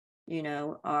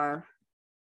 are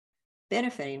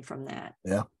benefiting from that.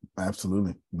 Yeah,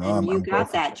 absolutely. No, and you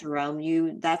got that,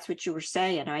 Jerome. That's what you were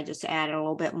saying. I just added a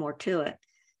little bit more to it.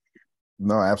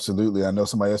 No, absolutely. I know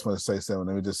somebody else wants to say something.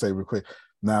 Let me just say real quick.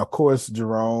 Now, of course,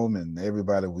 Jerome and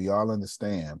everybody, we all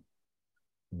understand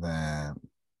that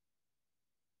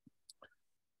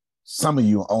some of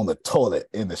you on the toilet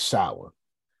in the shower.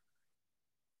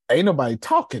 Ain't nobody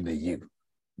talking to you.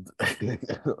 Okay,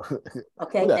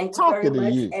 thank you very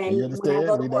much. You. And you when I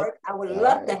go to work, I would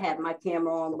love to have my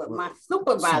camera on, but my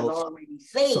supervisor already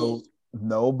said. So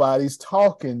nobody's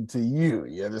talking to you.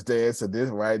 You understand? So this,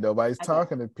 right? Nobody's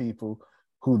talking to people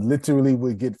who literally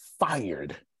would get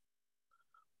fired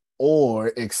or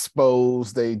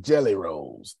expose their jelly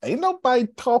rolls. Ain't nobody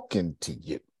talking to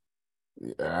you.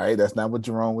 All right, that's not what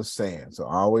Jerome was saying. So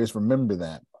always remember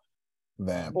that.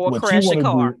 Or crash your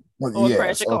car.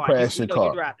 Crash your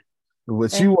car.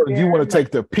 What you want to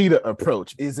take the Peter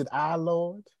approach. Is it our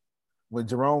Lord? When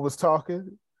Jerome was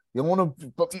talking, you want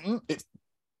to.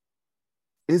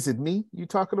 Is it me you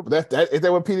talking about? Is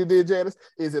that what Peter did, Janice?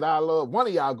 Is it our Lord? One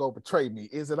of y'all go betray me.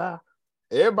 Is it I?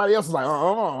 Everybody else is like,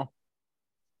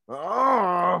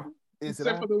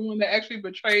 Except for the one that actually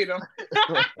betrayed him.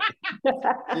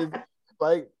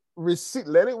 Like,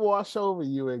 let it wash over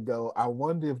you and go, I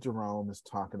wonder if Jerome is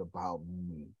talking about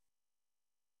me.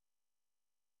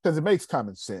 Because it makes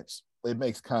common sense. It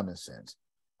makes common sense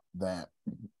that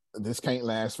this can't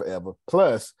last forever.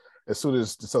 Plus, as soon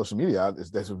as the social media,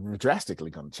 that's drastically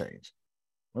going to change.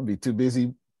 I'm going to be too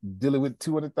busy dealing with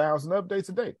 200,000 updates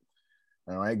a day.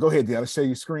 All right, go ahead, Deanna. Share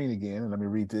your screen again and let me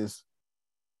read this.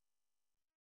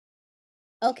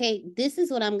 Okay, this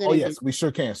is what I'm going to do. Oh, yes, we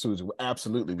sure can, Susan.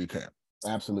 Absolutely, we can.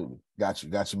 Absolutely. Got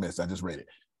you, miss. I just read it.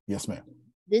 Yes, ma'am.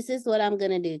 This is what I'm going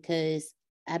to do because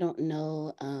I don't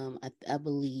know. I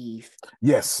believe.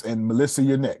 Yes, and Melissa,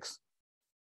 you're next.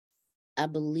 I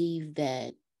believe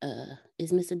that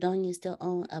is Mr. Donya still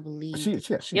on? I believe.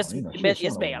 Yes,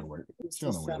 ma'am.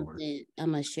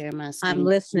 I'm gonna share my screen. I'm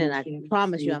listening. I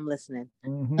promise you, I'm listening.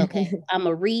 Mm-hmm. Okay, I'm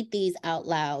gonna read these out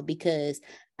loud because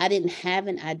I didn't have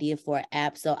an idea for an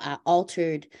app, so I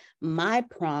altered my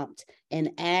prompt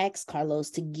and asked Carlos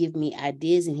to give me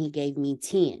ideas, and he gave me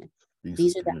 10.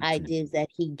 These are the ideas that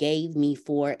he gave me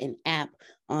for an app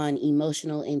on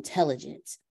emotional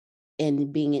intelligence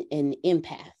and being an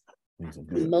empath.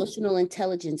 Emotional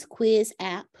intelligence quiz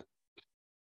app.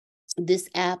 This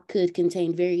app could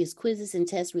contain various quizzes and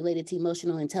tests related to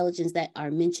emotional intelligence that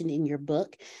are mentioned in your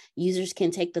book. Users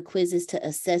can take the quizzes to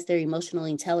assess their emotional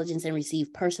intelligence and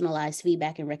receive personalized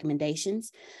feedback and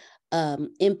recommendations.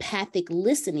 Empathic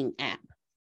listening app.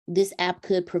 This app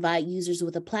could provide users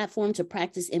with a platform to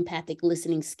practice empathic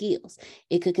listening skills.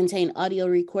 It could contain audio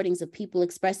recordings of people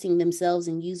expressing themselves,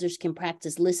 and users can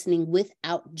practice listening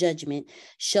without judgment,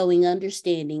 showing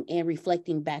understanding and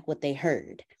reflecting back what they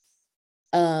heard.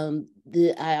 I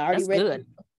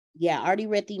already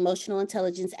read the emotional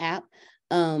intelligence app.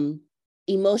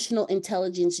 Emotional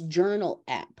intelligence journal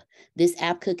app. This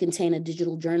app could contain a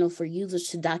digital journal for users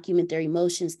to document their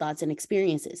emotions, thoughts, and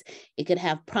experiences. It could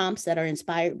have prompts that are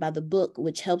inspired by the book,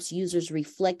 which helps users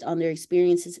reflect on their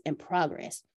experiences and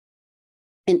progress.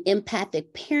 An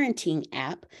empathic parenting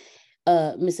app.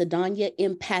 Miss Adanya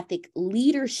Empathic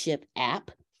Leadership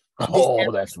app.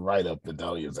 That's right up the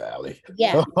Adonya's alley.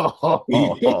 Yeah.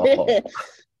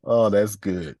 Oh, that's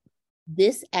good.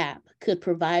 This app could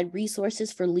provide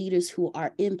resources for leaders who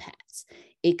are empaths.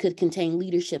 It could contain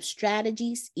leadership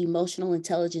strategies, emotional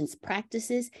intelligence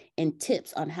practices, and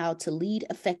tips on how to lead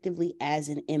effectively as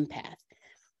an empath.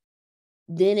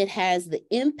 Then it has the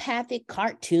Empathic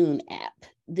Cartoon app.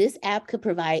 This app could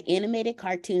provide animated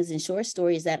cartoons and short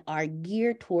stories that are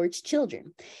geared towards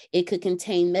children. It could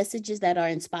contain messages that are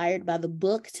inspired by the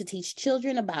book to teach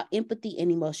children about empathy and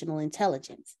emotional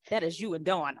intelligence. That is you and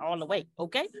Dawn all the way,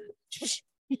 okay?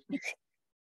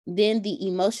 Then the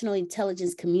Emotional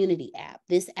Intelligence Community app.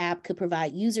 This app could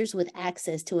provide users with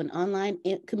access to an online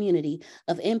community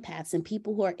of empaths and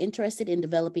people who are interested in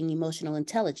developing emotional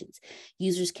intelligence.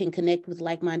 Users can connect with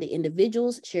like-minded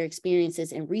individuals, share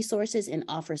experiences and resources, and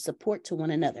offer support to one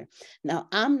another. Now,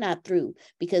 I'm not through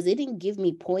because it didn't give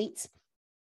me points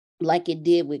like it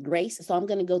did with Grace. So I'm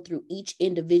going to go through each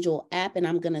individual app, and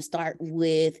I'm going to start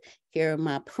with, here are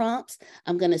my prompts.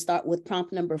 I'm going to start with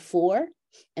prompt number 4.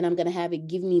 And I'm going to have it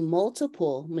give me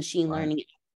multiple machine learning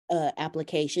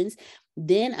applications.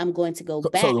 Then I'm going to go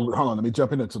back. So hold on, let me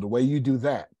jump in. So the way you do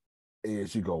that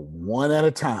is you go one at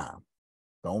a time.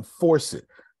 Don't force it.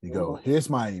 You go, here's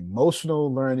my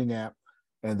emotional learning app.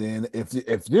 And then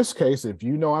if this case, if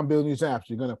you know I'm building these apps,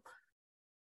 you're going to,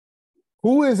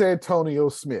 who is Antonio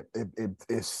Smith?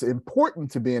 It's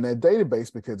important to be in that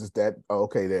database because it's that,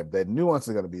 that nuance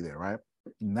is going to be there, right?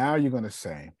 Now you're going to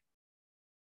say,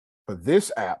 for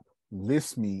this app,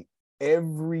 list me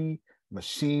every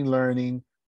machine learning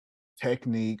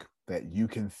technique that you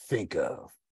can think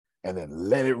of, and then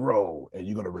let it roll. And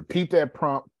you're going to repeat that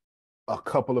prompt a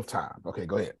couple of times. Okay,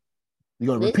 go ahead. You're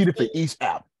going to repeat it for each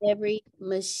app. Every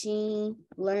machine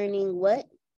learning what?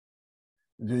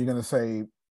 You're going to say,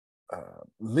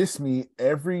 list me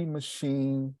every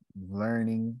machine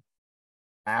learning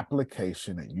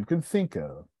application that you can think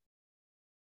of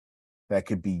that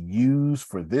could be used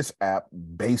for this app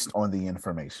based on the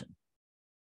information.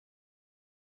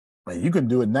 And you can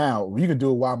do it now. You can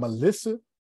do it while Melissa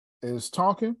is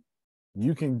talking.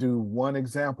 You can do one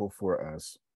example for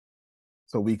us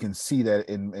so we can see that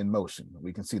in motion.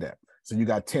 We can see that. So you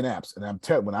got 10 apps. And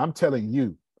when I'm telling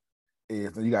you,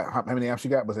 is you got how many apps you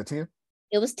got? Was it 10?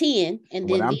 It was 10. And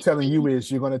then what I'm telling you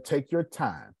is you're going to take your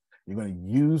time. You're going to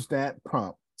use that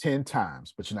prompt 10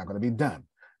 times, but you're not going to be done.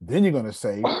 Then you're going to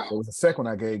say, what was the second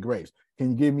one I gave Grace?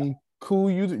 Can you give me cool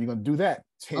user? You're going to do that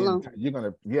 10 times. You're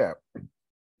going to,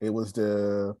 it was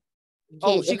the.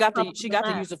 Oh, she got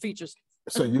the user features.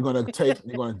 So you're going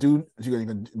to do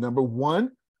number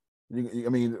 1.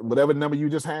 Whatever number you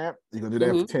just had, you're going to do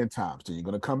that for 10 times. So you're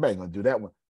going to come back, you're going to do that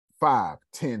one 5,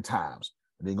 10 times.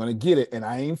 And you're going to get it. And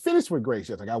I ain't finished with Grace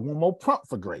yet. I got one more prompt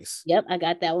for Grace. Yep, I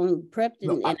got that one prepped.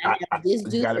 And I have this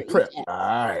due got it prepped.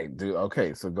 All right, dude.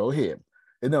 Okay, so go ahead.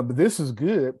 No, but this is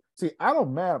good. See, I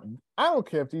don't care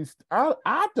if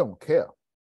I don't care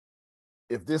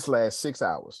if this lasts 6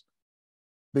 hours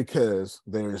because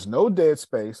there is no dead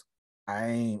space. I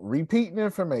ain't repeating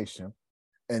information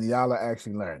and y'all are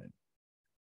actually learning.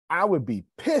 I would be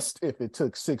pissed if it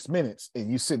took 6 minutes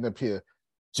and you sitting up here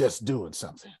just doing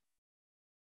something.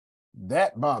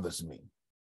 That bothers me.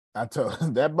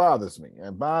 That bothers me.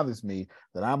 It bothers me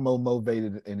that I'm more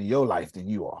motivated in your life than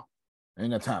you are. I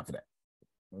ain't got time for that.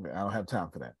 I don't have time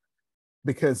for that.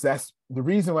 Because that's the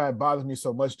reason why it bothers me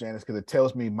so much, Janice, because it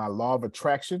tells me my law of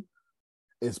attraction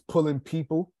is pulling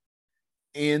people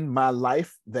in my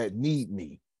life that need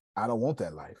me. I don't want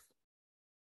that life.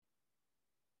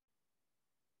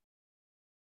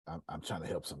 I'm trying to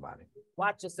help somebody.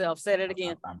 Watch yourself. Say it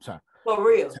again. I'm trying. For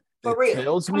real. It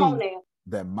tells me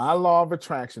that my law of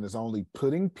attraction is only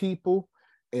putting people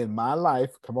in my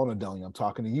life, come on, Adonia, I'm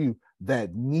talking to you,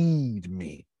 that need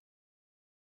me.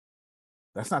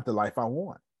 That's not the life I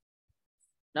want.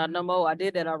 Not no more. I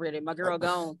did that already. My girl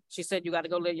gone. She said you got to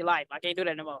go live your life. I can't do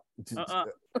that no more.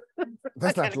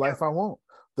 That's not the life I want.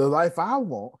 The life I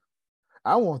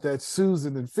want that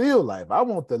Susan and Phil life. I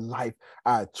want the life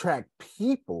I attract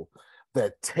people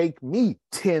that take me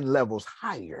 10 levels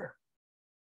higher.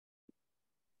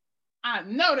 I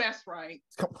know that's right.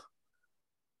 Come on.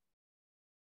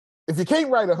 If you can't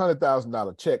write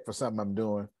 $100,000 check for something I'm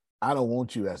doing, I don't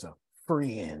want you as a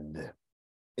friend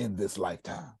in this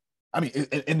lifetime. I mean,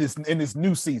 in this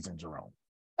new season, Jerome.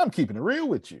 I'm keeping it real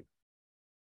with you.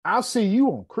 I'll see you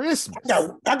on Christmas.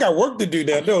 I got work to do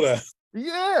there, don't I?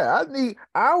 Yeah,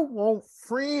 I want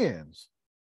friends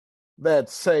that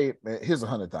say, here's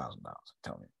 $100,000.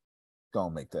 Tell me, go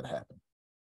and make that happen.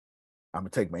 I'm gonna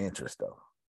take my interest though.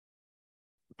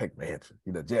 take my head.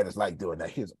 You know, Janice like doing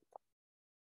that.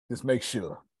 Just make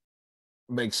sure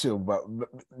about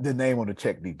the name on the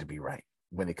check need to be right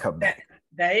when it comes back.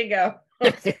 There you go.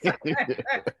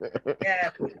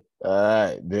 Yeah. All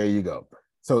right, there you go.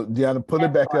 So Deanna, put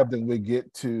it back up, then we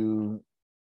get to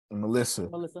Melissa.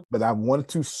 But I wanted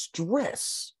to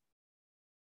stress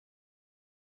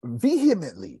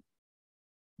vehemently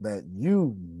that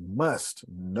you must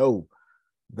know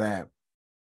that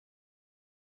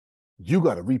you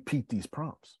got to repeat these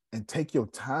prompts and take your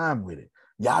time with it.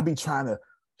 Y'all be trying to,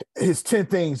 here's 10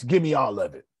 things, give me all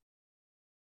of it.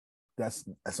 That's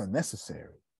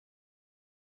unnecessary.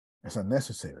 It's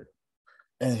unnecessary.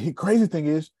 And the crazy thing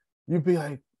is, you'd be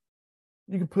like,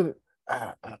 you can put it,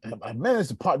 I managed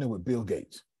to partner with Bill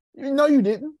Gates. No, you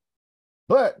didn't.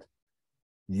 But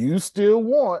you still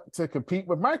want to compete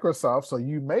with Microsoft, so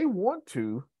you may want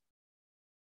to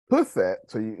put that.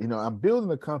 So I'm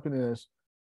building a company that's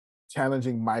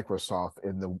challenging Microsoft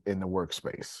in the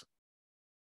workspace.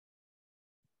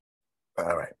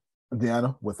 All right,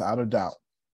 Deanna, without a doubt,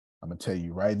 I'm gonna tell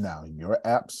you right now, your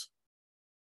apps,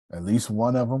 at least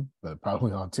one of them, but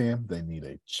probably all 10, they need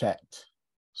a chat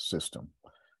system.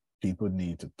 People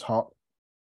need to talk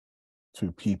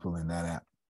to people in that app.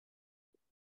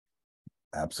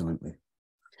 Absolutely.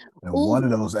 And one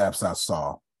of those apps I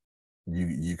saw,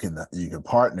 you can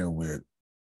partner with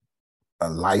a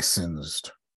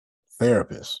licensed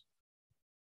therapist.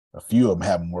 A few of them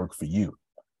have them work for you,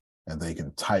 and they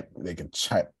can type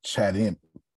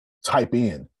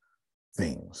in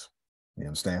things. You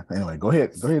understand? Anyway, go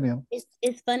ahead, Em.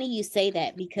 It's funny you say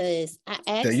that because I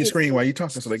asked. Tell your screen while you're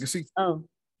talking so they can see. Oh.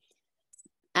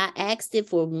 I asked it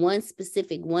for one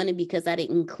specific one, and because I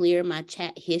didn't clear my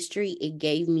chat history, it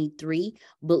gave me 3.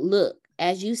 But look,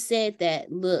 as you said that,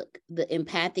 look, the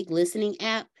empathic listening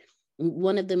app,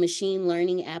 one of the machine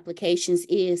learning applications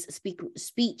is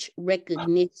speech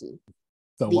recognition.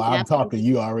 So while I'm talking,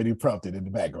 you already prompted in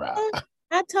the background.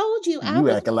 I told you.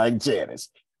 You acting like Janice,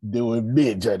 doing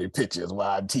mid-journey pictures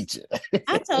while I'm teaching.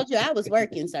 I told you I was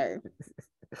working, sir.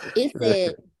 It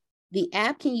said, the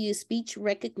app can use speech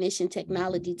recognition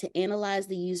technology to analyze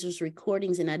the user's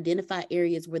recordings and identify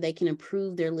areas where they can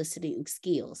improve their listening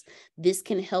skills. This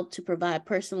can help to provide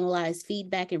personalized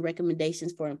feedback and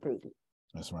recommendations for improvement.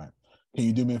 That's right. Can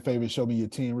you do me a favor? Show me your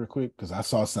 10 real quick, because I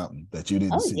saw something that you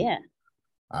didn't see. Yeah.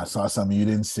 I saw something you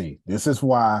didn't see. This is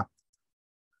why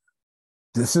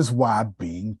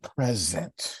being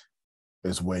present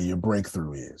is where your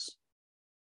breakthrough is.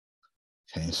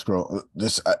 Can't scroll.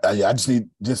 I just need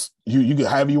you can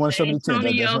however you want to show me the 10.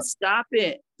 Antonio, stop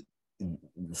it.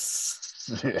 Just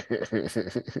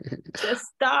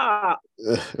stop.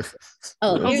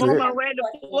 I'm on my way to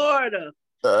Florida.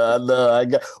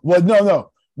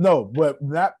 No, but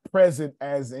not present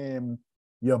as in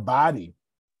your body.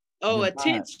 Oh, your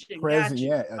attention. Present, gotcha.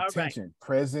 yeah, attention. Right.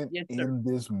 Present yes, in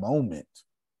this moment.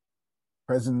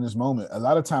 Present in this moment. A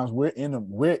lot of times we're in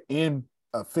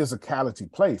a physicality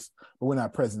place, but we're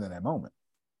not present in that moment.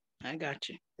 I got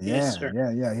you. Yeah, yes, sir.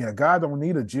 Yeah. God don't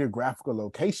need a geographical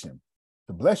location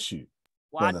to bless you.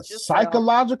 Watch but a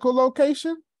psychological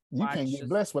location, you can't get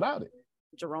blessed without it.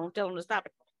 Jerome, tell him to stop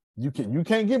it. You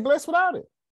can't get blessed without it.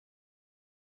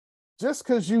 Just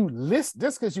because you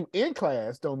in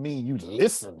class don't mean you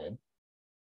listening.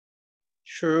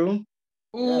 True.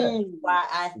 You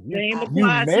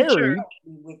married.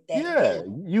 Yeah,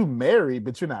 you married,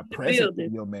 but you're not present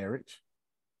in your marriage.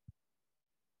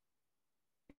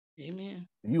 Amen.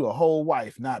 You a whole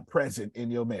wife, not present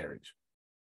in your marriage.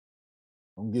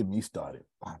 Don't get me started.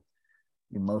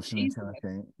 Emotionally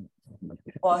intelligent.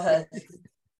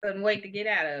 Couldn't wait to get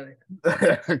out of it.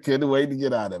 Couldn't wait to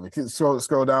get out of it.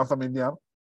 Scroll down for me, yeah.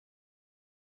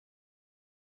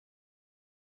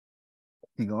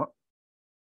 Keep going.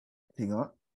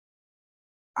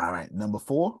 All right, number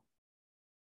 4.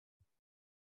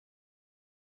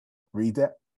 Read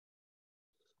that.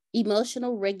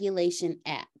 Emotional regulation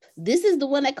app. This is the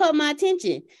one that caught my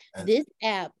attention. This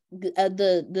app,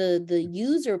 the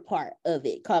user part of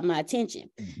it caught my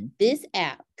attention. Mm-hmm. This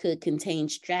app could contain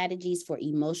strategies for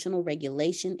emotional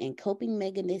regulation and coping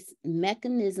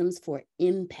mechanisms for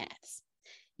empaths.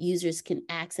 Users can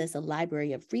access a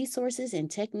library of resources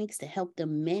and techniques to help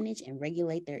them manage and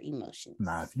regulate their emotions.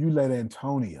 Now, if you let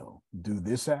Antonio do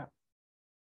this app,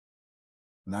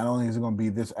 not only is it going to be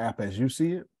this app as you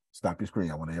see it, stop your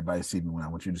screen. I want everybody to see me when I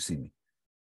want you to see me.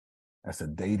 That's a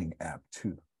dating app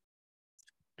too.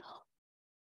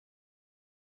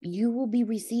 You will be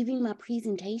receiving my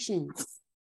presentations.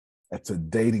 That's a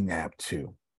dating app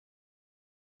too.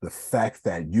 the fact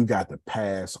that you got to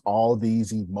pass all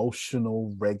these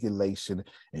emotional regulation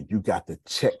and you got to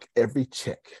check every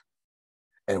check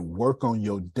and work on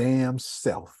your damn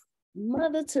self.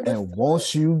 Mother to the and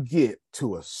once you get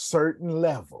to a certain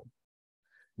level,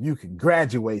 you can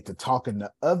graduate to talking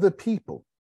to other people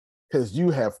because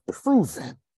you have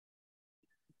proven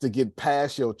to get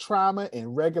past your trauma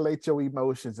and regulate your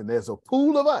emotions. And there's a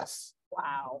pool of us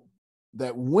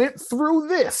that went through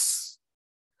this.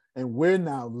 And we're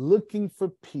now looking for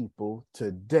people to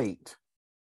date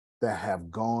that have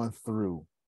gone through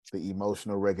the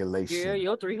emotional regulation. Yeah,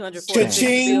 your 346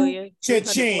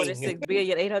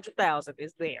 billion 800,000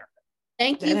 is there.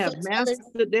 Thank you have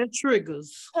mastered their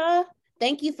triggers.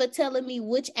 Thank you for telling me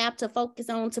which app to focus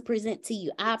on to present to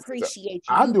you. I appreciate you.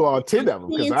 I'll do all 10 of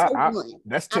them because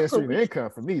that's 10 stream income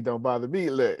for me. Don't bother me.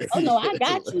 Look. Oh no, I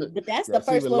got you. But that's the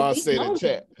first one. In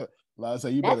chat. Law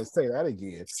said, you better say that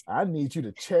again. I need you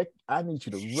to check. I need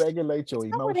you to regulate your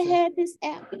emotions. I would have had this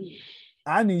app.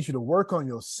 I need you to work on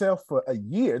yourself for a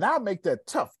year. And I'll make that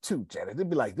tough too, Janet. It'd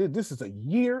be like, this is a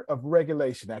year of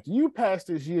regulation. After you pass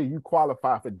this year, you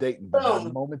qualify for dating, but not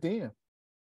a moment then.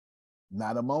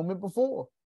 Not a moment before.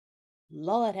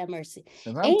 Lord have mercy.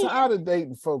 And I'm tired of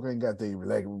dating folk ain't got the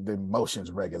emotions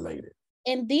regulated.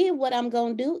 And then what I'm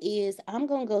going to do is I'm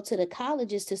going to go to the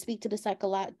colleges to speak to the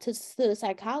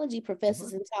psychology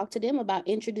professors and talk to them about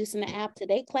introducing the app to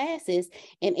their classes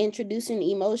and introducing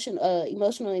emotional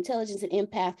intelligence and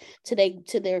empath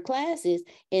to their classes,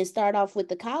 and start off with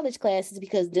the college classes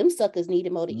because them suckers need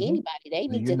it more than anybody. They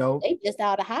need they just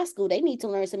out of high school. They need to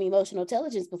learn some emotional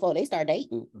intelligence before they start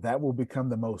dating. That will become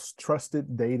the most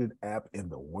trusted dated app in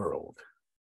the world.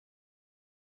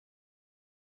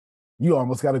 You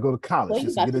almost got to go to college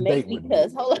just to get a date with me.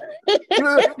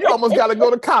 You almost got to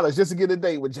go to college just to get a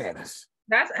date with Janice.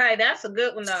 That's a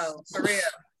good one though, for real,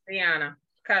 Deanna.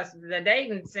 Because the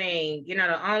dating scene,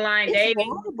 the online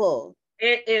dating, horrible.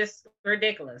 It is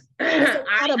ridiculous. A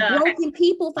lot of broken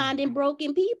people finding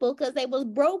broken people because they was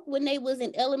broke when they was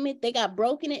in they got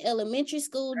broken in elementary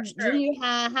school, junior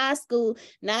high, high school.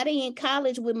 Now they in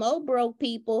college with more broke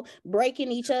people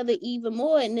breaking each other even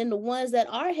more. And then the ones that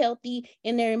are healthy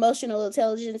in their emotional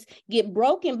intelligence get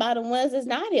broken by the ones that's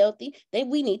not healthy.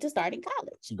 We need to start in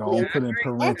college. Don't put in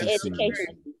parentheses.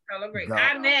 Education. I agree.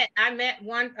 I met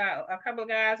a couple of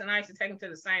guys, and I used to take them to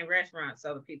the same restaurant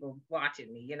so the people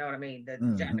watching me, you know what I mean, the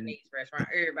Japanese restaurant,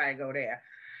 everybody go there.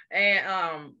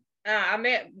 And I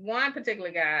met one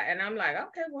particular guy, and I'm like,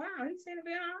 okay, wow, he seemed to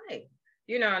be all right.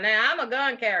 Now I'm a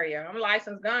gun carrier. I'm a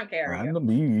licensed gun carrier. I know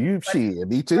me too.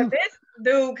 But this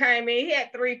dude came in, he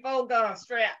had 3-4 guns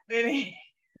strapped. And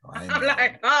I'm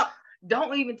like, oh,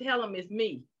 don't even tell him it's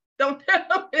me. Don't tell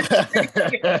him it's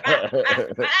me.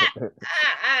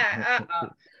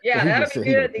 Yeah, that'll be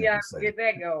good to get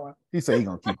that going. He said he's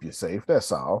going to keep you safe.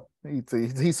 That's all.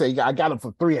 He said, I got him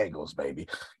from 3 angles, baby.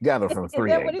 Got him from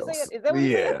 3 angles. Is that what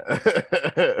he said?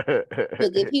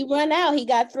 Because if he run out, he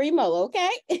got 3 more,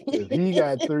 okay? If he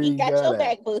got 3 he got your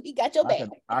back, boo. He got your back.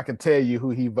 I can tell you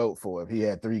who he vote for if he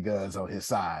had 3 guns on his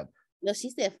side. No, she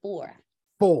said 4.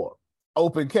 4.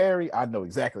 Open carry, I know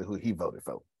exactly who he voted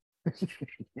for.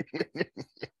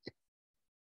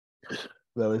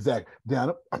 So exactly.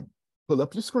 Down, pull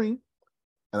up your screen,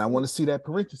 and I want to see that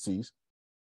parentheses,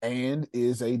 and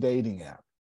is a dating app.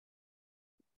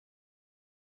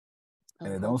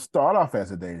 And it don't start off as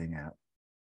a dating app.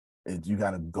 You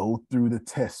got to go through the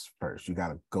tests first. You got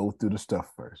to go through the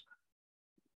stuff first.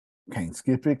 Can't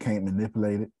skip it, can't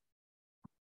manipulate it.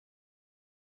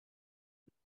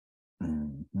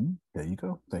 There you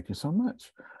go. Thank you so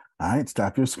much. All right,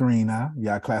 stop your screen now.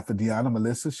 Y'all clap for Deanna.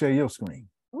 Melissa, share your screen.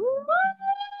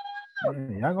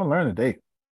 Yeah, y'all gonna learn today.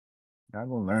 Y'all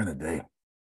gonna learn today.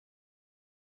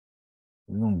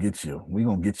 We're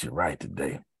gonna get you right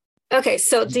today. Okay,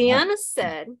 so Deanna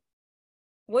said,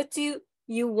 what do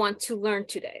you want to learn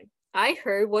today? I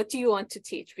heard, what do you want to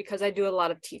teach? Because I do a lot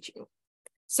of teaching.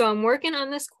 So I'm working on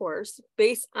this course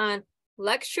based on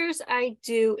lectures I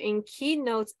do and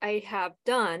keynotes I have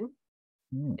done,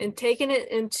 and taking it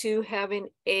into having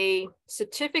a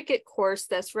certificate course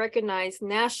that's recognized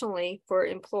nationally for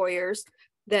employers,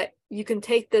 that you can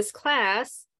take this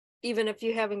class, even if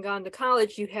you haven't gone to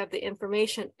college, you have the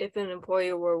information if an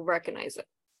employer will recognize it.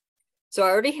 So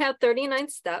I already have 39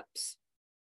 steps,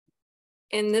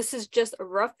 and this is just a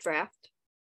rough draft.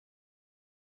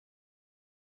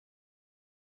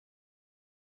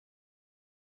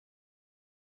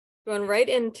 Going right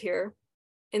into here.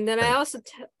 And then I also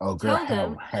tell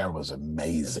them, hair was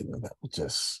amazing.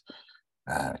 Just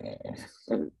her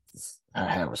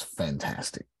hair was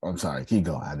fantastic. I'm sorry, keep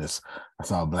going. I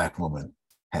saw a Black woman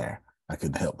hair. I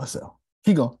couldn't help myself.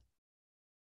 Keep going.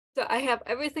 So I have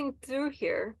everything through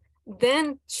here.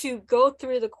 Then to go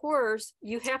through the course,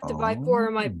 you have to buy 4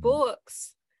 of my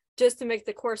books just to make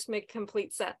the course make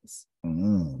complete sense.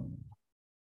 And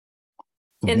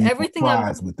everything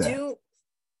I'm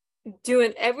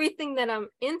doing everything that I'm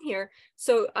in here.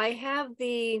 So I have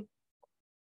the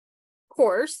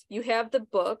course, you have the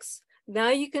books. Now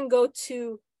you can go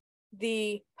to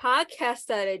the podcast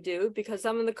that I do, because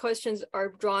some of the questions are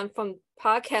drawn from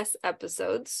podcast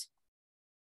episodes.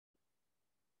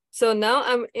 So now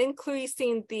I'm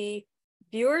increasing the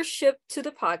viewership to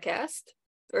the podcast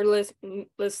or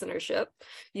listenership.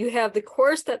 You have the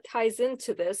course that ties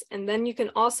into this, and then you can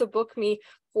also book me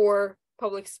for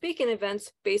public speaking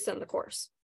events based on the course.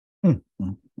 That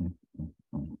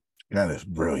is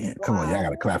brilliant. Come on, y'all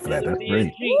gotta clap for that. That's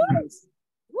great.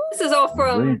 This is all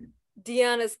from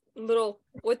Deanna's little,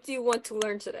 what do you want to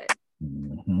learn today?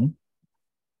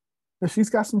 She's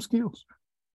got some skills.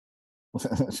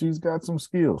 She's got some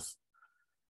skills.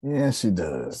 Yeah, she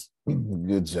does.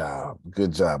 Good job.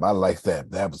 Good job. I like that.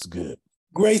 That was good.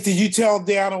 Grace, did you tell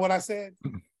Deanna what I said?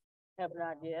 Have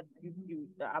not yet.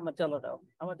 I'm gonna tell her though.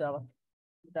 I'm gonna tell her.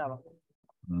 I'm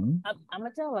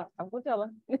gonna tell her. I'm gonna tell her.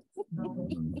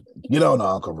 Get on her,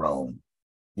 Uncle Rome.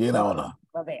 Get on her.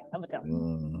 My bad. I'm gonna tell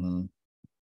her.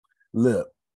 Look,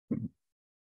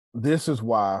 this is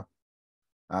why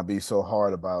I be so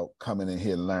hard about coming in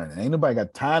here learning. Ain't nobody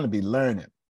got time to be learning.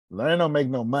 Learning don't make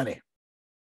no money.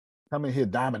 Come in here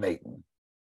dominating.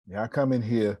 Y'all come in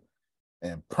here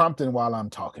and prompting while I'm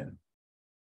talking.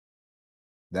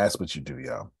 That's what you do,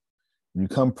 y'all. You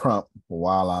come prompt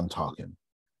while I'm talking.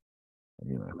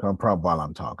 You know, come prompt while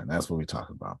I'm talking. That's what we're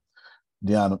talking about.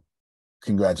 Deanna,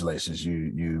 congratulations.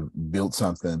 You built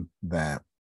something that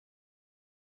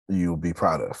you'll be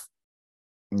proud of.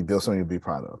 You built something you'll be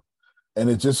proud of. And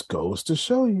it just goes to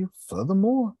show you,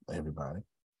 furthermore, everybody,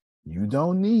 you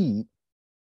don't need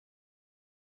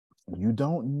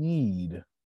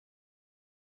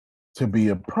to be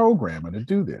a programmer to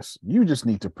do this. You just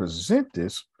need to present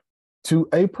this to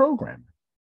a programmer.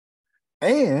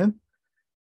 And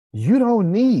you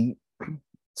don't need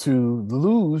to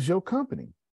lose your company.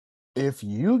 If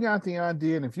you got the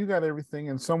idea and if you got everything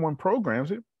and someone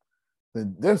programs it,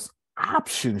 then there's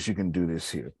options you can do this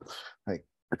here. Like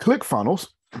ClickFunnels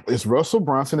is Russell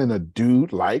Brunson and a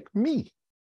dude like me.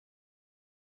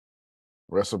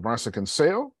 Russell Brunson can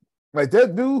sell. Like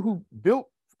that dude who built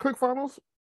ClickFunnels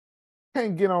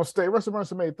can't get on stage. Russell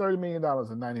Brunson made $30 million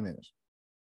in 90 minutes.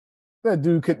 That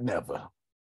dude could never.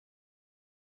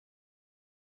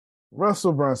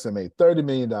 Russell Brunson made $30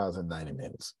 million in 90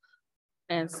 minutes.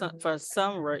 And for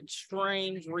some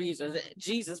strange reason,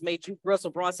 Jesus made you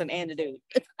Russell Brunson and the dude.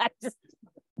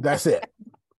 That's it.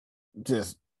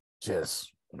 Just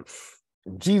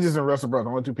Jesus and Russell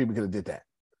Brunson, only two people could have did that.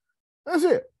 That's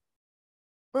it.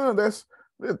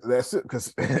 That's it.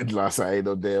 Because Lhasa ain't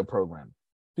no damn program.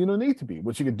 You don't need to be.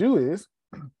 What you can do is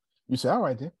you say, all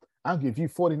right, then I'll give you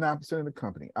 49% of the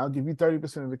company. I'll give you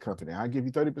 30% of the company. I'll give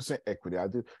you 30% equity. I'll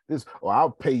do this, or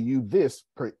I'll pay you this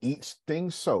per each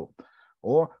thing sold,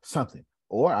 or something.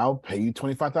 Or I'll pay you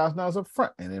 $25,000 up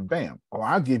front, and then bam. Or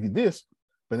I'll give you this,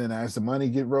 but then as the money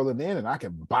get rolling in, and I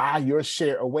can buy your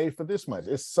share away for this much.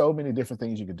 There's so many different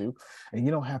things you can do, and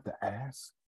you don't have to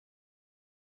ask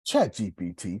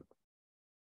ChatGPT,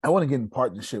 I want to get in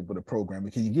partnership with a program.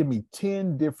 Can you give me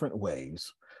 10 different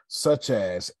ways, such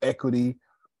as equity,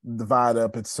 divide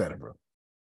up, etc.?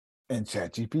 And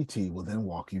ChatGPT will then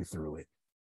walk you through it.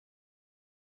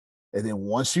 And then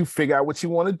once you figure out what you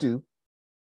want to do,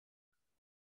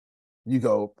 you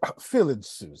go, Phil and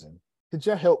Susan, could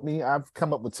you help me? I've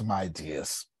come up with some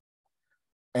ideas.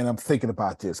 And I'm thinking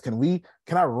about this. Can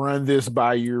I run this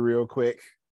by you real quick?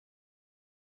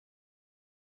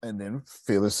 And then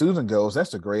Phil and Susan goes,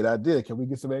 that's a great idea. Can we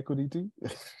get some equity too?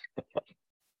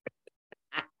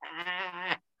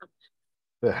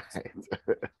 Yeah,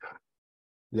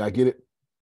 I get it.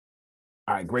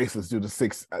 All right, Grace, let's do the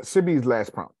 6. Sibby's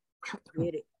last prompt.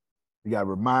 Get it. You got to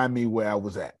remind me where I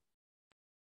was at.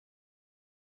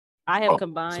 I have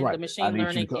combined the machine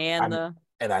learning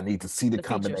and I need to see the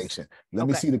combination. Let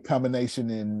me see the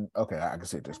combination in, okay, I can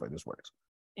see it this way. This works.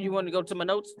 You want to go to my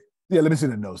notes? Yeah, let me see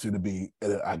the notes. I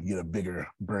can get a bigger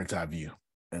bird's eye view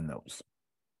in notes.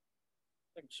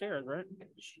 Share, right?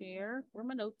 Share. Where are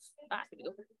my notes?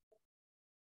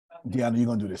 Deanna, you're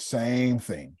going to do the same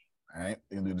thing. All right?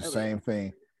 You're going to do the same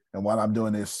thing. And while I'm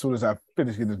doing this, as soon as I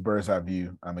finish getting this bird's eye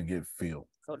view, I'm going to get Phil.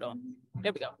 Hold on.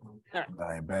 There we go. All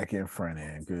right, back in front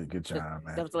end. Good job,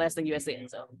 man. That was the last thing you had said.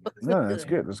 So no, that's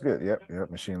good. That's good. Yep.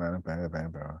 Machine learning. Bang.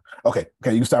 Okay,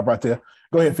 you can stop right there.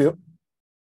 Go ahead, Phil.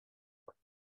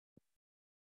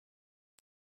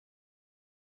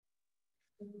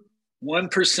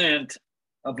 1%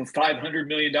 of a $500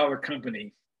 million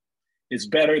company is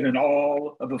better than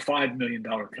all of a $5 million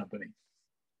company.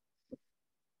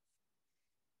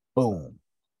 Boom.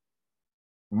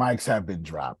 Mics have been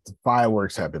dropped.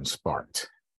 Fireworks have been sparked.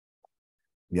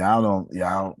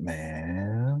 Y'all,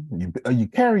 man. Are you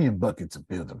carrying buckets of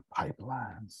building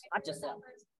pipelines? I just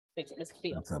fix it.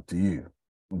 That's up to you.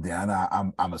 Yeah,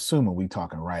 I'm assuming we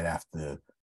talking right after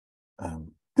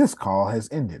this call has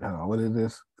ended. I don't know what it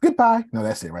is. Goodbye. No,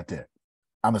 that's it right there.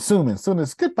 I'm assuming as soon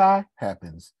as goodbye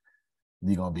happens,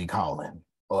 you're gonna be calling.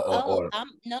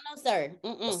 No, sir.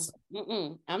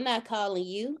 I'm not calling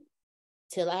you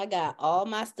till I got all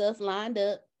my stuff lined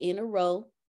up in a row,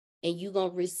 and you're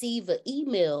gonna receive an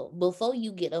email before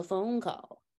you get a phone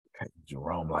call. Okay.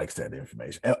 Jerome likes that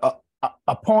information.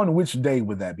 Upon which day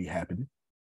would that be happening?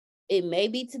 It may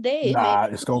be today.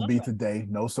 It's gonna be today.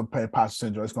 No imposter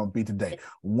syndrome. It's gonna be today.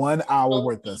 1 hour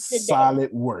worth of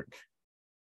solid work.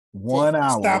 1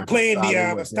 hour. Stop playing,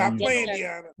 Deanna. Stop playing,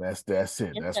 Deanna. That's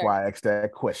it. That's why I asked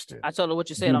that question. I told her what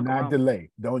you said. Do not delay.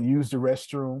 Don't use the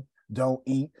restroom. Don't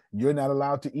eat. You're not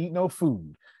allowed to eat no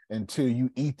food until you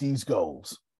eat these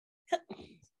goals.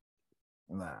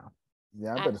 Nah.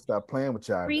 Yeah, I better stop playing with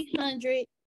y'all.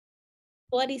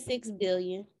 346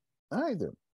 billion. All right,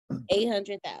 then.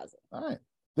 800,000. All right.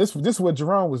 This is what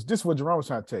Jerome was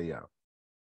trying to tell y'all.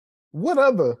 What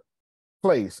other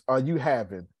place are you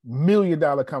having $1 million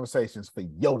conversations for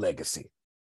your legacy?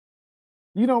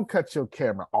 You don't cut your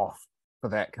camera off for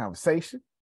that conversation.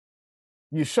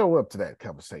 You show up to that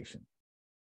conversation.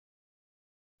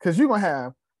 Because you're going to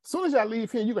have, as soon as y'all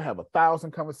leave here, you're going to have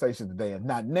 1,000 conversations today, and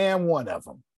not damn one of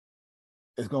them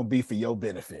is going to be for your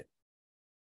benefit.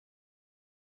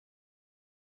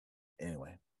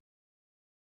 Anyway,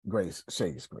 Grace,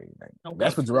 shade the screen. Okay.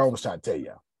 That's what Jerome was trying to tell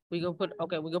y'all. We're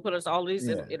gonna put us all these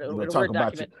in a Word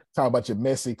document. Talk about your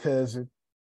messy cousin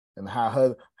and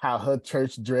how her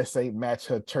church dress ain't match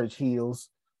her church heels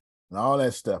and all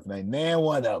that stuff. And nan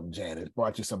one of them, Janice,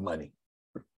 brought you some money.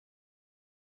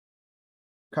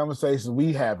 Conversations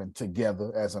we having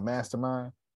together as a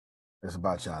mastermind is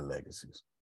about y'all legacies.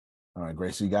 All right,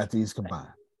 Grace, you got these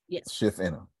combined. Yes. Shift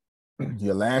enter.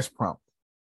 Your last prompt.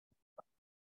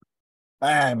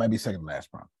 It might be second to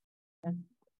last prompt.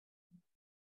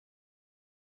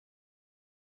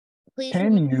 Please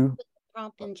can you put the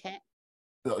prompt in chat?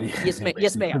 Oh, yeah. Yes, ma'am.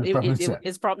 Yes, ma'am.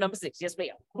 It's prompt number 6. Yes, ma'am.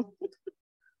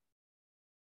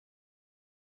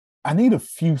 I need a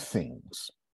few things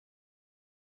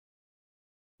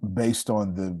based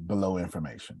on the below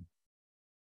information.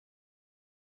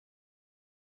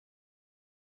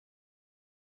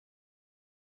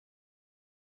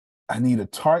 I need a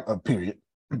period.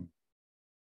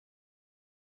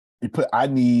 You put, I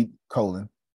need, colon.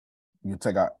 You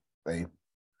take out a,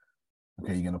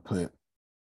 okay, you're going to put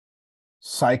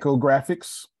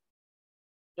psychographics.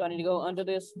 Do I need to go under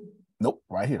this? Nope,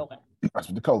 right here. Okay. That's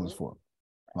what the colon's for.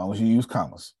 As long as you use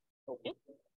commas. Okay.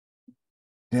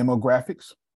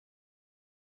 Demographics.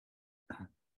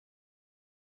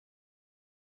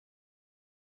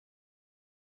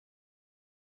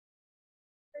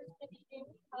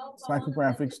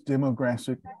 Psychographics,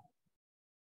 demographic.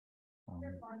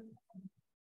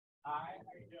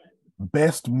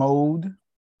 Best mode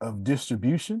of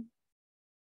distribution.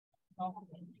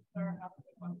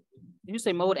 Did you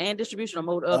say mode and distribution or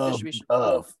mode of distribution?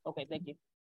 Okay, thank you.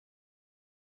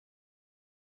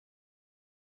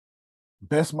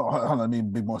 Best mode, hold on, let me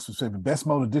be more specific. Best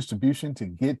mode of distribution to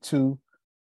get to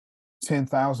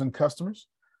 10,000 customers.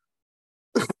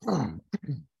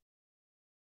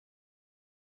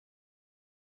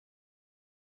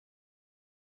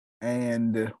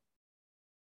 And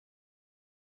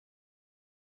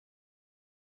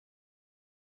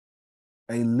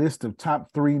a list of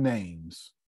top 3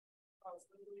 names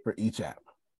for each app.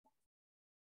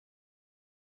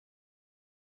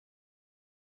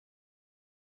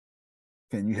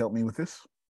 Can you help me with this?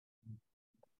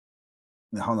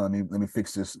 Now, hold on, let me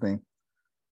fix this thing.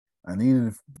 I need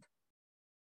to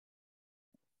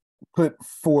put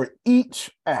for each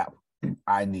app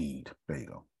I need. There you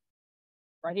go.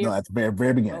 Right here? No, that's very,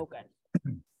 very beginning. Okay.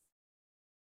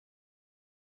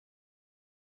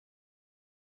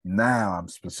 Now I'm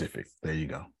specific. There you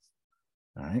go.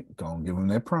 All right, go and give them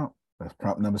that prompt. That's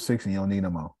prompt number 6, and you don't need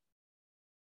no more.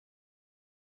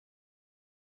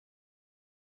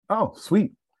 Oh,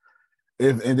 sweet.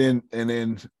 And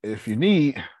then if you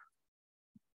need,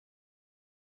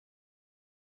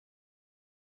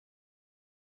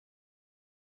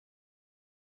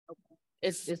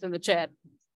 it's in the chat.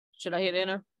 Should I hit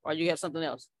enter or you have something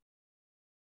else?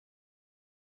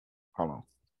 Hold on.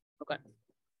 Okay.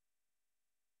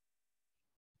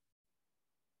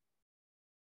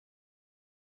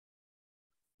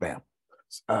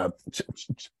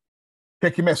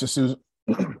 Check your message, Susan.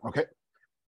 Okay.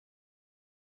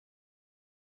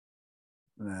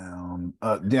 Now,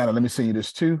 Deanna, let me send you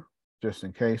this too, just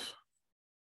in case.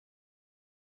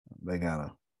 They got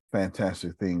a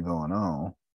fantastic thing going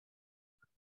on.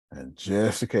 And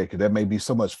just in case, because there may be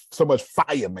so much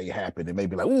fire may happen. It may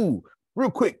be like, ooh, real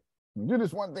quick, do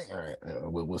this one thing. All right,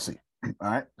 we'll see.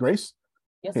 All right, Grace?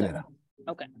 Yes, hit sir. it out.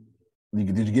 Okay.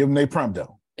 Did you give them their prompt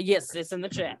though? Yes, it's in the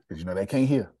chat. Because you know they can't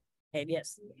hear. And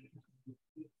yes.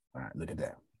 All right, look at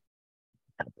that.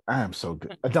 I am so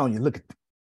good. Adonia, look at that.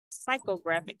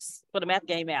 Psychographics for the math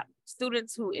game app.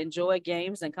 Students who enjoy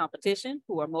games and competition,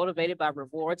 who are motivated by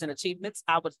rewards and achievements.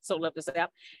 I would so love this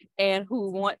app, and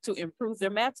who want to improve their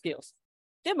math skills.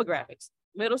 Demographics: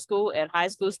 middle school and high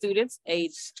school students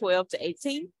aged 12 to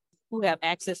 18 who have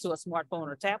access to a smartphone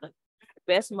or tablet.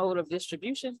 Best mode of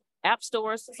distribution: app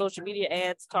stores, social media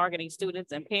ads targeting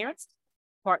students and parents,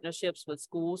 partnerships with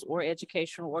schools or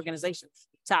educational organizations.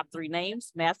 Top 3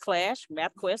 names: Math Clash,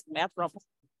 Math Quest, Math Rumble.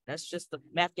 That's just the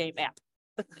math game app.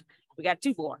 We got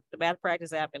 2 more: the math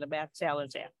practice app and the math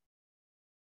challenge app.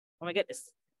 Oh my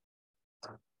goodness.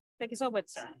 Thank you so much,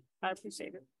 sir. I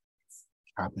appreciate it.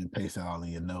 Copy and paste all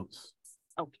in your notes.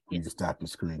 Okay. You can stop the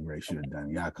screen, Grace. You're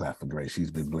done. Y'all clap for Grace.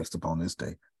 She's been blessed upon this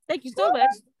day. Thank you so much.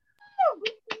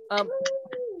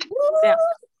 Now,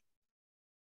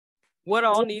 what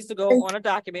all needs to go on a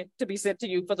document to be sent to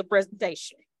you for the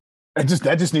presentation?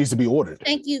 That just needs to be ordered.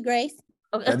 Thank you, Grace.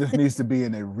 Okay. That just needs to be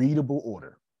in a readable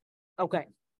order. Okay.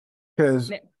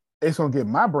 Because it's going to get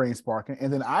my brain sparking,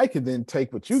 and then I can then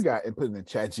take what you got and put it in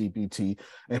Chat GPT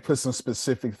and put some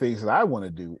specific things that I want to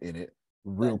do in it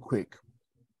real quick.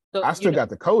 So, I still got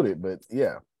to code it, but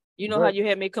yeah. You know how you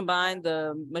had me combine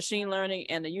the machine learning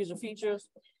and the user features?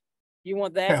 You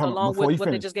want that along with what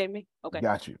they just gave me? Okay.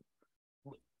 Got you.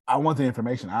 I want the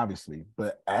information, obviously,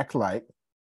 but act like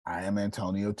I am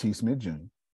Antonio T. Smith Jr.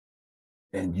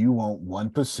 and you want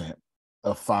 1%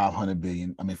 of $500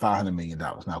 million.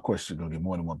 Now, of course, you're gonna get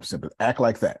more than 1%, but act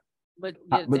like that. But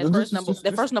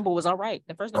that first number was all right.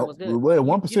 The first number was good. Well,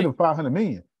 1% of $500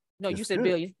 million. No, you said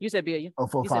billion. You said billion. Oh,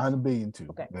 for 500 billion too.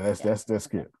 Okay. That's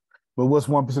good. But what's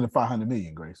 1% of 500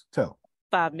 million, Grace? Tell.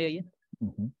 5 million.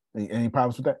 Mm-hmm. Any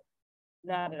problems with that?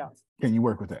 Not at all. Can you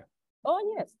work with that?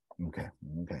 Oh yes. Okay.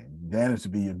 That is to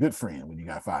be your good friend when you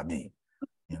got 5 million.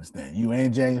 You understand? You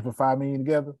and James for 5 million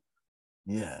together?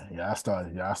 Yeah. I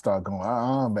start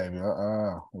going, baby.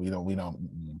 We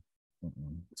don't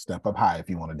step up high if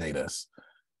you want to date us.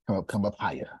 Come up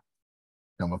higher.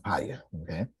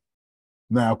 Okay.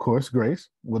 Now, of course, Grace,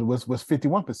 what's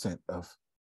 51% of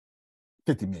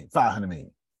 50 million, 500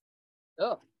 million?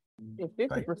 Oh,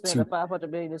 50% of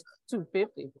 500 million is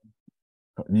 250.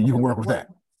 You can work with that.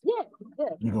 Yeah.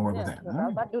 You can work with that. I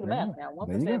was about to do the math now.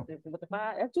 1% with the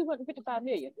 5, that's 255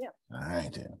 million. Yeah. All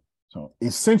right, then. So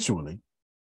essentially,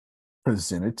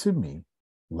 presented to me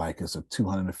like it's a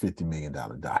 $250 million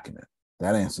document.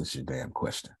 That answers your damn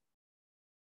question.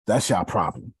 That's your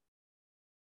problem.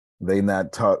 They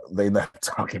not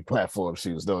talking platform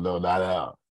shoes. No, not at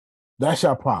all. That's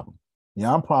your problem.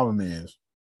 Your problem is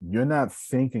you're not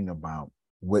thinking about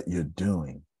what you're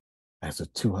doing as a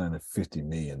 $250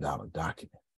 million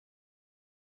document.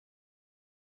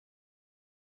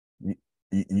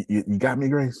 You got me,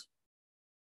 Grace?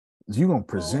 You're going to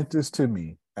present this to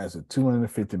me as a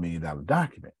 $250 million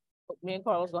document. Me and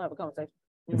Carlos going to have a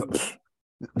conversation.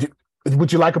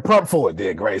 Would you like a prompt for it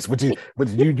there, Grace? Would you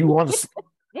want to?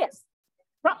 Yes.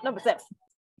 Prompt number 7.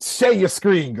 Share your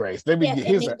screen, Grace.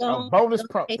 Here's a bonus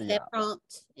prompt for that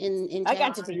prompt in I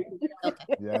got you.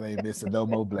 Okay. Y'all ain't missing no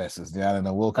more blessings. Y'all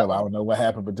done woke up. I don't know what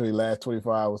happened between the last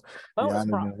 24 hours. Y'all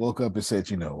done woke up and said,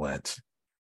 you know what?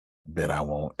 Bet I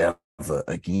won't ever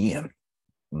again.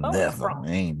 Never. I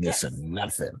ain't missing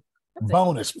nothing.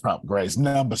 Bonus prompt, Grace,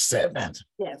 number 7.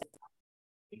 Yes.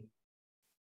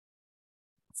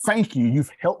 Thank you.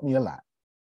 You've helped me a lot.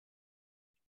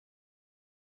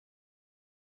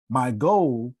 My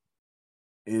goal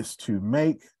is to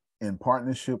make, in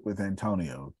partnership with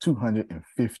Antonio,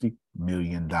 $250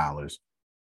 million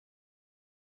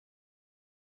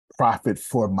profit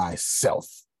for myself.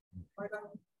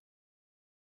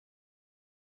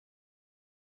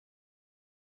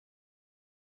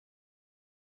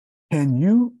 Can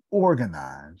you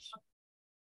organize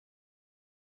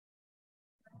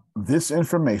this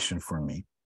information for me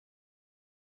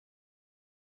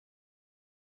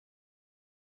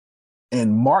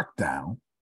in markdown?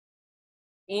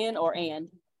 In or and?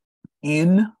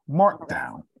 In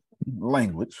markdown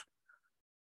language.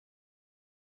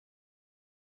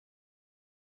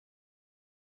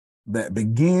 That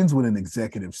begins with an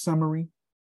executive summary.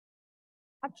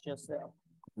 Watch yourself.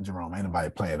 Jerome, ain't nobody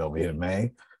playing over here,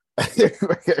 man.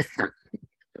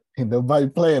 Ain't nobody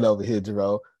playing over here,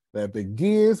 Jerome. That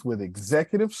begins with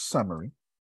executive summary,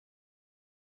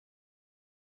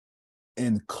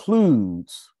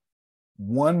 includes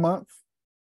 1 month,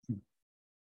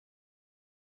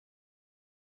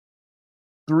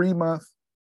 3 month,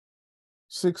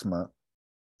 6 month,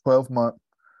 12 month,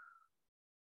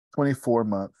 24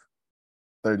 month,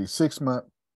 36 month,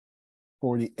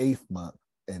 48 month,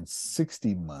 and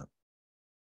 60 month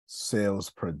sales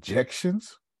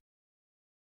projections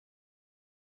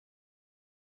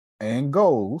and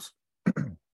goals.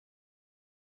 Did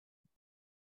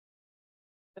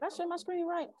I share my screen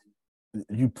right?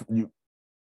 You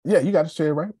got to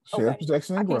share right. Share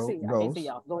projection and goals. I can't see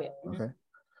y'all. Go ahead. Okay.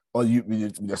 Oh,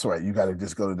 that's right. You got to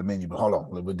just go to the menu. But hold on,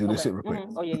 we'll do this shit real quick.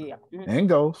 Oh yeah. And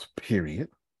goals. Period.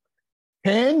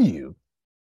 Can you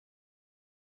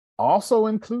also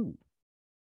include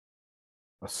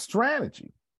a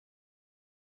strategy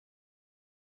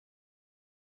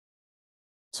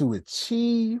to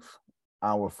achieve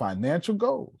our financial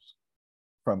goals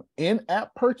from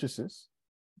in-app purchases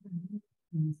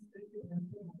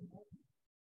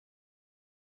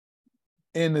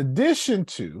in addition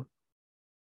to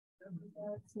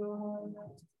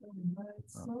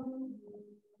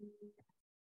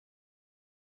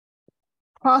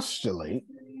postulate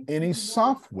any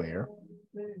software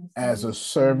as a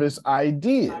service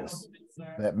ideas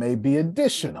that may be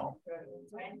additional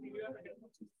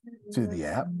to the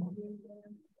app.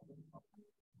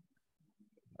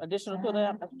 Additional to the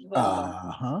app.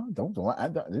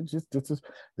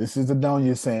 This is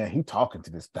Adonia saying he talking to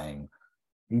this thing.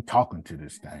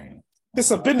 This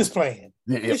is a business plan.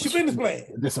 It's your business plan.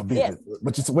 This a business.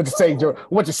 What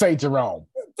you say, Jerome?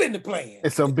 Business plan.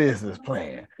 It's a business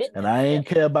plan. And I ain't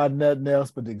care about nothing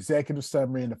else but the executive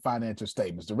summary and the financial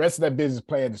statements. The rest of that business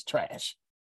plan is trash.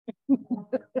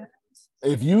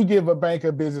 If you give a bank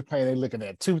a business plan, they're looking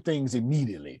at two things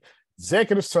immediately.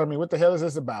 Executive summary, what the hell is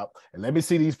this about? And let me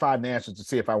see these financials to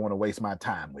see if I want to waste my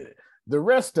time with it. The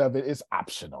rest of it is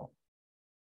optional.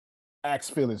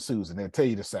 Ask Phil and Susan, they'll tell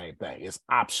you the same thing. It's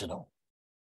optional.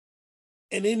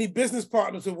 And any business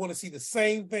partners who want to see the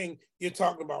same thing you're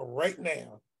talking about right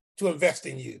now to invest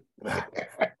in you.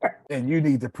 And you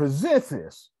need to present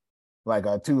this like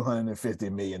a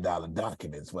 $250 million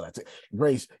documents. What I say,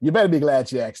 Grace, you better be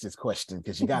glad you asked this question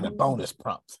because you got a bonus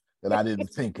prompt that I didn't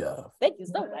think of. Thank you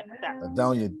so much.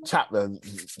 Adonia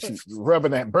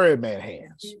rubbing that Birdman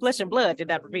hands. Flesh and blood did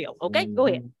not reveal. Okay, go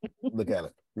ahead. Look at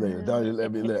it. Adonia,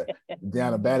 let me look.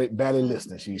 Diana Batty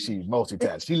listening. She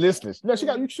multitasking. She listening. No, she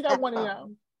got one of y'all.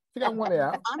 She got one of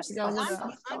y'all.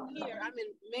 I'm here. I'm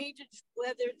in major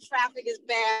weather. Traffic is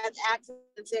bad.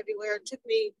 Accidents everywhere. It took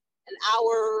me an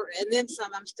hour and then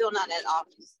some. I'm still not at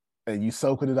office. And you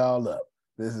soaking it all up.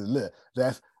 This is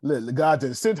God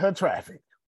just sent her traffic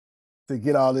to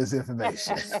get all this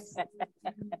information.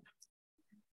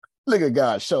 Look at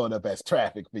God showing up as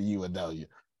traffic for you, Adonia.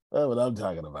 That's what I'm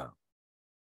talking about.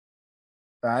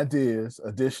 Ideas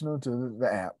additional to the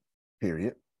app,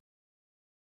 period.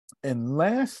 And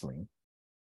lastly,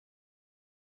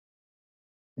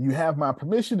 you have my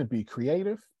permission to be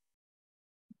creative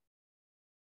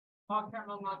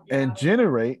and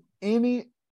generate any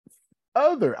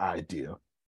other idea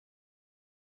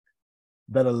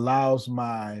that allows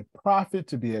my profit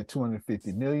to be at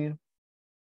 250 million.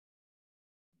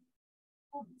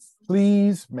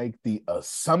 Please make the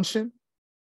assumption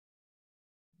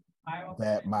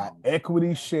that my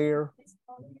equity share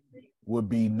would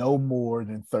be no more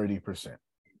than 30%.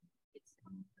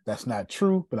 That's not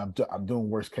true, but I'm doing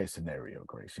worst case scenario,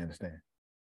 Grace. You understand?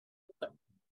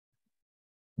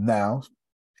 Now,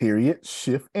 period,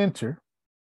 shift, enter.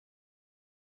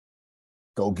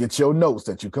 Go get your notes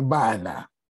that you combine now.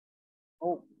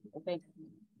 Oh, okay.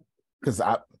 Because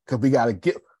we gotta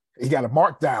he got a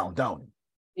markdown, don't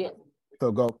he? Yeah.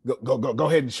 So go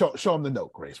ahead and show him the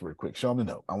note, Grace, real quick. Show him the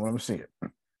note. I want him to see it.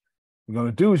 What you're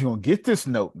gonna do is you're gonna get this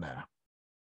note now,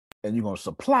 and you're gonna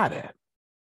supply that.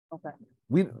 Okay.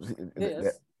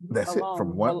 That's it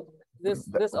from one. This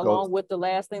along with the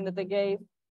last thing that they gave.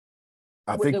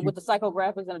 With the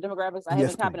psychographics and the demographics, I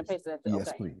haven't copied and pasted that.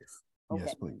 Yes, please. Okay.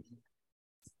 Yes, please.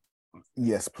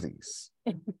 Yes, please.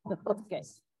 Okay.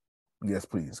 Yes,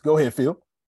 please. Go ahead, Phil.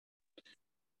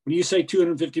 When you say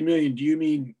 250 million, do you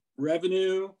mean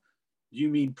revenue? Do you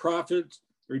mean profit?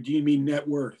 Or do you mean net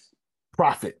worth?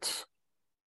 Profit.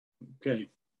 Okay.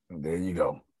 There you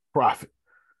go. Profit.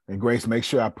 And Grace, make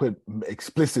sure I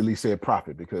explicitly said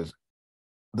profit because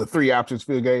the three options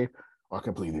Phil gave are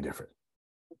completely different.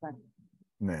 Okay.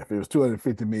 Now, if it was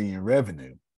 250 million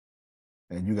revenue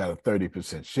and you got a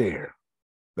 30% share,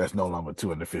 That's no longer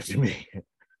 250 million.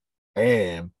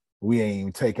 And we ain't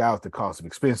even take out the cost of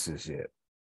expenses yet.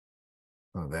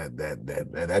 So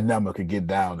that number could get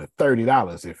down to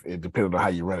 $30 if it depends on how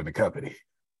you run the company.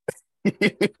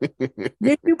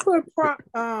 Did you put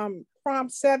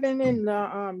prompt 7 in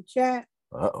the chat?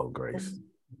 Uh-oh, Grace.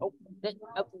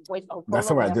 Wait,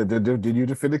 that's all right. Did you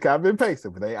defend the copy and paste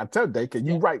it? I tell you, can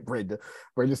you write, Brenda?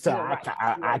 Brenda said,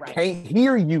 I can't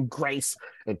hear you, Grace,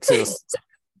 until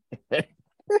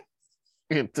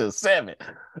 7.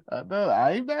 No,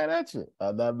 I ain't mad at you.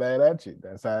 I'm not mad at you.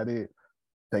 That's how it is.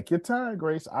 Take your time,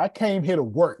 Grace. I came here to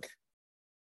work.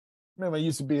 Remember, I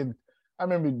used to be in. I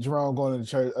remember Jerome going to the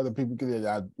church. Other people,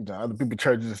 other people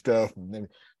churches and stuff, and then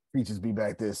preachers be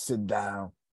back there sitting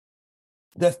down.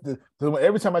 That's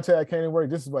every time I tell you I came to work,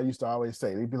 this is what I used to always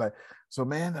say. They'd be like, "So,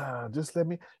 man, just let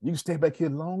me. You can stay back here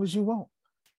as long as you want.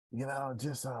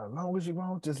 Just as long as you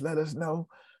want. Just let us know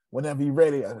whenever you're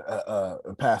ready."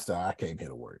 Pastor, I came here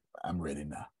to work. I'm ready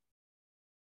now.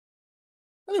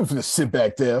 I didn't finna sit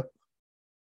back there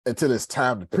until it's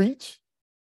time to preach.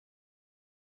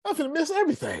 I'm finna miss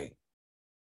everything.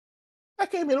 I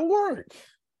came here to work.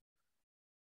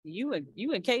 You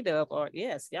and K-Dub are,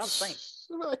 yes, y'all the same.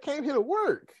 I came here to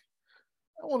work.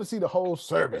 I want to see the whole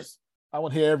service. I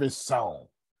want to hear every song,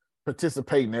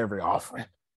 participate in every offering.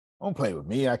 Don't play with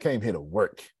me. I came here to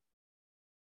work.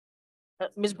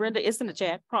 Miss Brenda, it's in the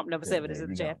chat. Prompt number 7 is in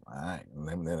the chat. All right.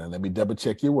 Let me double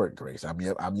check your work, Grace. I'm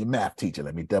your math teacher.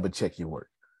 Let me double check your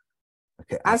work.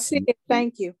 Okay. I see it.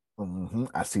 Thank you.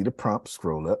 I see the prompt.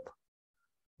 Scroll up.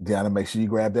 Deanna, make sure you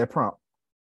grab that prompt.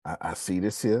 I see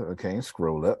this here. Okay,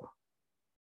 scroll up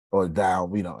or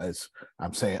down. As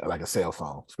I'm saying, like a cell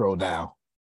phone. Scroll down.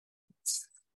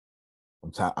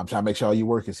 I'm trying to make sure all your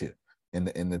work is here. In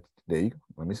the there you go.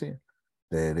 Let me see it.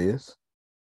 There it is.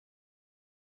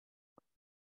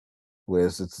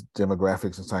 Where's its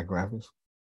demographics and psychographics?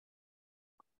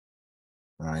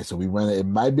 All right, so we run it. It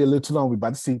might be a little too long. We're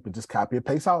about to see, but just copy and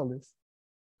paste all this.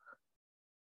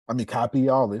 Copy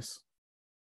all this.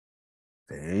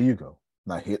 There you go.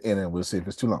 Now hit enter and we'll see if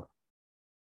it's too long.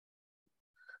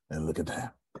 And look at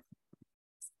that.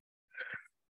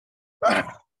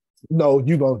 No,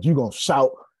 you gonna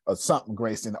shout or something,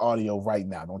 Grace, in audio right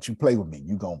now. Don't you play with me.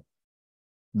 You gonna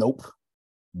nope.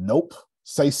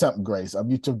 Say something, Grace.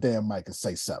 Unmute your damn mic and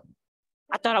say something.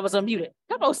 I thought I was unmuted.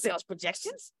 Hello, sales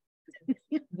projections.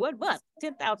 1 month,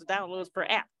 10,000 downloads per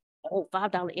app. Oh,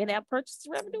 $5 in-app purchase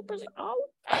revenue per. Oh,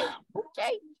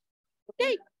 okay.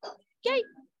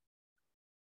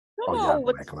 Come on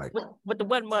with the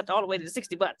 1 month all the way to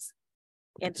 $60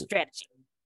 and the strategy.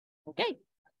 Okay.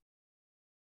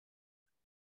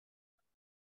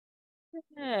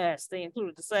 Yes, they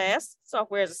included the SaaS,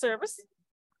 software as a service.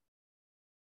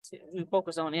 We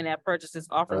focus on in-app purchases,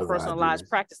 offering personalized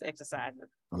practice exercises.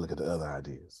 Look at the other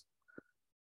ideas.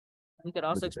 We could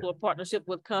also explore partnership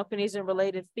with companies in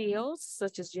related fields,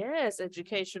 such as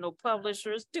educational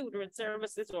publishers, tutoring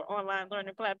services, or online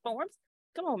learning platforms.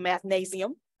 Come on,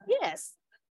 Mathnasium. Yes.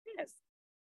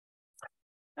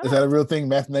 Is that a real thing?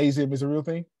 Mathnasium is a real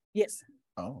thing? Yes.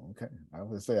 Oh, okay. I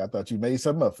would say I thought you made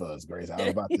something up for us, Grace. I was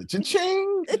about to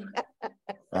cha-ching.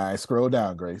 All right, scroll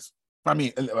down, Grace.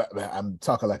 I'm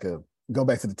talking like go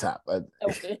back to the top.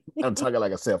 Okay. I'm talking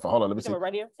like a cell phone. Hold on, let me see.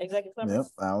 Right here, executive summary. Yep,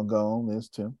 I'll go on this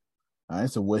too. All right,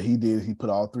 so what he did, he put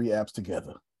all 3 apps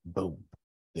together. Boom.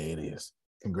 There it is.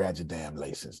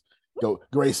 Congratulations. Go,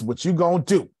 Grace, what you gonna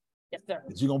do? Yes, sir.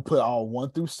 Is you gonna put all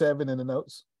 1 through 7 in the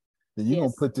notes? Then you're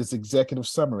gonna put this executive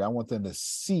summary. I want them to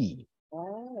see.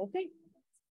 Oh, okay.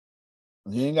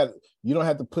 You don't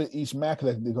have to put each map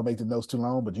because they're gonna make the notes too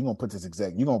long, but you're gonna put this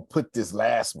you're gonna put this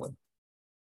last one.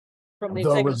 From the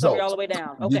executive summary all the way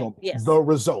down. Okay. Yes. The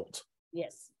result.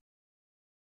 Yes.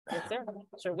 Yes, sir.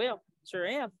 Sure will. Sure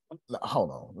am. Hold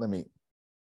on.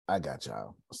 I got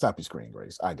y'all. Stop your screen,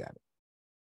 Grace. I got it.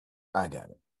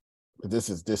 This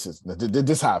is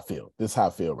how I feel. This is how I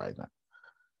feel right now.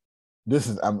 This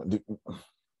is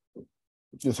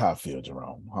how I feel,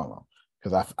 Jerome. Hold on.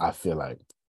 Because I feel like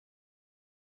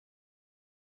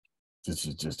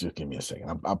just give me a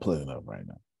second. I'm pulling it up right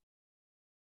now.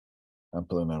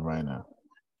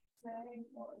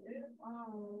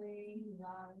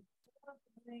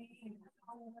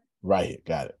 Right here,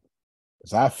 got it.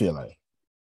 Because I feel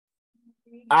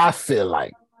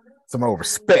like some more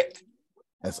respect,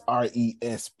 that's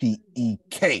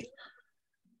RESPEK,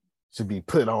 should be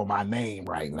put on my name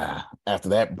right now after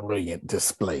that brilliant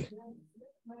display.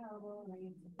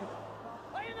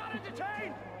 Are you not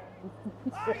entertained?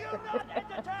 Are you not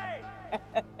entertained?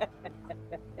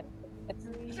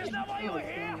 Is this not why you were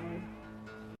here?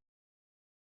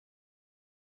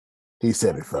 He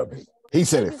said it for me. He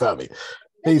said it for me.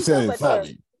 He said it for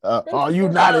me. Are you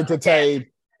not entertained?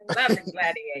 Love the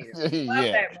Gladiator. Love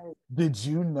that movie. Did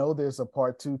you know there's a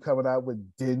part 2 coming out with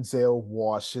Denzel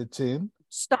Washington?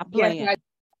 Stop playing.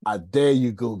 I dare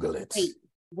you Google it.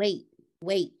 Wait.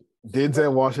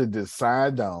 Denzel Washington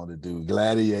signed on to do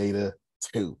Gladiator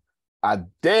 2. I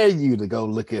dare you to go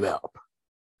look it up.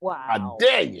 Wow. I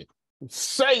dare you.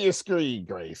 Share your screen,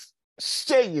 Grace.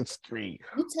 Share your screen.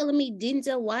 You telling me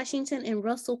Denzel Washington and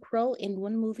Russell Crowe in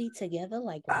one movie together?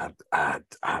 Like I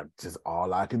just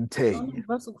all I can tell you.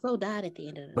 Russell Crowe died at the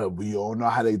end of it. But we all know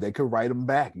how they could write him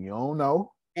back. You don't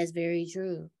know. That's very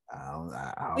true.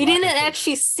 We didn't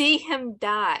actually see him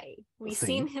die. We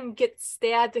seen him get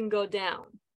stabbed and go down.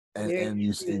 And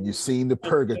you seen the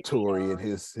purgatory in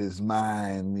his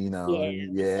mind, you know.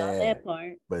 Yeah. Saw that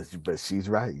part. But she's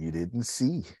right. You didn't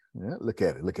see. Yeah, look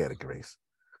at it, Grace.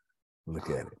 Look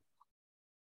at it.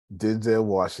 Denzel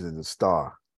Washington, the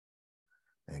star,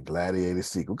 and Gladiator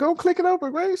sequel. Go click it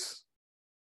over, Grace.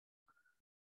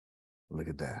 Look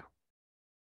at that.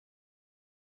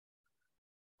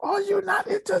 Are you not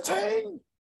entertained?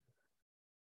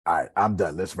 All right, I'm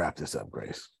done. Let's wrap this up,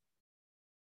 Grace.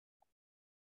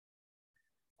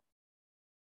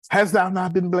 Hast thou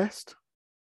not been blessed?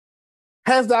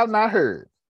 Hast thou not heard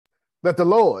that the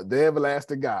Lord, the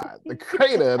everlasting God, the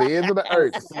creator of the ends of the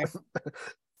earth,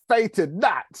 fainted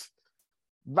not,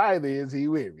 neither is he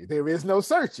weary. There is no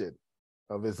searching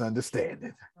of his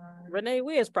understanding. Renee,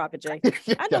 where's Prophet J?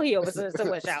 I know he oversees so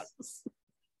much out.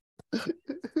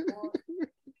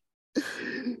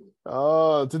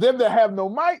 Oh, to them that have no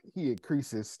might, he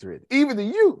increases strength. Even the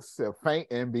youth shall faint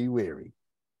and be weary,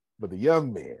 but the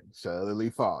young men shall utterly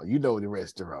fall. You know the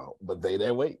rest, Jerome, but they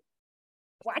that wait.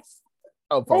 What?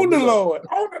 On the Lord.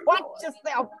 Watch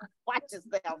yourself. Watch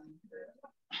yourself.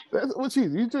 That's what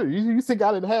you do. You think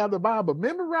I didn't have the Bible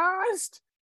memorized?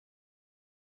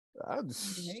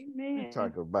 Amen.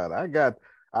 Talk about it.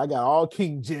 I got all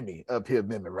King Jimmy up here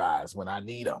memorized when I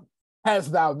need him.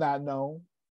 Hast thou not known?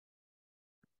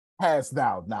 Hast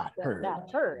thou not heard?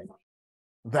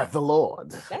 That the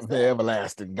Lord, the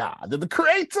everlasting God, the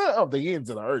creator of the ends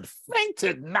of the earth,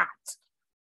 fainted not,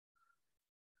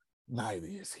 neither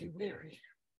is he weary.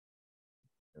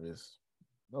 There is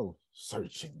no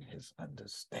searching his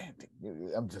understanding.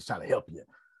 I'm just trying to help you.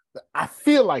 I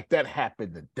feel like that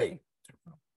happened today.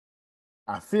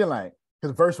 I feel like,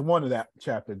 because verse 1 of that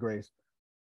chapter, Grace,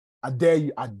 I dare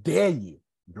you,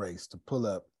 Grace, to pull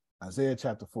up Isaiah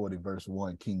chapter 40, verse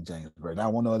 1, King James version. I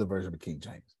want no other version of King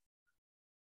James.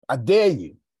 I dare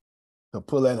you to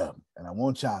pull that up, and I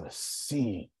want y'all to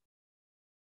see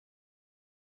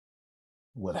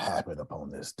what happened upon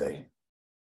this day.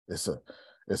 It's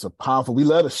a powerful, we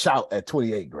love to shout at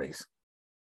 28, Grace,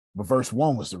 but verse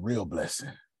 1 was the real blessing.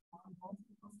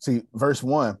 See, verse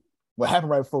 1, what happened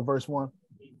right before verse 1?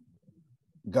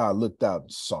 God looked out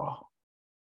and saw.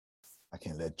 I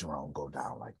can't let Jerome go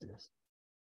down like this.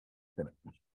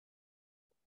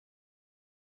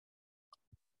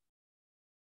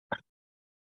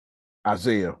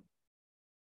 Isaiah,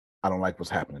 I don't like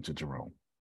what's happening to Jerome.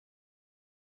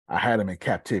 I had him in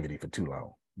captivity for too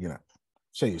long. You know,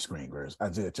 share your screen, Grace.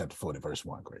 Isaiah chapter 40, verse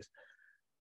 1, Grace.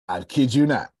 I kid you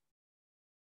not.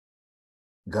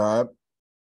 God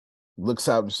looks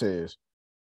out and says,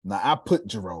 now I put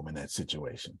Jerome in that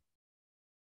situation.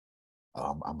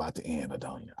 I'm about to end it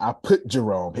on you. I put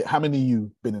Jerome. How many of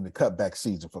you been in the cutback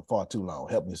season for far too long?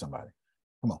 Help me, somebody.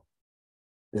 Come on.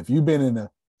 If you've been in the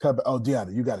cutback,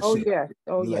 Deanna, you got to share.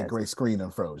 Like great screen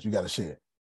unfroze. You got to share.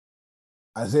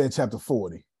 Isaiah chapter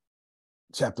 40,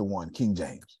 chapter 1, King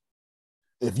James.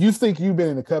 If you think you've been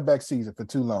in the cutback season for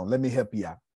too long, let me help you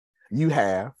out. You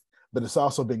have, but it's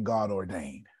also been God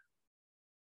ordained.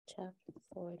 Chapter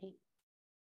 40.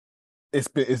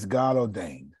 It's God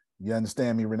ordained. You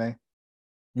understand me, Renee?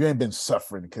 You ain't been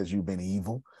suffering because you've been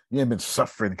evil. You ain't been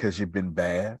suffering because you've been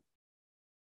bad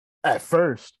at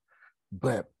first,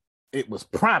 but it was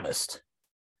promised.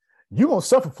 You're going to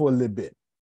suffer for a little bit.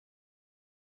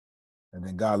 And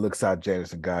then God looks out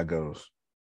James and God goes,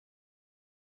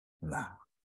 nah,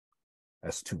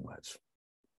 that's too much.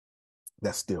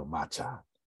 That's still my child.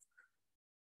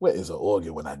 Where is an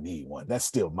organ when I need one? That's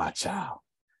still my child.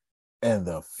 And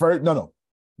the first,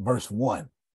 verse 1.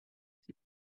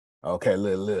 Okay,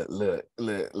 look,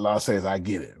 Law says I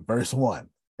get it. Verse 1.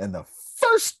 And the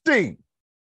first thing,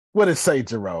 what did it say,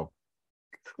 Jerome?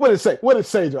 What did it say? What did it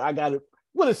say, Jerome? I got it.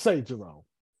 What did it say, Jerome?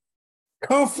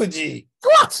 Comfort ye.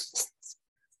 What?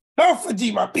 Comfort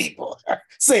ye, my people,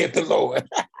 saith the Lord.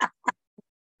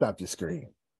 Stop your screen.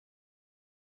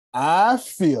 I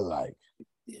feel like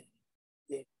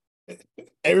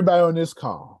everybody on this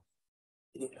call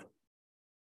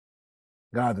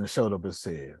God then showed up and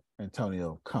said,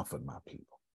 Antonio, comfort my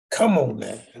people. Come on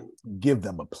now. Give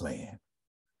them a plan.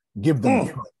 Give them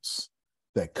prompts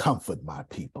that comfort my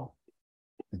people.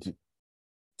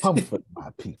 Comfort my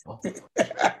people.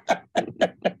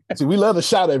 See, we love to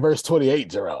shout at verse 28,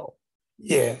 Jerome.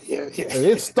 Yeah. And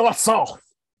it starts off.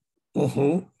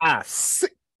 I see.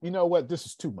 You know what? This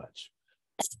is too much.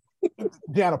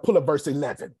 Deanna, pull up verse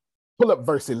 11. Pull up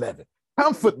verse 11.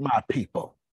 Comfort my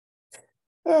people.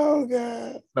 Oh,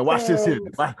 God. Now watch this here.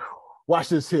 Watch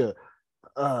this here,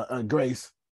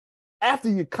 Grace. After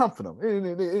you comfort them,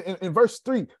 in verse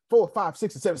 3, 4, 5,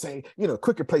 6, and 7, say,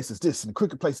 crooked place is this and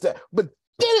crooked place that. But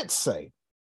did it say,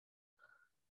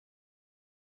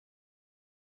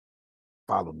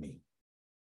 follow me,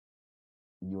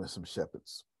 you and some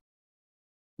shepherds,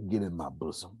 get in my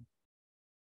bosom.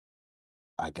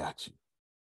 I got you.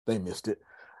 They missed it.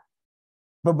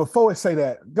 But before I say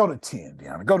that, go to 10,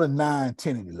 Deanna. Go to 9,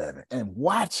 10, and 11, and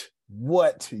watch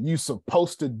what you're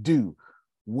supposed to do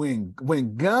when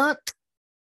God,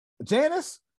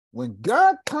 Janice, when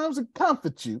God comes and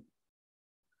comforts you,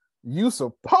 you're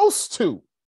supposed to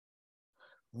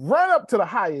run up to the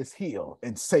highest hill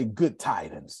and say good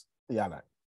tidings. Yeah,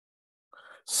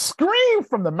 scream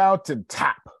from the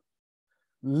mountaintop.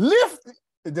 Lift.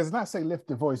 It does not say lift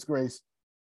the voice, Grace.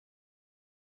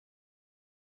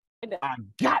 I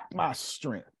got my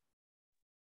strength.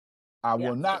 I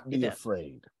will not be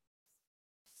afraid.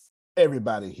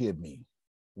 Everybody hear me.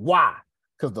 Why?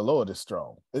 Because the Lord is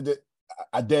strong.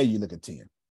 I dare you look at 10.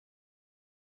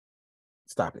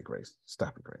 Stop it, Grace.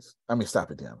 Stop it, Grace. I mean,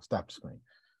 stop it, Deanna. Stop the screen.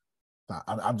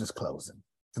 I'm just closing.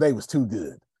 Today was too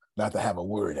good not to have a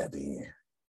word at the end.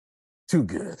 Too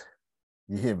good.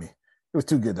 You hear me? It was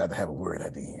too good not to have a word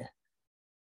at the end.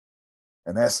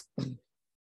 And that's,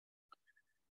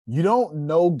 you don't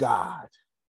know God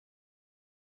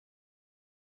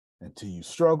until you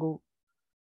struggle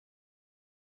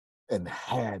and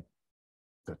had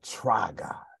to try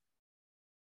God.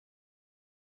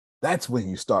 That's when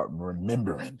you start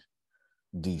remembering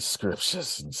these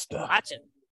scriptures and stuff. Watch it.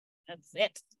 That's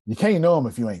it. You can't know them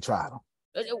if you ain't tried them.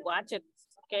 Watch it.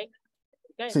 Okay.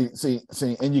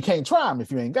 See, and you can't try them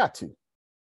if you ain't got to. Ain't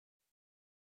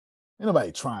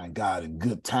nobody trying God in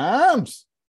good times.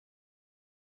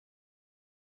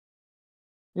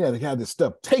 You have to have this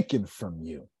stuff taken from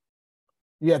you.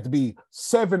 You have to be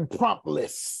 7 prompt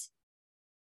lists.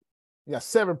 You got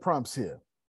 7 prompts here.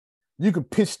 You can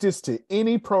pitch this to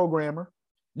any programmer.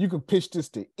 You can pitch this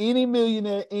to any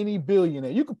millionaire, any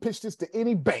billionaire. You can pitch this to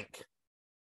any bank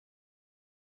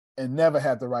and never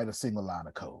have to write a single line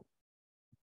of code.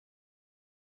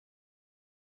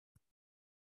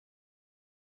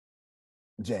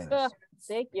 Janice.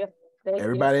 Thank you.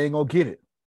 Everybody ain't gonna get it.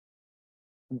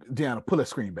 Deanna, pull that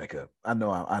screen back up. I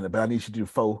know, but I need you to do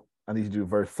 4. I need you to do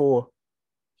verse 4,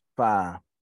 5,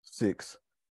 6,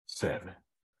 7.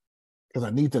 Because I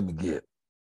need them to get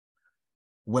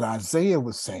what Isaiah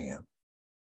was saying.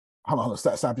 Hold on,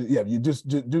 stop. Yeah, you just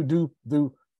do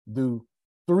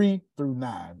 3 through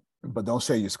 9, but don't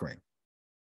share your screen.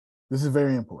 This is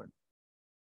very important.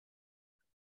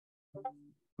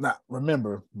 Now,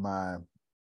 remember,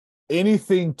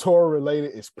 anything Torah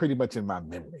related is pretty much in my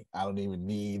memory. I don't even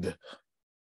need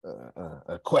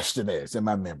a questionnaire. It's in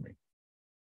my memory.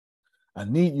 I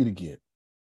need you to get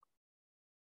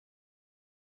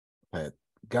that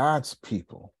God's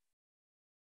people,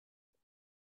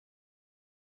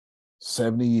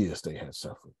 70 years they had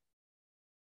suffered.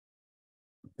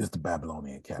 It's the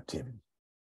Babylonian captivity.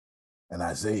 And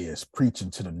Isaiah is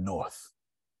preaching to the north.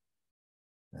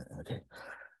 Okay.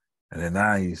 And then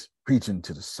now he's preaching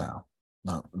to the south.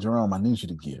 Now, Jerome, I need you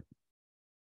to get.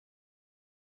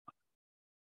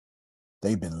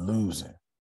 They've been losing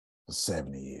for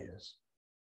 70 years.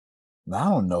 Now, I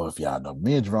don't know if y'all know.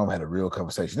 Me and Jerome had a real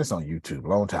conversation. This on YouTube a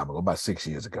long time ago, about 6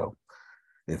 years ago.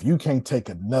 If you can't take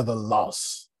another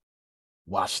loss,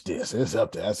 watch this. It's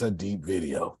up there. That's a deep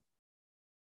video.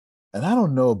 And I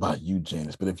don't know about you,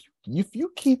 Janice, but if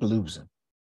you keep losing,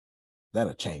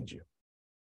 that'll change you.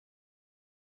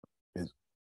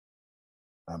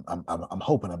 I'm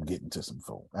hoping I'm getting to some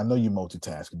folk. I know you're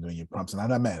multitasking, doing your prompts, and I'm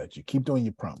not mad at you. Keep doing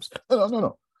your prompts.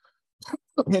 No.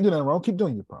 Can't do nothing wrong. Keep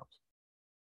doing your prompts.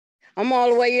 I'm all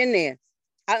the way in there.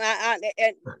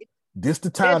 This the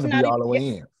time to be all the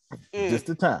way in. This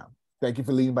the time. Thank you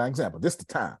for leading by example. This the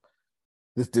time.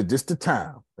 This the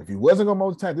time. If you wasn't gonna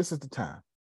multitask, this is the time.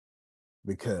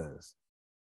 Because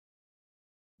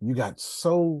you got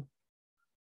so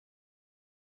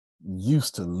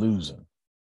used to losing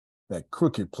that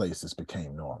crooked places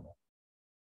became normal.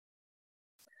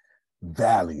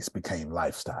 Valleys became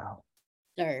lifestyle.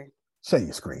 Sure. Share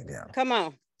your screen down. Come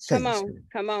on. Come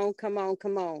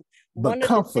on. But one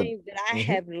comfort, of the things that I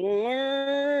have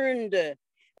learned,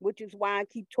 which is why I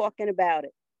keep talking about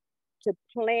it, to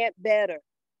plant better.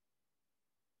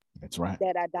 That's right.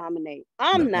 That I dominate.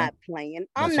 I'm not playing.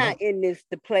 I'm not in this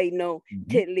to play no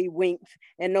tiddlywinks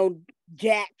and no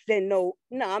jacks and no.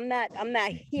 I'm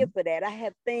not here for that. I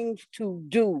have things to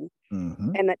do,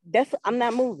 and I'm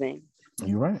not moving.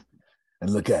 You're right. And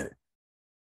look at it.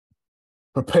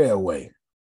 Prepare a way.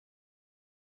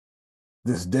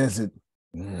 This desert,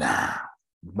 I'm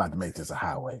about to make this a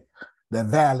highway. That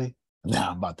valley,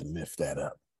 I'm about to lift that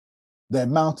up. That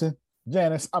mountain,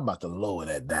 Janice, I'm about to lower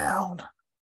that down.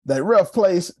 That rough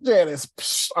place, Janice,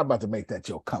 I'm about to make that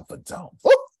your comfort zone.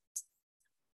 Woo!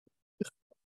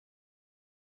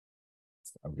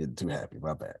 I'm getting too happy.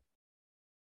 My bad.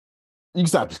 You can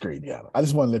stop the screen, Deanna. I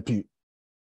just want to let people,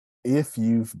 if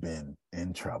you've been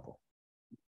in trouble,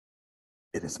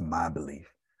 it is my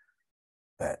belief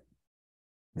that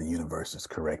the universe is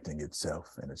correcting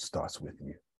itself and it starts with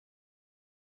you.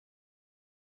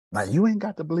 Now, you ain't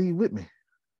got to believe with me.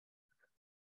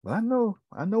 But I know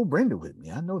Brenda with me.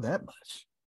 I know that much.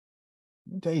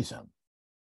 Let me tell you something.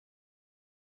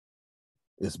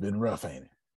 It's been rough, ain't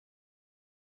it?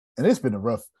 And it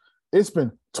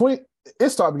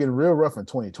started getting real rough in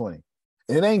 2020.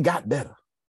 And it ain't got better.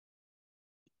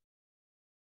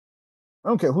 I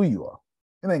don't care who you are.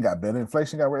 It ain't got better.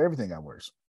 Inflation got worse. Everything got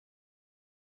worse.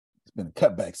 It's been a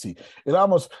cutback. See,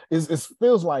 it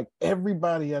feels like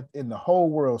everybody in the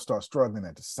whole world starts struggling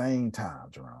at the same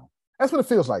time, Jerome. That's what it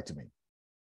feels like to me.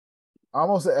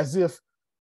 Almost as if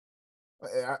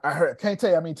I can't tell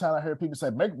you how many times I heard people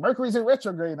say Mercury's in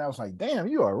retrograde, and I was like, damn,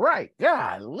 you are right.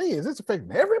 Golly, is this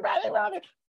affecting everybody around it?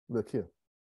 Look here.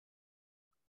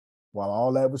 While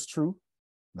all that was true,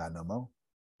 not no more.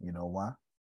 You know why?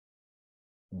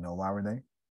 You know why, Renee?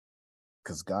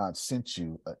 Because God sent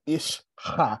you a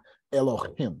Ish-ha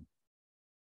Elohim.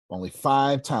 Only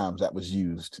 5 times that was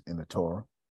used in the Torah.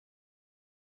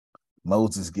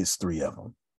 Moses gets 3 of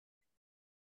them.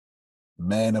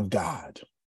 Man of God.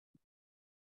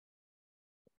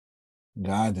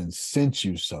 God then sent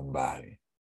you somebody.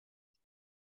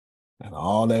 And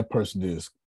all that person did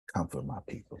is comfort my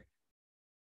people.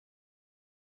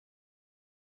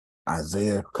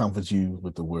 Isaiah comforts you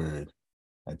with the word.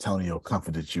 Antonio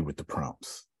comforted you with the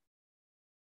prompts.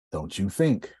 Don't you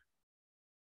think,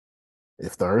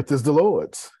 if the earth is the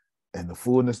Lord's and the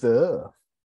fullness thereof,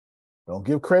 don't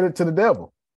give credit to the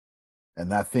devil and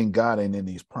not think God ain't in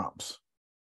these prompts.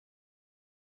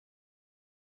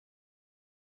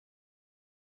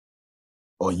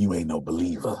 Or you ain't no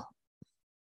believer.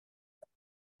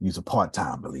 You's a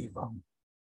part-time believer.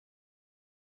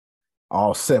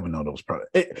 All 7 of those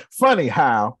products. Funny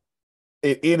how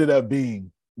it ended up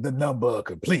being the number of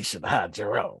completion, huh,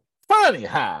 Jerome? Funny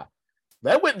how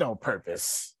that went on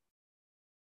purpose.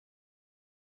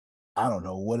 I don't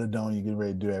know what Adonia get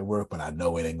ready to do at work, but I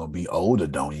know it ain't gonna be old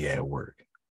Adonia at work.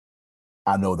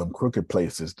 I know them crooked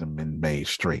places them been made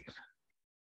straight.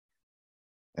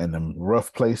 And them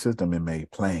rough places them been made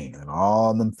plain. And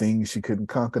all them things she couldn't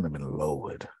conquer them been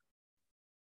lowered.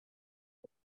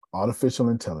 Artificial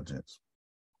intelligence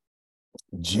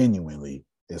genuinely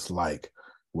is like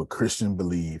what Christians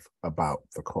believe about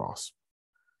the cross.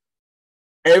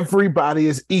 Everybody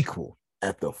is equal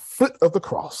at the foot of the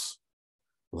cross,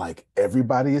 like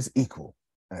everybody is equal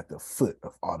at the foot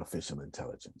of artificial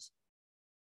intelligence.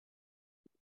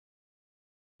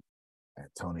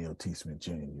 Antonio T. Smith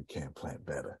Jr., you can plant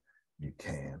better. You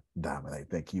can dominate.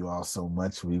 Thank you all so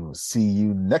much. We will see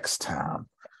you next time.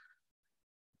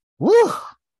 Woo!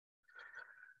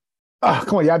 Oh,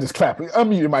 come on, y'all just clap.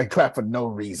 You might clap for no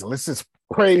reason. Let's just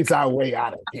praise our way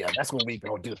out of here. That's what we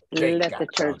gonna do. Let the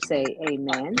church say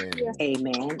amen,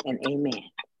 amen, and amen.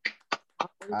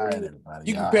 All right, everybody.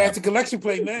 You can pass the collection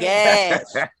plate now.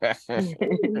 Yes.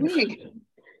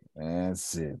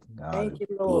 That's it. Thank you,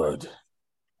 Lord. Good.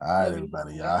 All right,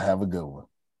 everybody. Y'all have a good one.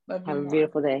 Have a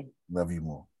beautiful day. Love you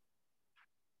more.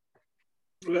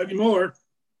 Love you more.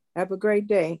 Have a great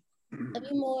day. Love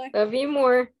you more. Love you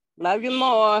more. Love you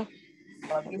more.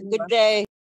 Good day.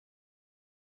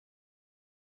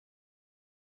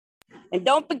 And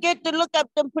don't forget to look up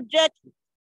them projections.